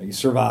 You know, you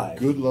survived.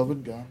 Good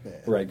loving gone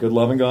bad. Right, good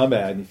loving gone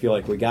bad. And you feel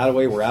like we got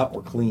away, we're out,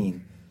 we're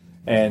clean.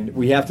 And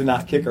we have to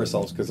not kick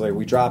ourselves because like,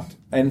 we dropped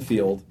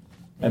Enfield,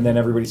 and then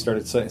everybody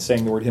started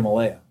saying the word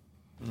Himalaya.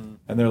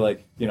 And they're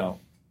like, you know,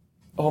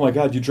 oh my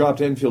God, you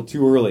dropped Enfield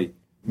too early.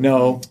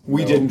 No,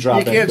 we didn't drop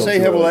Enfield. You can't say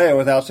Himalaya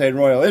without saying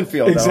Royal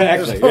Enfield.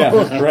 Exactly,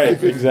 yeah,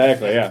 right,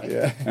 exactly,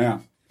 yeah. Yeah.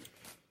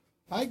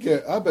 I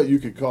bet you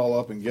could call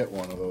up and get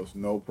one of those,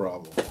 no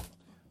problem.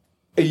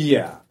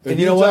 Yeah. If And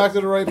you you know talk what?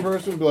 to the right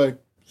person, be like,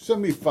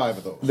 send me 5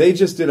 of those. They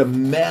just did a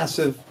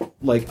massive I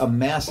don't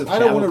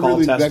cattle want to call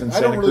really, test in I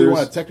Santa don't really Cruz.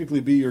 want to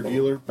technically be your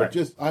dealer, but Right.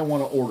 just I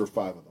want to order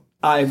 5 of them.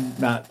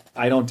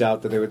 I don't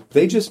doubt that they would.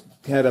 They just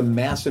had a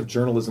massive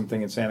journalism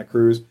thing in Santa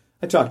Cruz.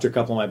 I talked to a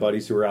couple of my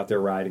buddies who were out there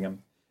riding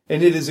them,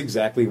 and it is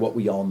exactly what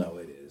we all know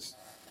it is.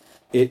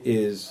 It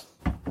is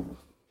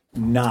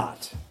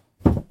not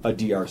a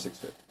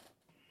DR650.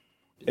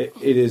 It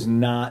is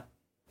not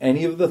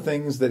any of the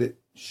things that it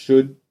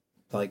should,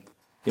 like,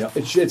 you know,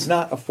 it's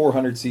not a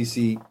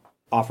 400cc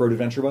off-road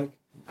adventure bike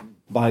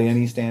by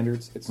any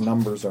standards. Its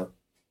numbers are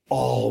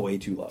all way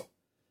too low,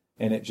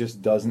 and it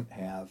just doesn't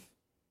have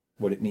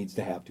what it needs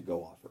to have to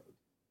go off-road.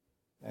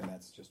 And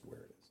that's just where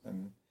it is.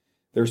 And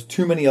there's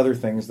too many other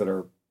things that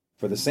are,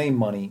 for the same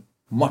money,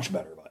 much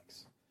better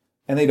bikes.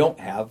 And they don't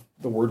have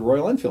the word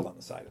Royal Enfield on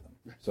the side of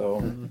them. So,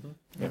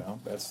 you know,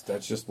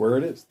 that's just where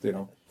it is. You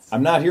know,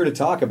 I'm not here to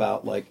talk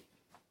about, like,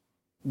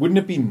 wouldn't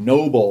it be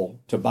noble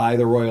to buy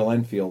the Royal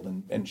Enfield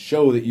and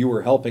show that you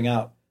were helping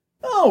out?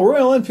 Oh,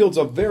 Royal Enfield's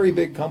a very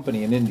big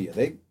company in India.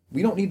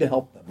 We don't need to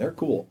help them. They're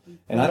cool.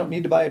 And I don't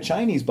need to buy a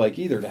Chinese bike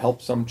either to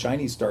help some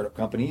Chinese startup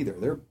company either.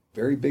 They're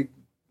very big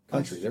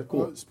country. They're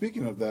cool.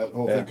 Speaking of that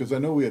whole thing, because I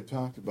know we had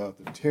talked about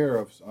the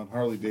tariffs on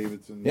Harley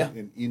Davidson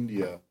in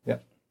India. Yeah.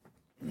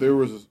 There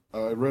was,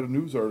 I read a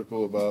news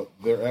article about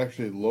they're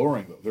actually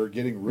lowering them. They're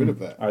getting rid of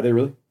that. Are they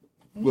really?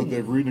 But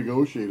they've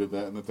renegotiated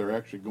that, and that they're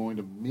actually going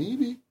to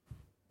maybe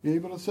be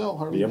able to sell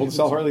Harley Davidson. Be able to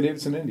sell Harley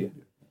Davidson in India.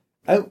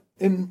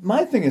 And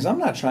my thing is, I'm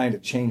not trying to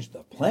change the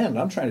planet.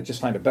 I'm trying to just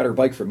find a better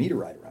bike for me to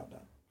ride around on.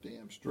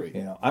 Damn straight.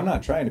 You know, I'm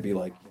not trying to be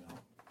like, you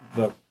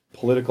know, the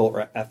political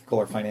or ethical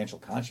or financial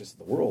conscious of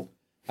the world.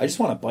 I just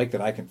want a bike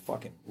that I can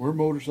fucking... We're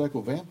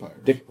motorcycle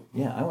vampires.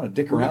 I want to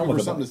dick We're around looking with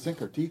for a something bike. to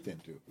sink our teeth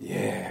into.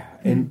 Yeah,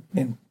 and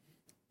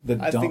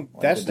I think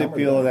that's the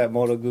appeal of that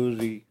Moto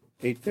Guzzi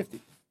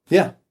 850.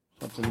 Yeah.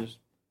 Something to just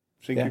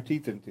sink your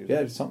teeth into.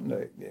 Yeah, it's something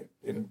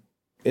to...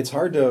 it's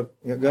hard to...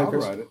 Go ahead, I'll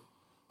Chris. ride it.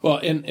 Well,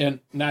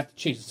 and not to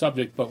change the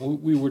subject, but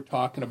we were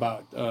talking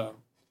about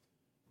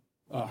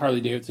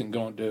Harley Davidson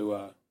going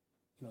to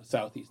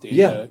Southeast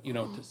Asia,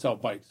 to sell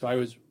bikes. So I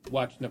was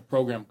watching a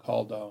program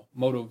called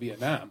Moto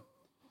Vietnam,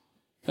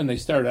 and they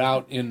started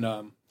out in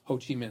Ho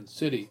Chi Minh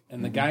City,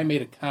 and the guy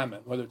made a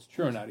comment, whether it's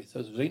true or not. He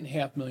says there's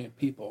 8.5 million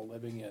people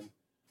living in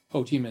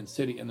Ho Chi Minh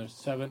City, and there's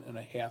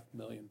 7.5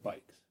 million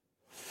bikes.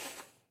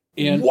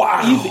 And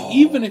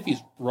even if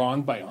he's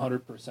wrong by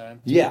 100%,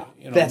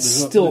 that's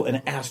still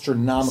an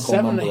astronomical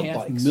number of 7.5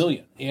 bikes.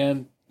 million.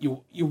 And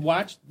you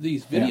watch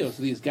these videos of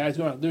these guys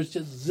going out, there's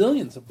just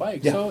zillions of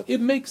bikes. Yeah. So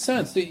it makes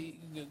sense to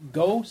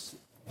go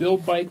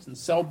build bikes and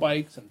sell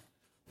bikes and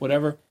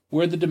whatever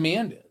where the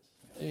demand is.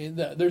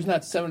 There's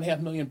not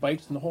 7.5 million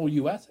bikes in the whole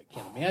U.S. I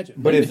can't imagine.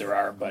 But Maybe if there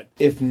are, but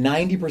if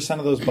 90%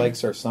 of those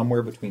bikes are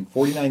somewhere between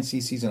 49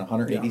 cc's and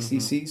 180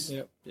 cc's,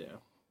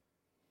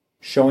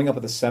 showing up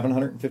with a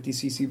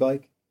 750cc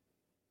bike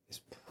is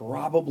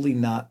probably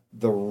not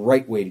the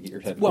right way to get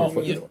your head.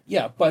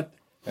 but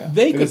they And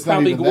could it's not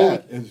probably even go.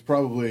 that. It's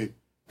probably,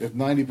 if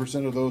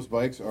 90% of those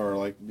bikes are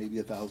like maybe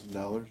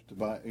 $1,000 to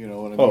buy, you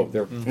know what I mean? Oh,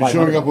 they're and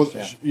showing up with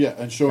 $500,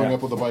 and showing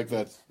up with a bike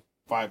that's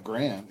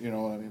 $5,000, you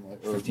know what I mean?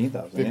 Like, or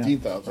 15,000,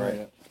 15,000, right.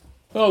 yeah.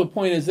 Well, the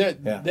point is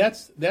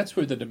that's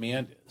where the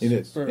demand is. It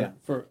is,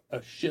 for a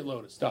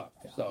shitload of stuff.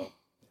 So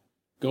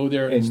go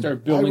there and start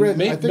I building. read- I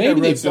Maybe think I they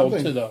read build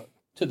something-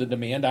 to the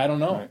demand. I don't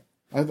know.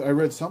 I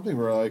read something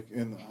where like,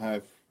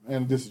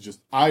 and this is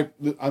just I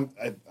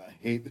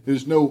hate.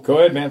 There's no. Go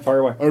ahead, man. Fire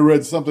away. I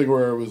read something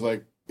where it was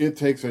like it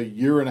takes a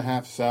year and a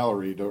half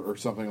salary or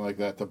something like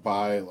that to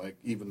buy like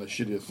even the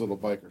shittiest little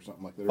bike or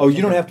something like that. Oh,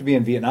 you don't have to be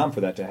in Vietnam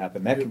for that to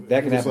happen. That can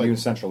happen like, in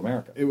Central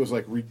America. It was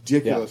like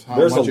ridiculous how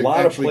There's much a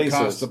lot it of actually places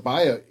costs to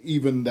buy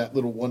even that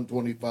little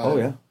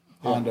 125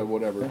 Honda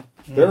whatever.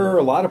 There are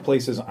a lot of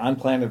places on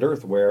planet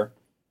Earth where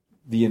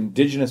the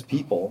indigenous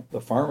people,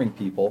 the farming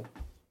people,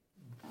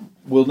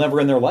 will never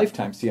in their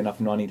lifetime see enough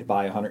money to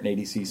buy a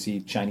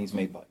 180cc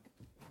Chinese-made bike,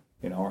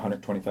 or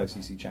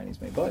 125cc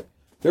Chinese-made bike.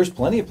 There's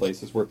plenty of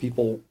places where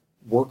people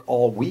work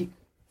all week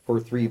for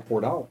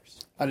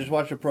 $3-4. I just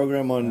watched a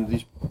program on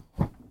these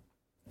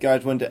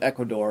guys went to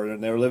Ecuador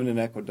and they were living in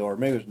Ecuador.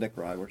 Maybe it was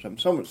Nicaragua or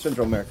something,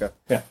 Central America.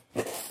 Yeah,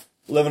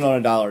 living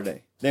on $1 a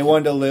day. They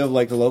wanted to live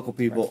like the local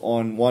people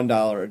on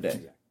 $1 a day.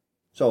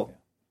 So,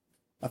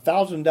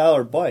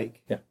 $1,000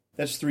 bike. Yeah.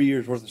 That's 3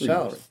 years worth of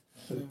salary.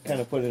 So kind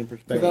of put it in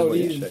perspective. Without what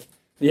you eating. say.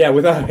 Yeah,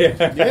 without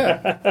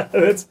Yeah.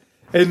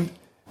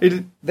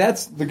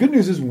 that's the good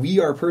news is we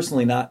are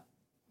personally not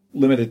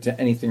limited to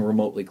anything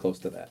remotely close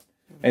to that.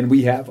 And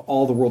we have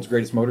all the world's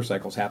greatest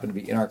motorcycles happen to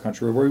be in our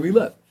country where we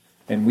live.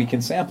 And we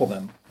can sample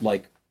them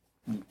like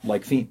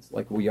fiends,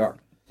 like we are.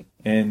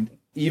 And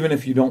even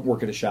if you don't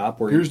work at a shop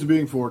where Here's to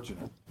being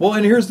fortunate. well,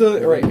 and here's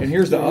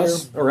the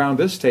us around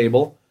this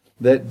table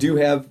that do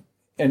have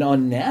an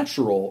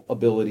unnatural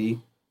ability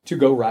to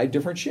go ride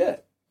different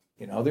shit.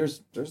 You know,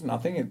 there's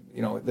nothing,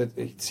 you know, that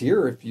it's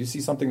here. If you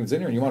see something that's in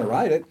here and you want to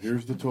ride it,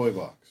 Here's the toy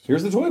box.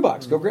 here's the toy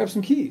box. Go grab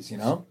some keys, you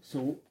know?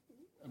 So,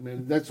 I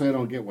mean, that's why I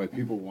don't get why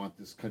people want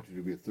this country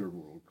to be a third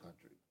world country.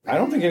 I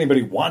don't think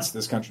anybody wants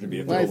this country to be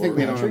a But I third think world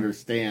they don't country.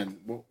 understand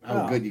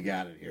how No. good you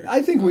got it here.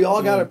 I think we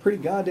all got it pretty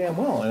goddamn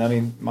well. And I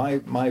mean,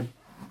 my my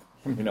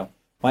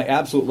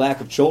absolute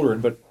lack of children,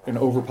 but an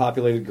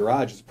overpopulated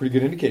garage is a pretty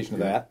good indication of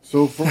that.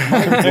 So for my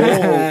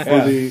goal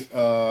for the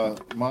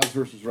Mods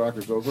vs.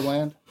 Rockers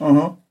Overland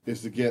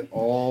is to get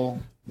all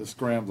the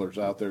scramblers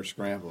out there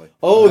scrambling.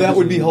 Oh, that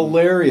would be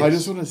hilarious. I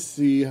just want to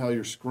see how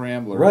your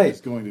scrambler Right.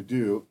 is going to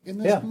do in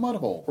this mud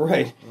hole.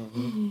 Right.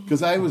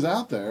 Because I was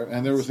out there,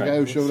 and there was a guy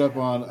who showed up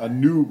on a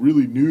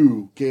really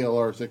new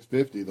KLR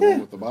 650, the one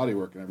with the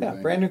bodywork and everything.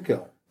 Yeah, brand new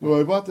killer. Well,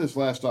 I bought this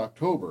last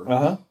October.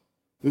 Uh-huh.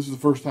 This is the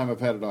first time I've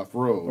had it off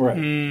road. Right.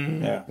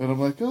 Yeah. And I'm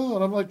like, oh,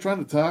 and I'm like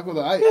trying to talk with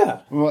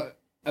it.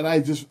 And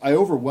I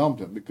overwhelmed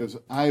him because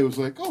I was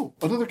like, oh,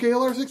 another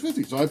KLR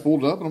 650. So I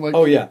pulled up and I'm like,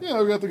 Oh, yeah.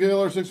 I've got the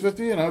KLR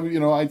 650, and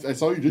I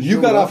saw you just. You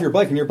showed got up. off your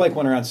bike and your bike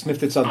went around,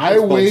 sniffed its other. I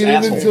waited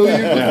until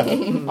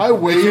you. I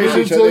waited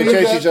until They you.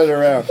 chase each other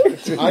around.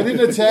 I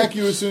didn't attack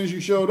you as soon as you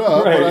showed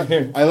up. Right.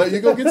 But I let you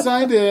go get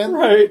signed in.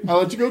 Right. I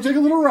let you go take a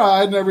little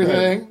ride and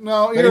everything. Right.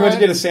 No, And he went to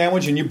get a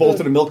sandwich and you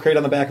bolted a milk crate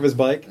on the back of his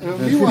bike.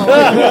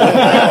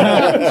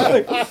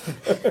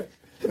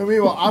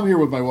 Meanwhile, I'm here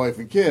with my wife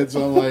and kids,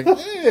 so I'm like,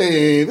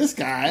 hey, this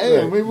guy.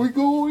 Right. And we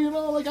go,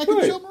 I can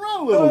Right. show him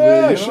around a little Oh,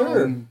 yeah, bit. You know?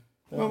 sure. And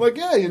I'm like,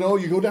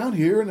 you go down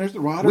here and there's the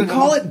rotter. We and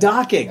call then- it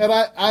docking. And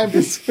I'm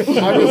just like,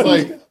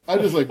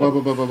 blah,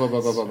 blah, blah, blah, blah, blah,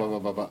 blah, blah, blah,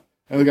 blah, blah.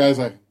 And the guy's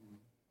like,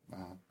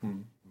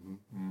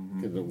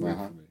 Get away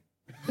from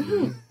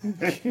me.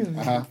 and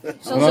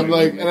I'm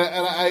like,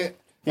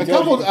 and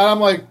I'm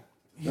like,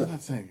 he's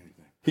not saying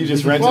anything. He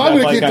just rented Well, I'm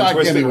that gonna bike keep on talking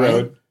Twisted anyway.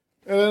 Road.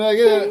 And then I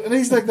get it, and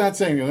he's like not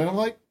saying anything. And I'm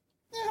like,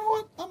 you know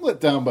what? I'm let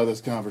down by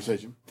this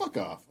conversation. Fuck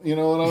off. You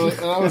know, and I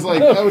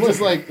was just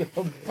like,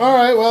 all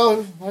right,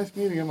 well, nice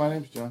meeting you. My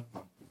name's John.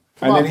 Come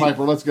And on, then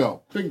Piper, let's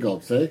go. Bingo,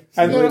 say.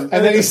 And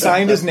then he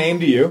signed his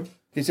name to you.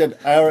 He said,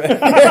 I already.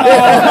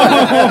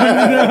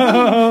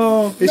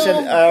 He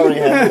said, I already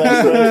have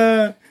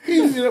that.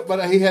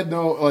 But he had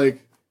no,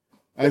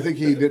 I think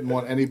he didn't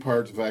want any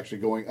parts of actually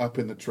going up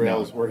in the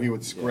trails where he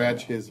would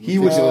scratch his. He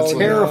was meticulously.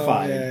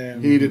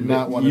 terrified. He did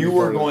not want. You any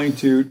were part of it. going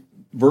to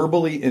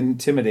verbally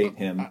intimidate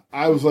him.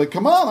 I was like,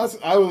 come on.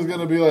 I was going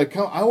to be like,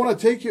 come, I want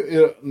to take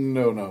you.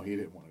 No, he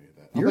didn't want to do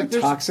that. I'm You're like, a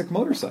toxic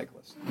motorcyclist.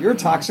 You're a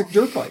toxic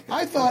dirt bike.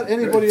 I thought he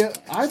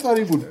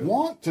would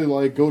want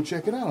to go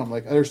check it out. I'm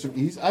like, there's some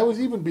easy. I was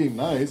even being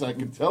nice. I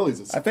could tell he's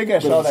a. I think I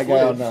saw that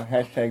guy on the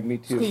hashtag Me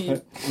Too.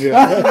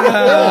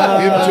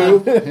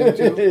 Yeah, him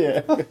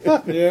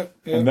too. Yeah.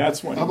 And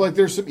that's when I'm like,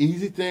 there's some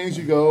easy things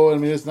you go. I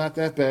mean, it's not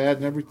that bad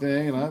and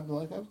everything. And I'm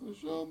like, I was going to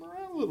show him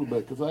around a little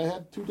bit because I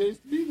had 2 days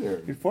to be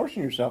there. You're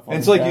forcing yourself on and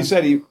it's this like guy. you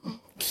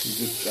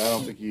said, I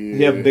don't think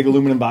he had big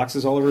aluminum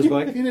boxes all over his He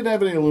bike. didn't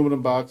have any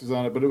aluminum boxes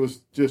on it, but it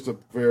was just a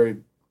very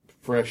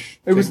fresh.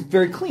 It was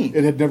very clean.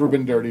 It had never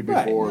been dirty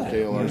before. Right.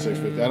 KLR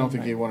 650. I don't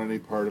think he wanted any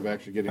part of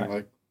actually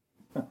getting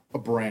a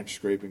branch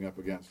scraping up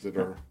against it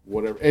or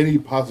whatever. Any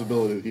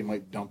possibility that he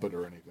might dump it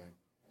or anything.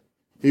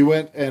 He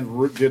went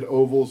and did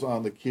ovals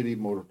on the Kitty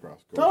motocross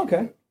course. Oh,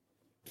 okay.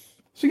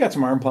 So you got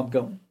some arm pump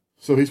going.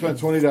 So he spent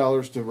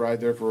 $20 to ride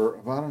there for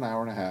about an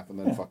hour and a half and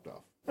then fucked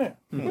off. Yeah.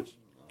 But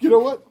you know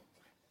what?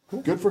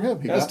 Good for him.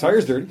 He Got his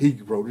tires dirty.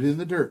 He rode it in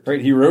the dirt. Right,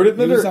 he rode it in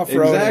the He was dirt.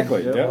 off-roading.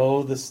 Exactly. Yep.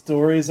 Oh, the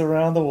stories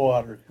around the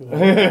water. But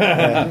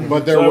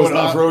there So I was went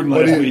not. off-roading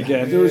but last he-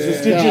 weekend. There was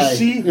this Did guy. you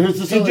see? There was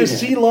this Did other you guy.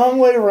 see Long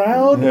Way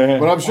Round?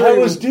 But I'm sure I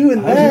he was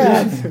doing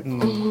that.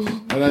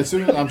 And as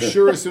soon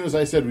as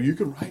I said, well, you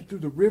can ride through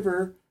the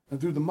river and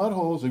through the mud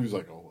holes, he was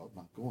like, oh, I'm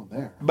not going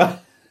there.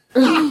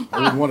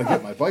 I didn't want to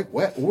get my bike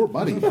wet or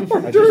muddy.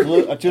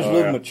 I just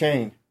lube my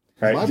chain.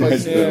 Right. My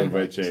bike's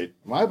Yeah.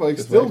 My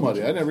bike's still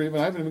muddy. I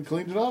haven't even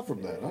cleaned it off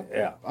from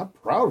that. I'm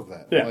proud of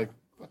that. Yeah. Like,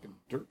 fucking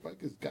dirt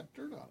bike has got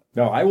dirt on it.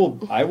 No, I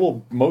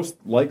will most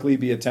likely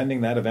be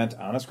attending that event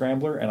on a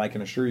scrambler, and I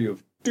can assure you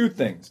of 2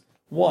 things.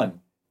 1,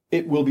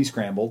 it will be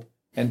scrambled,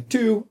 and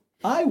 2,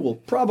 I will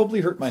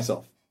probably hurt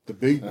myself. The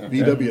big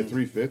VW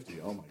 350.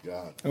 Oh my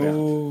god.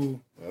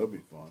 Oh. That'll be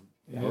fun.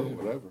 Or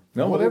whatever.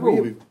 No, whatever.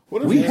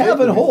 we have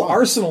a whole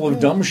arsenal of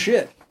dumb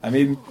shit. I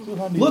mean,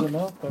 look,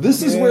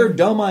 this is where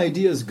dumb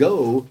ideas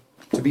go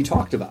to be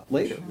talked about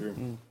later.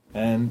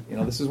 And,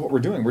 this is what we're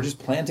doing. We're just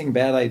planting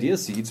bad idea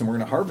seeds, and we're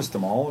going to harvest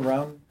them all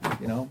around,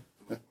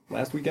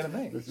 last weekend of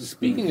May.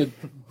 Speaking of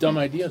dumb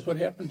ideas, what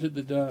happened to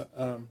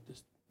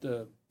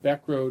the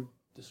back road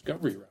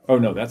discovery route? Oh,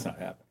 no, that's not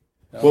happening.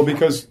 No. Well,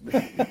 because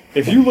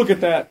if you look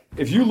at that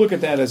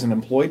as an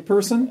employed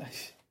person...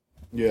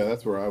 Yeah,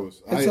 that's where I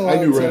was. I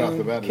knew right off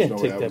the bat there's no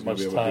way I was going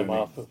to be able to do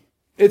off.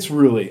 It's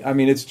really,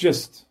 it's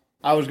just...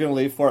 I was going to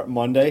leave for it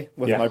Monday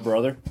with my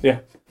brother. Yeah.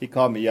 He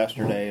called me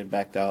yesterday and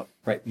backed out.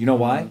 Right. You know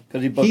why?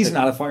 Because he's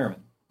not a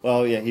fireman.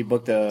 Well, yeah, he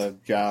booked a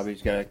job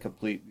he's got to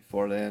complete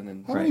before then.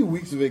 And how many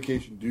weeks of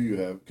vacation do you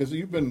have? Because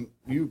you've been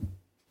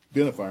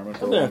a fireman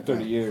for a long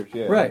 30 years,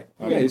 yeah. Right.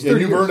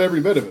 You've earned every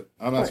bit of it.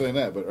 I'm not saying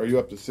that, but are you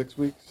up to 6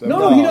 weeks?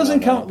 No, he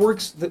doesn't count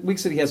weeks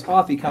that he has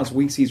off. He counts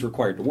weeks he's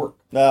required to work.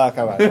 No,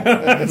 come on. You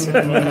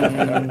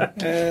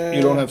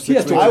don't have 6 weeks? He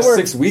has to work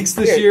 6 weeks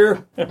this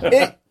year.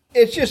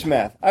 It's just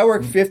math. I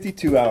work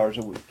 52 hours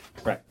a week.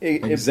 Right.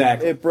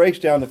 Exactly. It breaks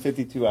down to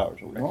 52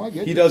 hours a week. Well, I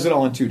get he does it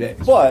all in 2 days.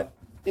 But,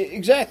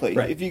 exactly.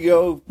 Right. If you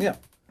go,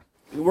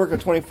 you work a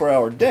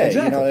 24-hour day,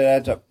 it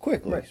adds up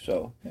quickly. Right.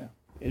 So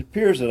it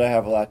appears that I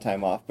have a lot of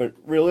time off, but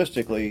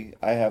realistically,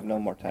 I have no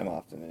more time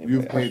off than anybody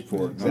You've else. paid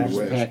for it.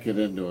 Just pack it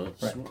into a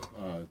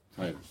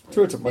tighter.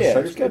 True, it's a much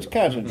tighter schedule. It's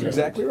concentrated.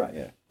 Exactly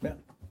right. Yeah.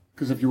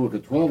 Because if you work a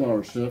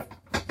 12-hour shift,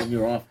 then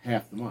you're off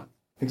half the month.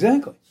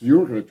 Exactly. So you're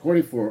working a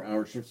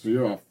 24-hour shift, so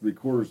you're off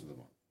 3/4 of the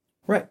month.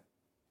 Right.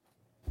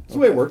 That's the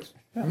way it works.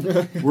 Yeah.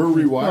 We're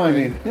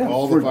rewiring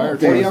all the fire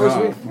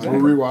trucks. We're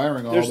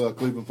rewiring all the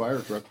Cleveland fire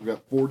trucks. We've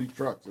got 40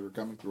 trucks that are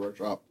coming through our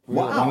shop.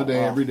 Wow. One a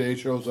day, every day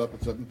shows up at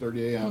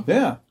 7:30 a.m.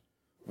 Yeah.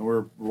 And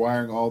we're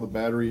wiring all the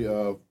battery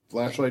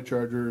flashlight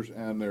chargers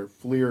and their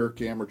FLIR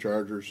camera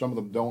chargers. Some of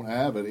them don't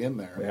have it in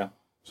there. Yeah.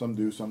 Some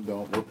do, some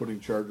don't. We're putting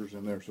chargers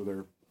in there so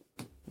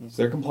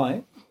they're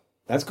compliant.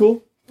 That's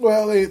cool.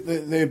 Well,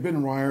 they've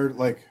been wired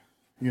I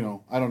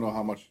don't know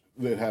how much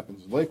that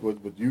happens in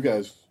Lakewood, but you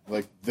guys,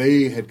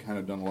 they had kind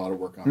of done a lot of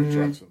work on the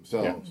trucks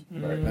themselves.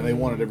 Yeah. Right. And they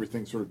wanted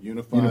everything sort of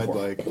unified.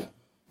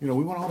 We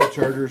want all the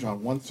chargers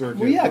on one circuit.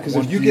 Well, yeah, because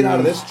if you get out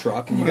of this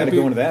truck and you got to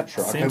go into that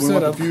truck. And we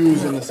want the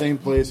fuse in the same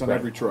place on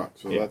every truck.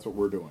 So that's what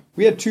we're doing.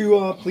 We had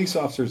 2 police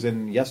officers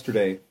in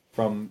yesterday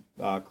from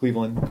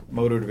Cleveland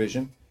Motor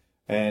Division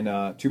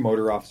and 2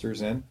 motor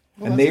officers in.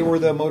 And they were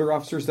the motor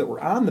officers that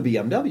were on the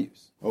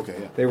BMWs. Okay,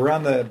 yeah. They were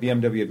on the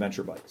BMW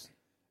adventure bikes.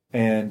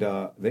 And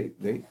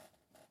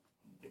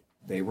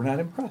they were not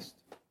impressed.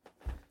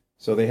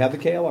 So they have the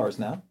KLRs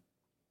now.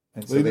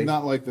 And so they did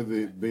not like the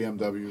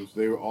BMWs.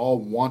 They all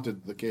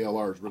wanted the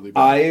KLRs really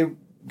bad. I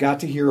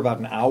got to hear about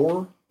an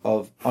hour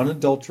of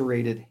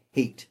unadulterated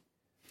hate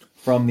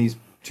from these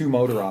 2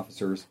 motor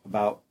officers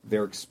about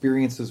their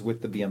experiences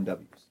with the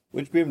BMWs.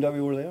 Which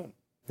BMW were they on?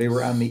 They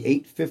were on the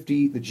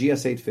 850, the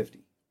GS 850.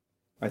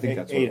 I think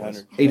that's what 800.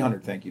 It was.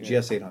 800, thank you.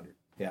 GS 800.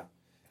 Yeah.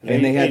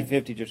 And they had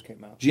 850 just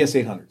came out. GS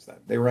 800s then.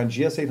 They were on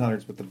GS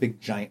 800s with the big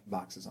giant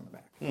boxes on the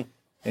back.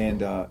 And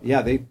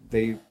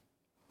they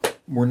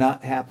were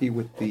not happy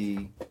with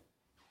the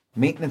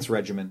maintenance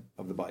regimen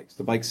of the bikes.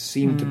 The bikes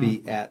seem to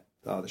be at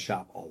the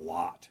shop a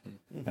lot.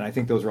 And I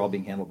think those are all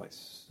being handled by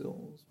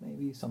Sills,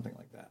 maybe something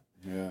like that.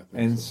 Yeah.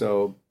 And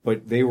so,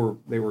 but they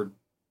were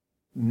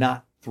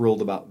not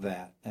thrilled about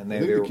that. And I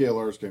think the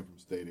KLRs came from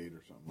State 8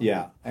 or something.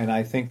 Yeah, and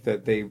I think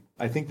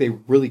they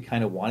really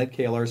kind of wanted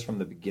KLRs from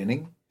the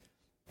beginning,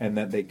 and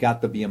that they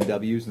got the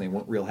BMWs and they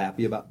weren't real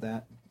happy about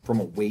that from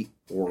a weight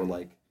or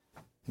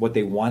what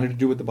they wanted to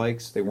do with the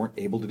bikes. They weren't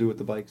able to do with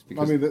the bikes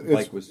because the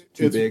bike was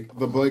too big.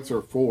 The bikes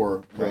are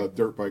for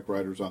dirt bike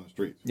riders on the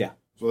streets. Yeah.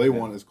 So they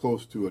want as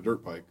close to a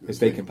dirt bike as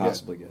they can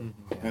possibly get.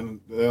 Mm-hmm.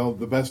 And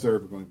the best they're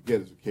ever going to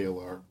get is a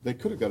KLR. They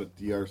could have got a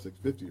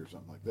DR650 or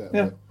something like that.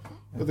 Yeah.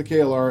 But the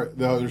KLR,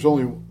 there's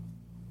only...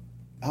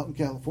 Out in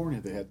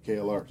California, they had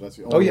KLRs. That's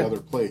the only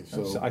other place.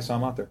 So I saw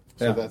them out there.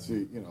 So that's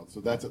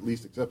so that's at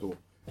least acceptable.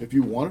 If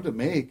you wanted to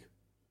make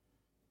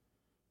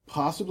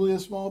possibly a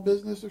small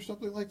business or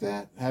something like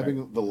that,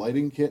 having the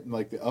lighting kit and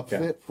the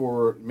upfit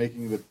for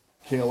making the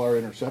KLR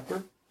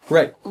Interceptor,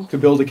 right? To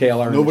build a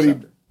KLR, nobody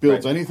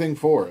builds anything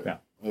for it. Yeah.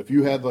 If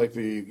you had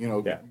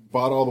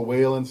bought all the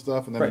Whalen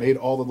stuff and then made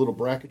all the little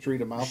bracketry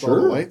to mount all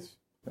the lights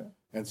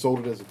and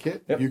sold it as a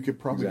kit, you could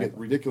probably get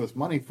ridiculous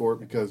money for it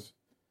because.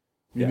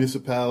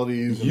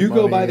 Municipalities. You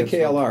go buy the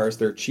KLRs.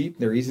 They're cheap.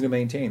 They're easy to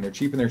maintain. They're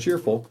cheap and they're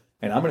cheerful.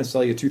 And I'm going to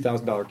sell you a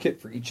 $2,000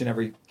 kit for each and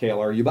every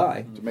KLR you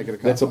buy. To make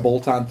it that's a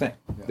bolt-on thing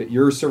that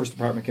your service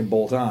department can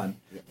bolt on,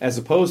 as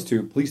opposed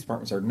to police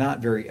departments are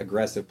not very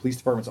aggressive. Police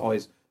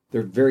departments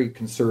they're very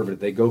conservative.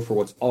 They go for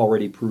what's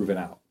already proven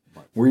out.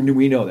 Right.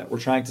 We know that. We're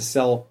trying to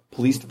sell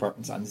police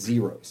departments on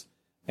zeros.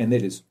 And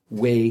it is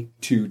way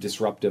too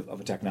disruptive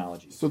of a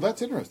technology. So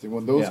that's interesting.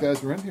 When those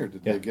guys were in here,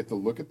 did they get to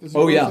look at the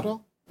zeros at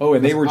all? Oh,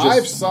 and they were just...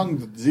 I've sung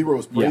the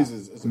Zero's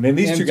praises. Yeah. And then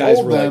these 2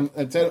 guys were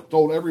and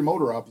told every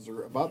motor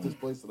officer about this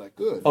place that I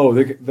could. Oh,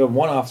 the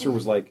one officer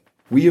was like,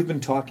 we have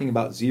been talking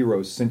about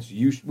Zeros since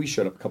we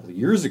showed up a couple of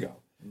years ago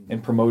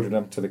and promoted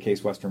them to the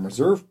Case Western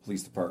Reserve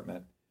Police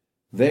Department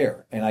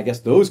there. And I guess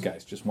those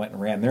guys just went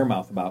and ran their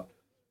mouth about,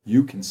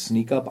 you can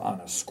sneak up on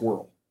a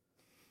squirrel.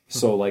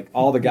 So like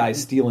all the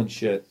guys stealing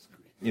shit,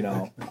 you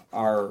know,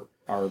 are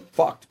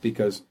fucked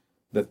because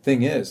the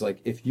thing is like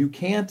if you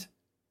can't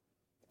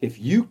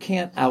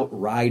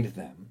outride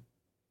them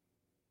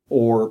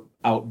or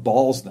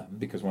outballs them,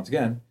 because once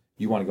again,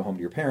 you want to go home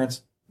to your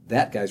parents,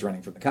 that guy's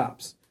running from the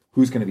cops.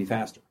 Who's going to be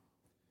faster?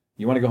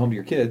 You want to go home to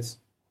your kids,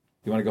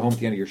 you want to go home at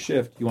the end of your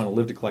shift, you want to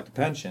live to collect a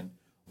pension,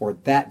 or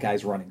that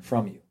guy's running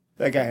from you.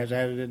 That guy has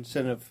added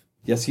incentive.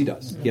 Yes, he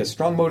does. He has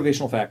strong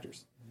motivational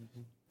factors.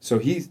 So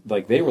he's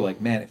like, they were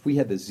like, man, if we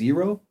had the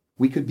zero,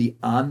 we could be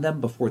on them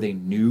before they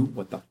knew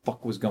what the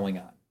fuck was going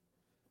on.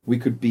 We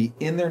could be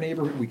in their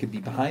neighborhood, we could be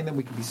behind them,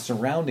 we could be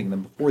surrounding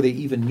them before they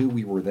even knew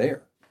we were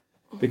there.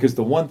 Because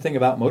the one thing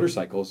about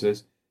motorcycles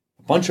is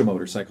a bunch of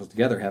motorcycles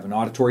together have an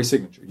auditory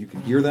signature. You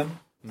can hear them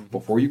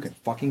before you can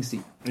fucking see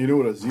them. You know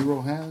what a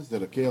Zero has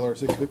that a KLR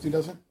 650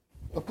 doesn't?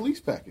 A police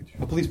package.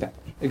 A police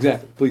package.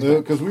 Exactly. Police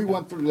package. Because we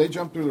went through, they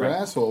jumped through their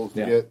assholes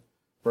to get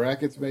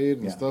brackets made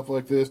and stuff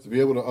like this to be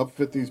able to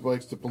upfit these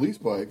bikes to police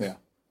bikes. Yeah.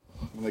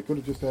 And they could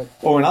have just had.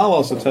 Oh, and I'll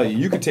also tell you,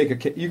 you could take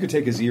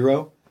a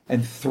Zero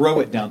and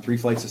throw it down 3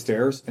 flights of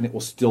stairs, and it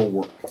will still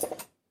work.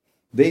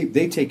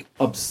 They take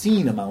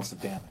obscene amounts of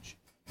damage.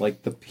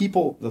 Like the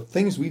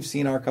things we've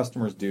seen our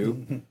customers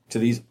do to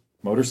these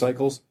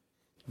motorcycles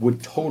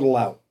would total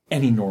out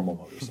any normal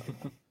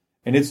motorcycle.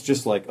 And it's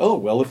just like, oh,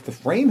 well, if the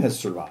frame has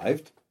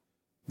survived,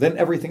 then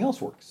everything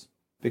else works.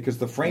 Because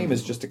the frame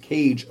is just a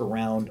cage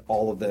around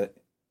all of the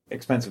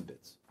expensive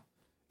bits.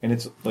 And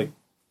it's like...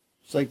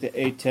 It's like the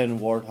A10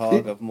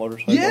 Warthog of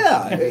motorcycles.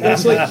 Yeah.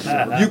 It's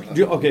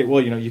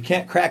like, you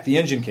can't crack the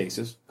engine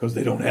cases because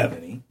they don't have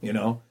any, you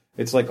know.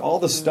 It's like all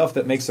the stuff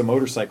that makes a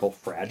motorcycle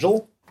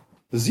fragile,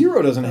 the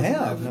Zero doesn't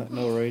have.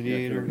 No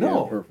radiator.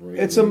 No.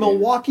 It's a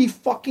Milwaukee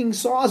fucking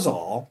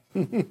Sawzall.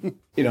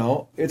 You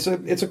know, it's a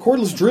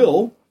cordless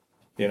drill.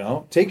 You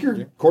know, take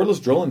your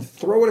cordless drill and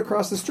throw it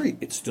across the street.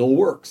 It still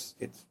works.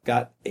 It's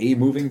got a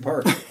moving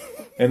part.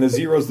 And the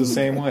Zero's the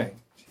same way.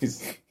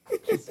 Jeez.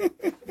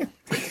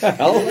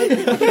 Hell? What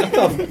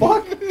the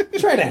fuck? You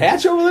trying to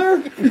hatch over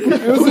there?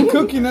 It was a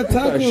cookie, not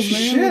tacos, man.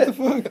 Shit.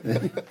 What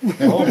the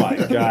fuck? Oh my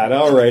god.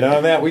 All right,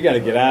 on that, we got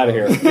to get out of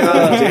here.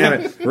 God damn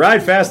it.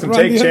 Ride fast and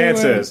take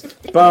chances.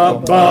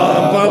 Bum, bum,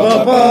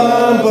 bum, bum,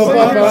 bum,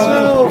 bum,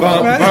 bum,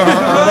 bum,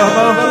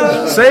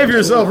 bum. Save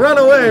yourself. Run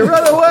away.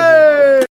 Run away.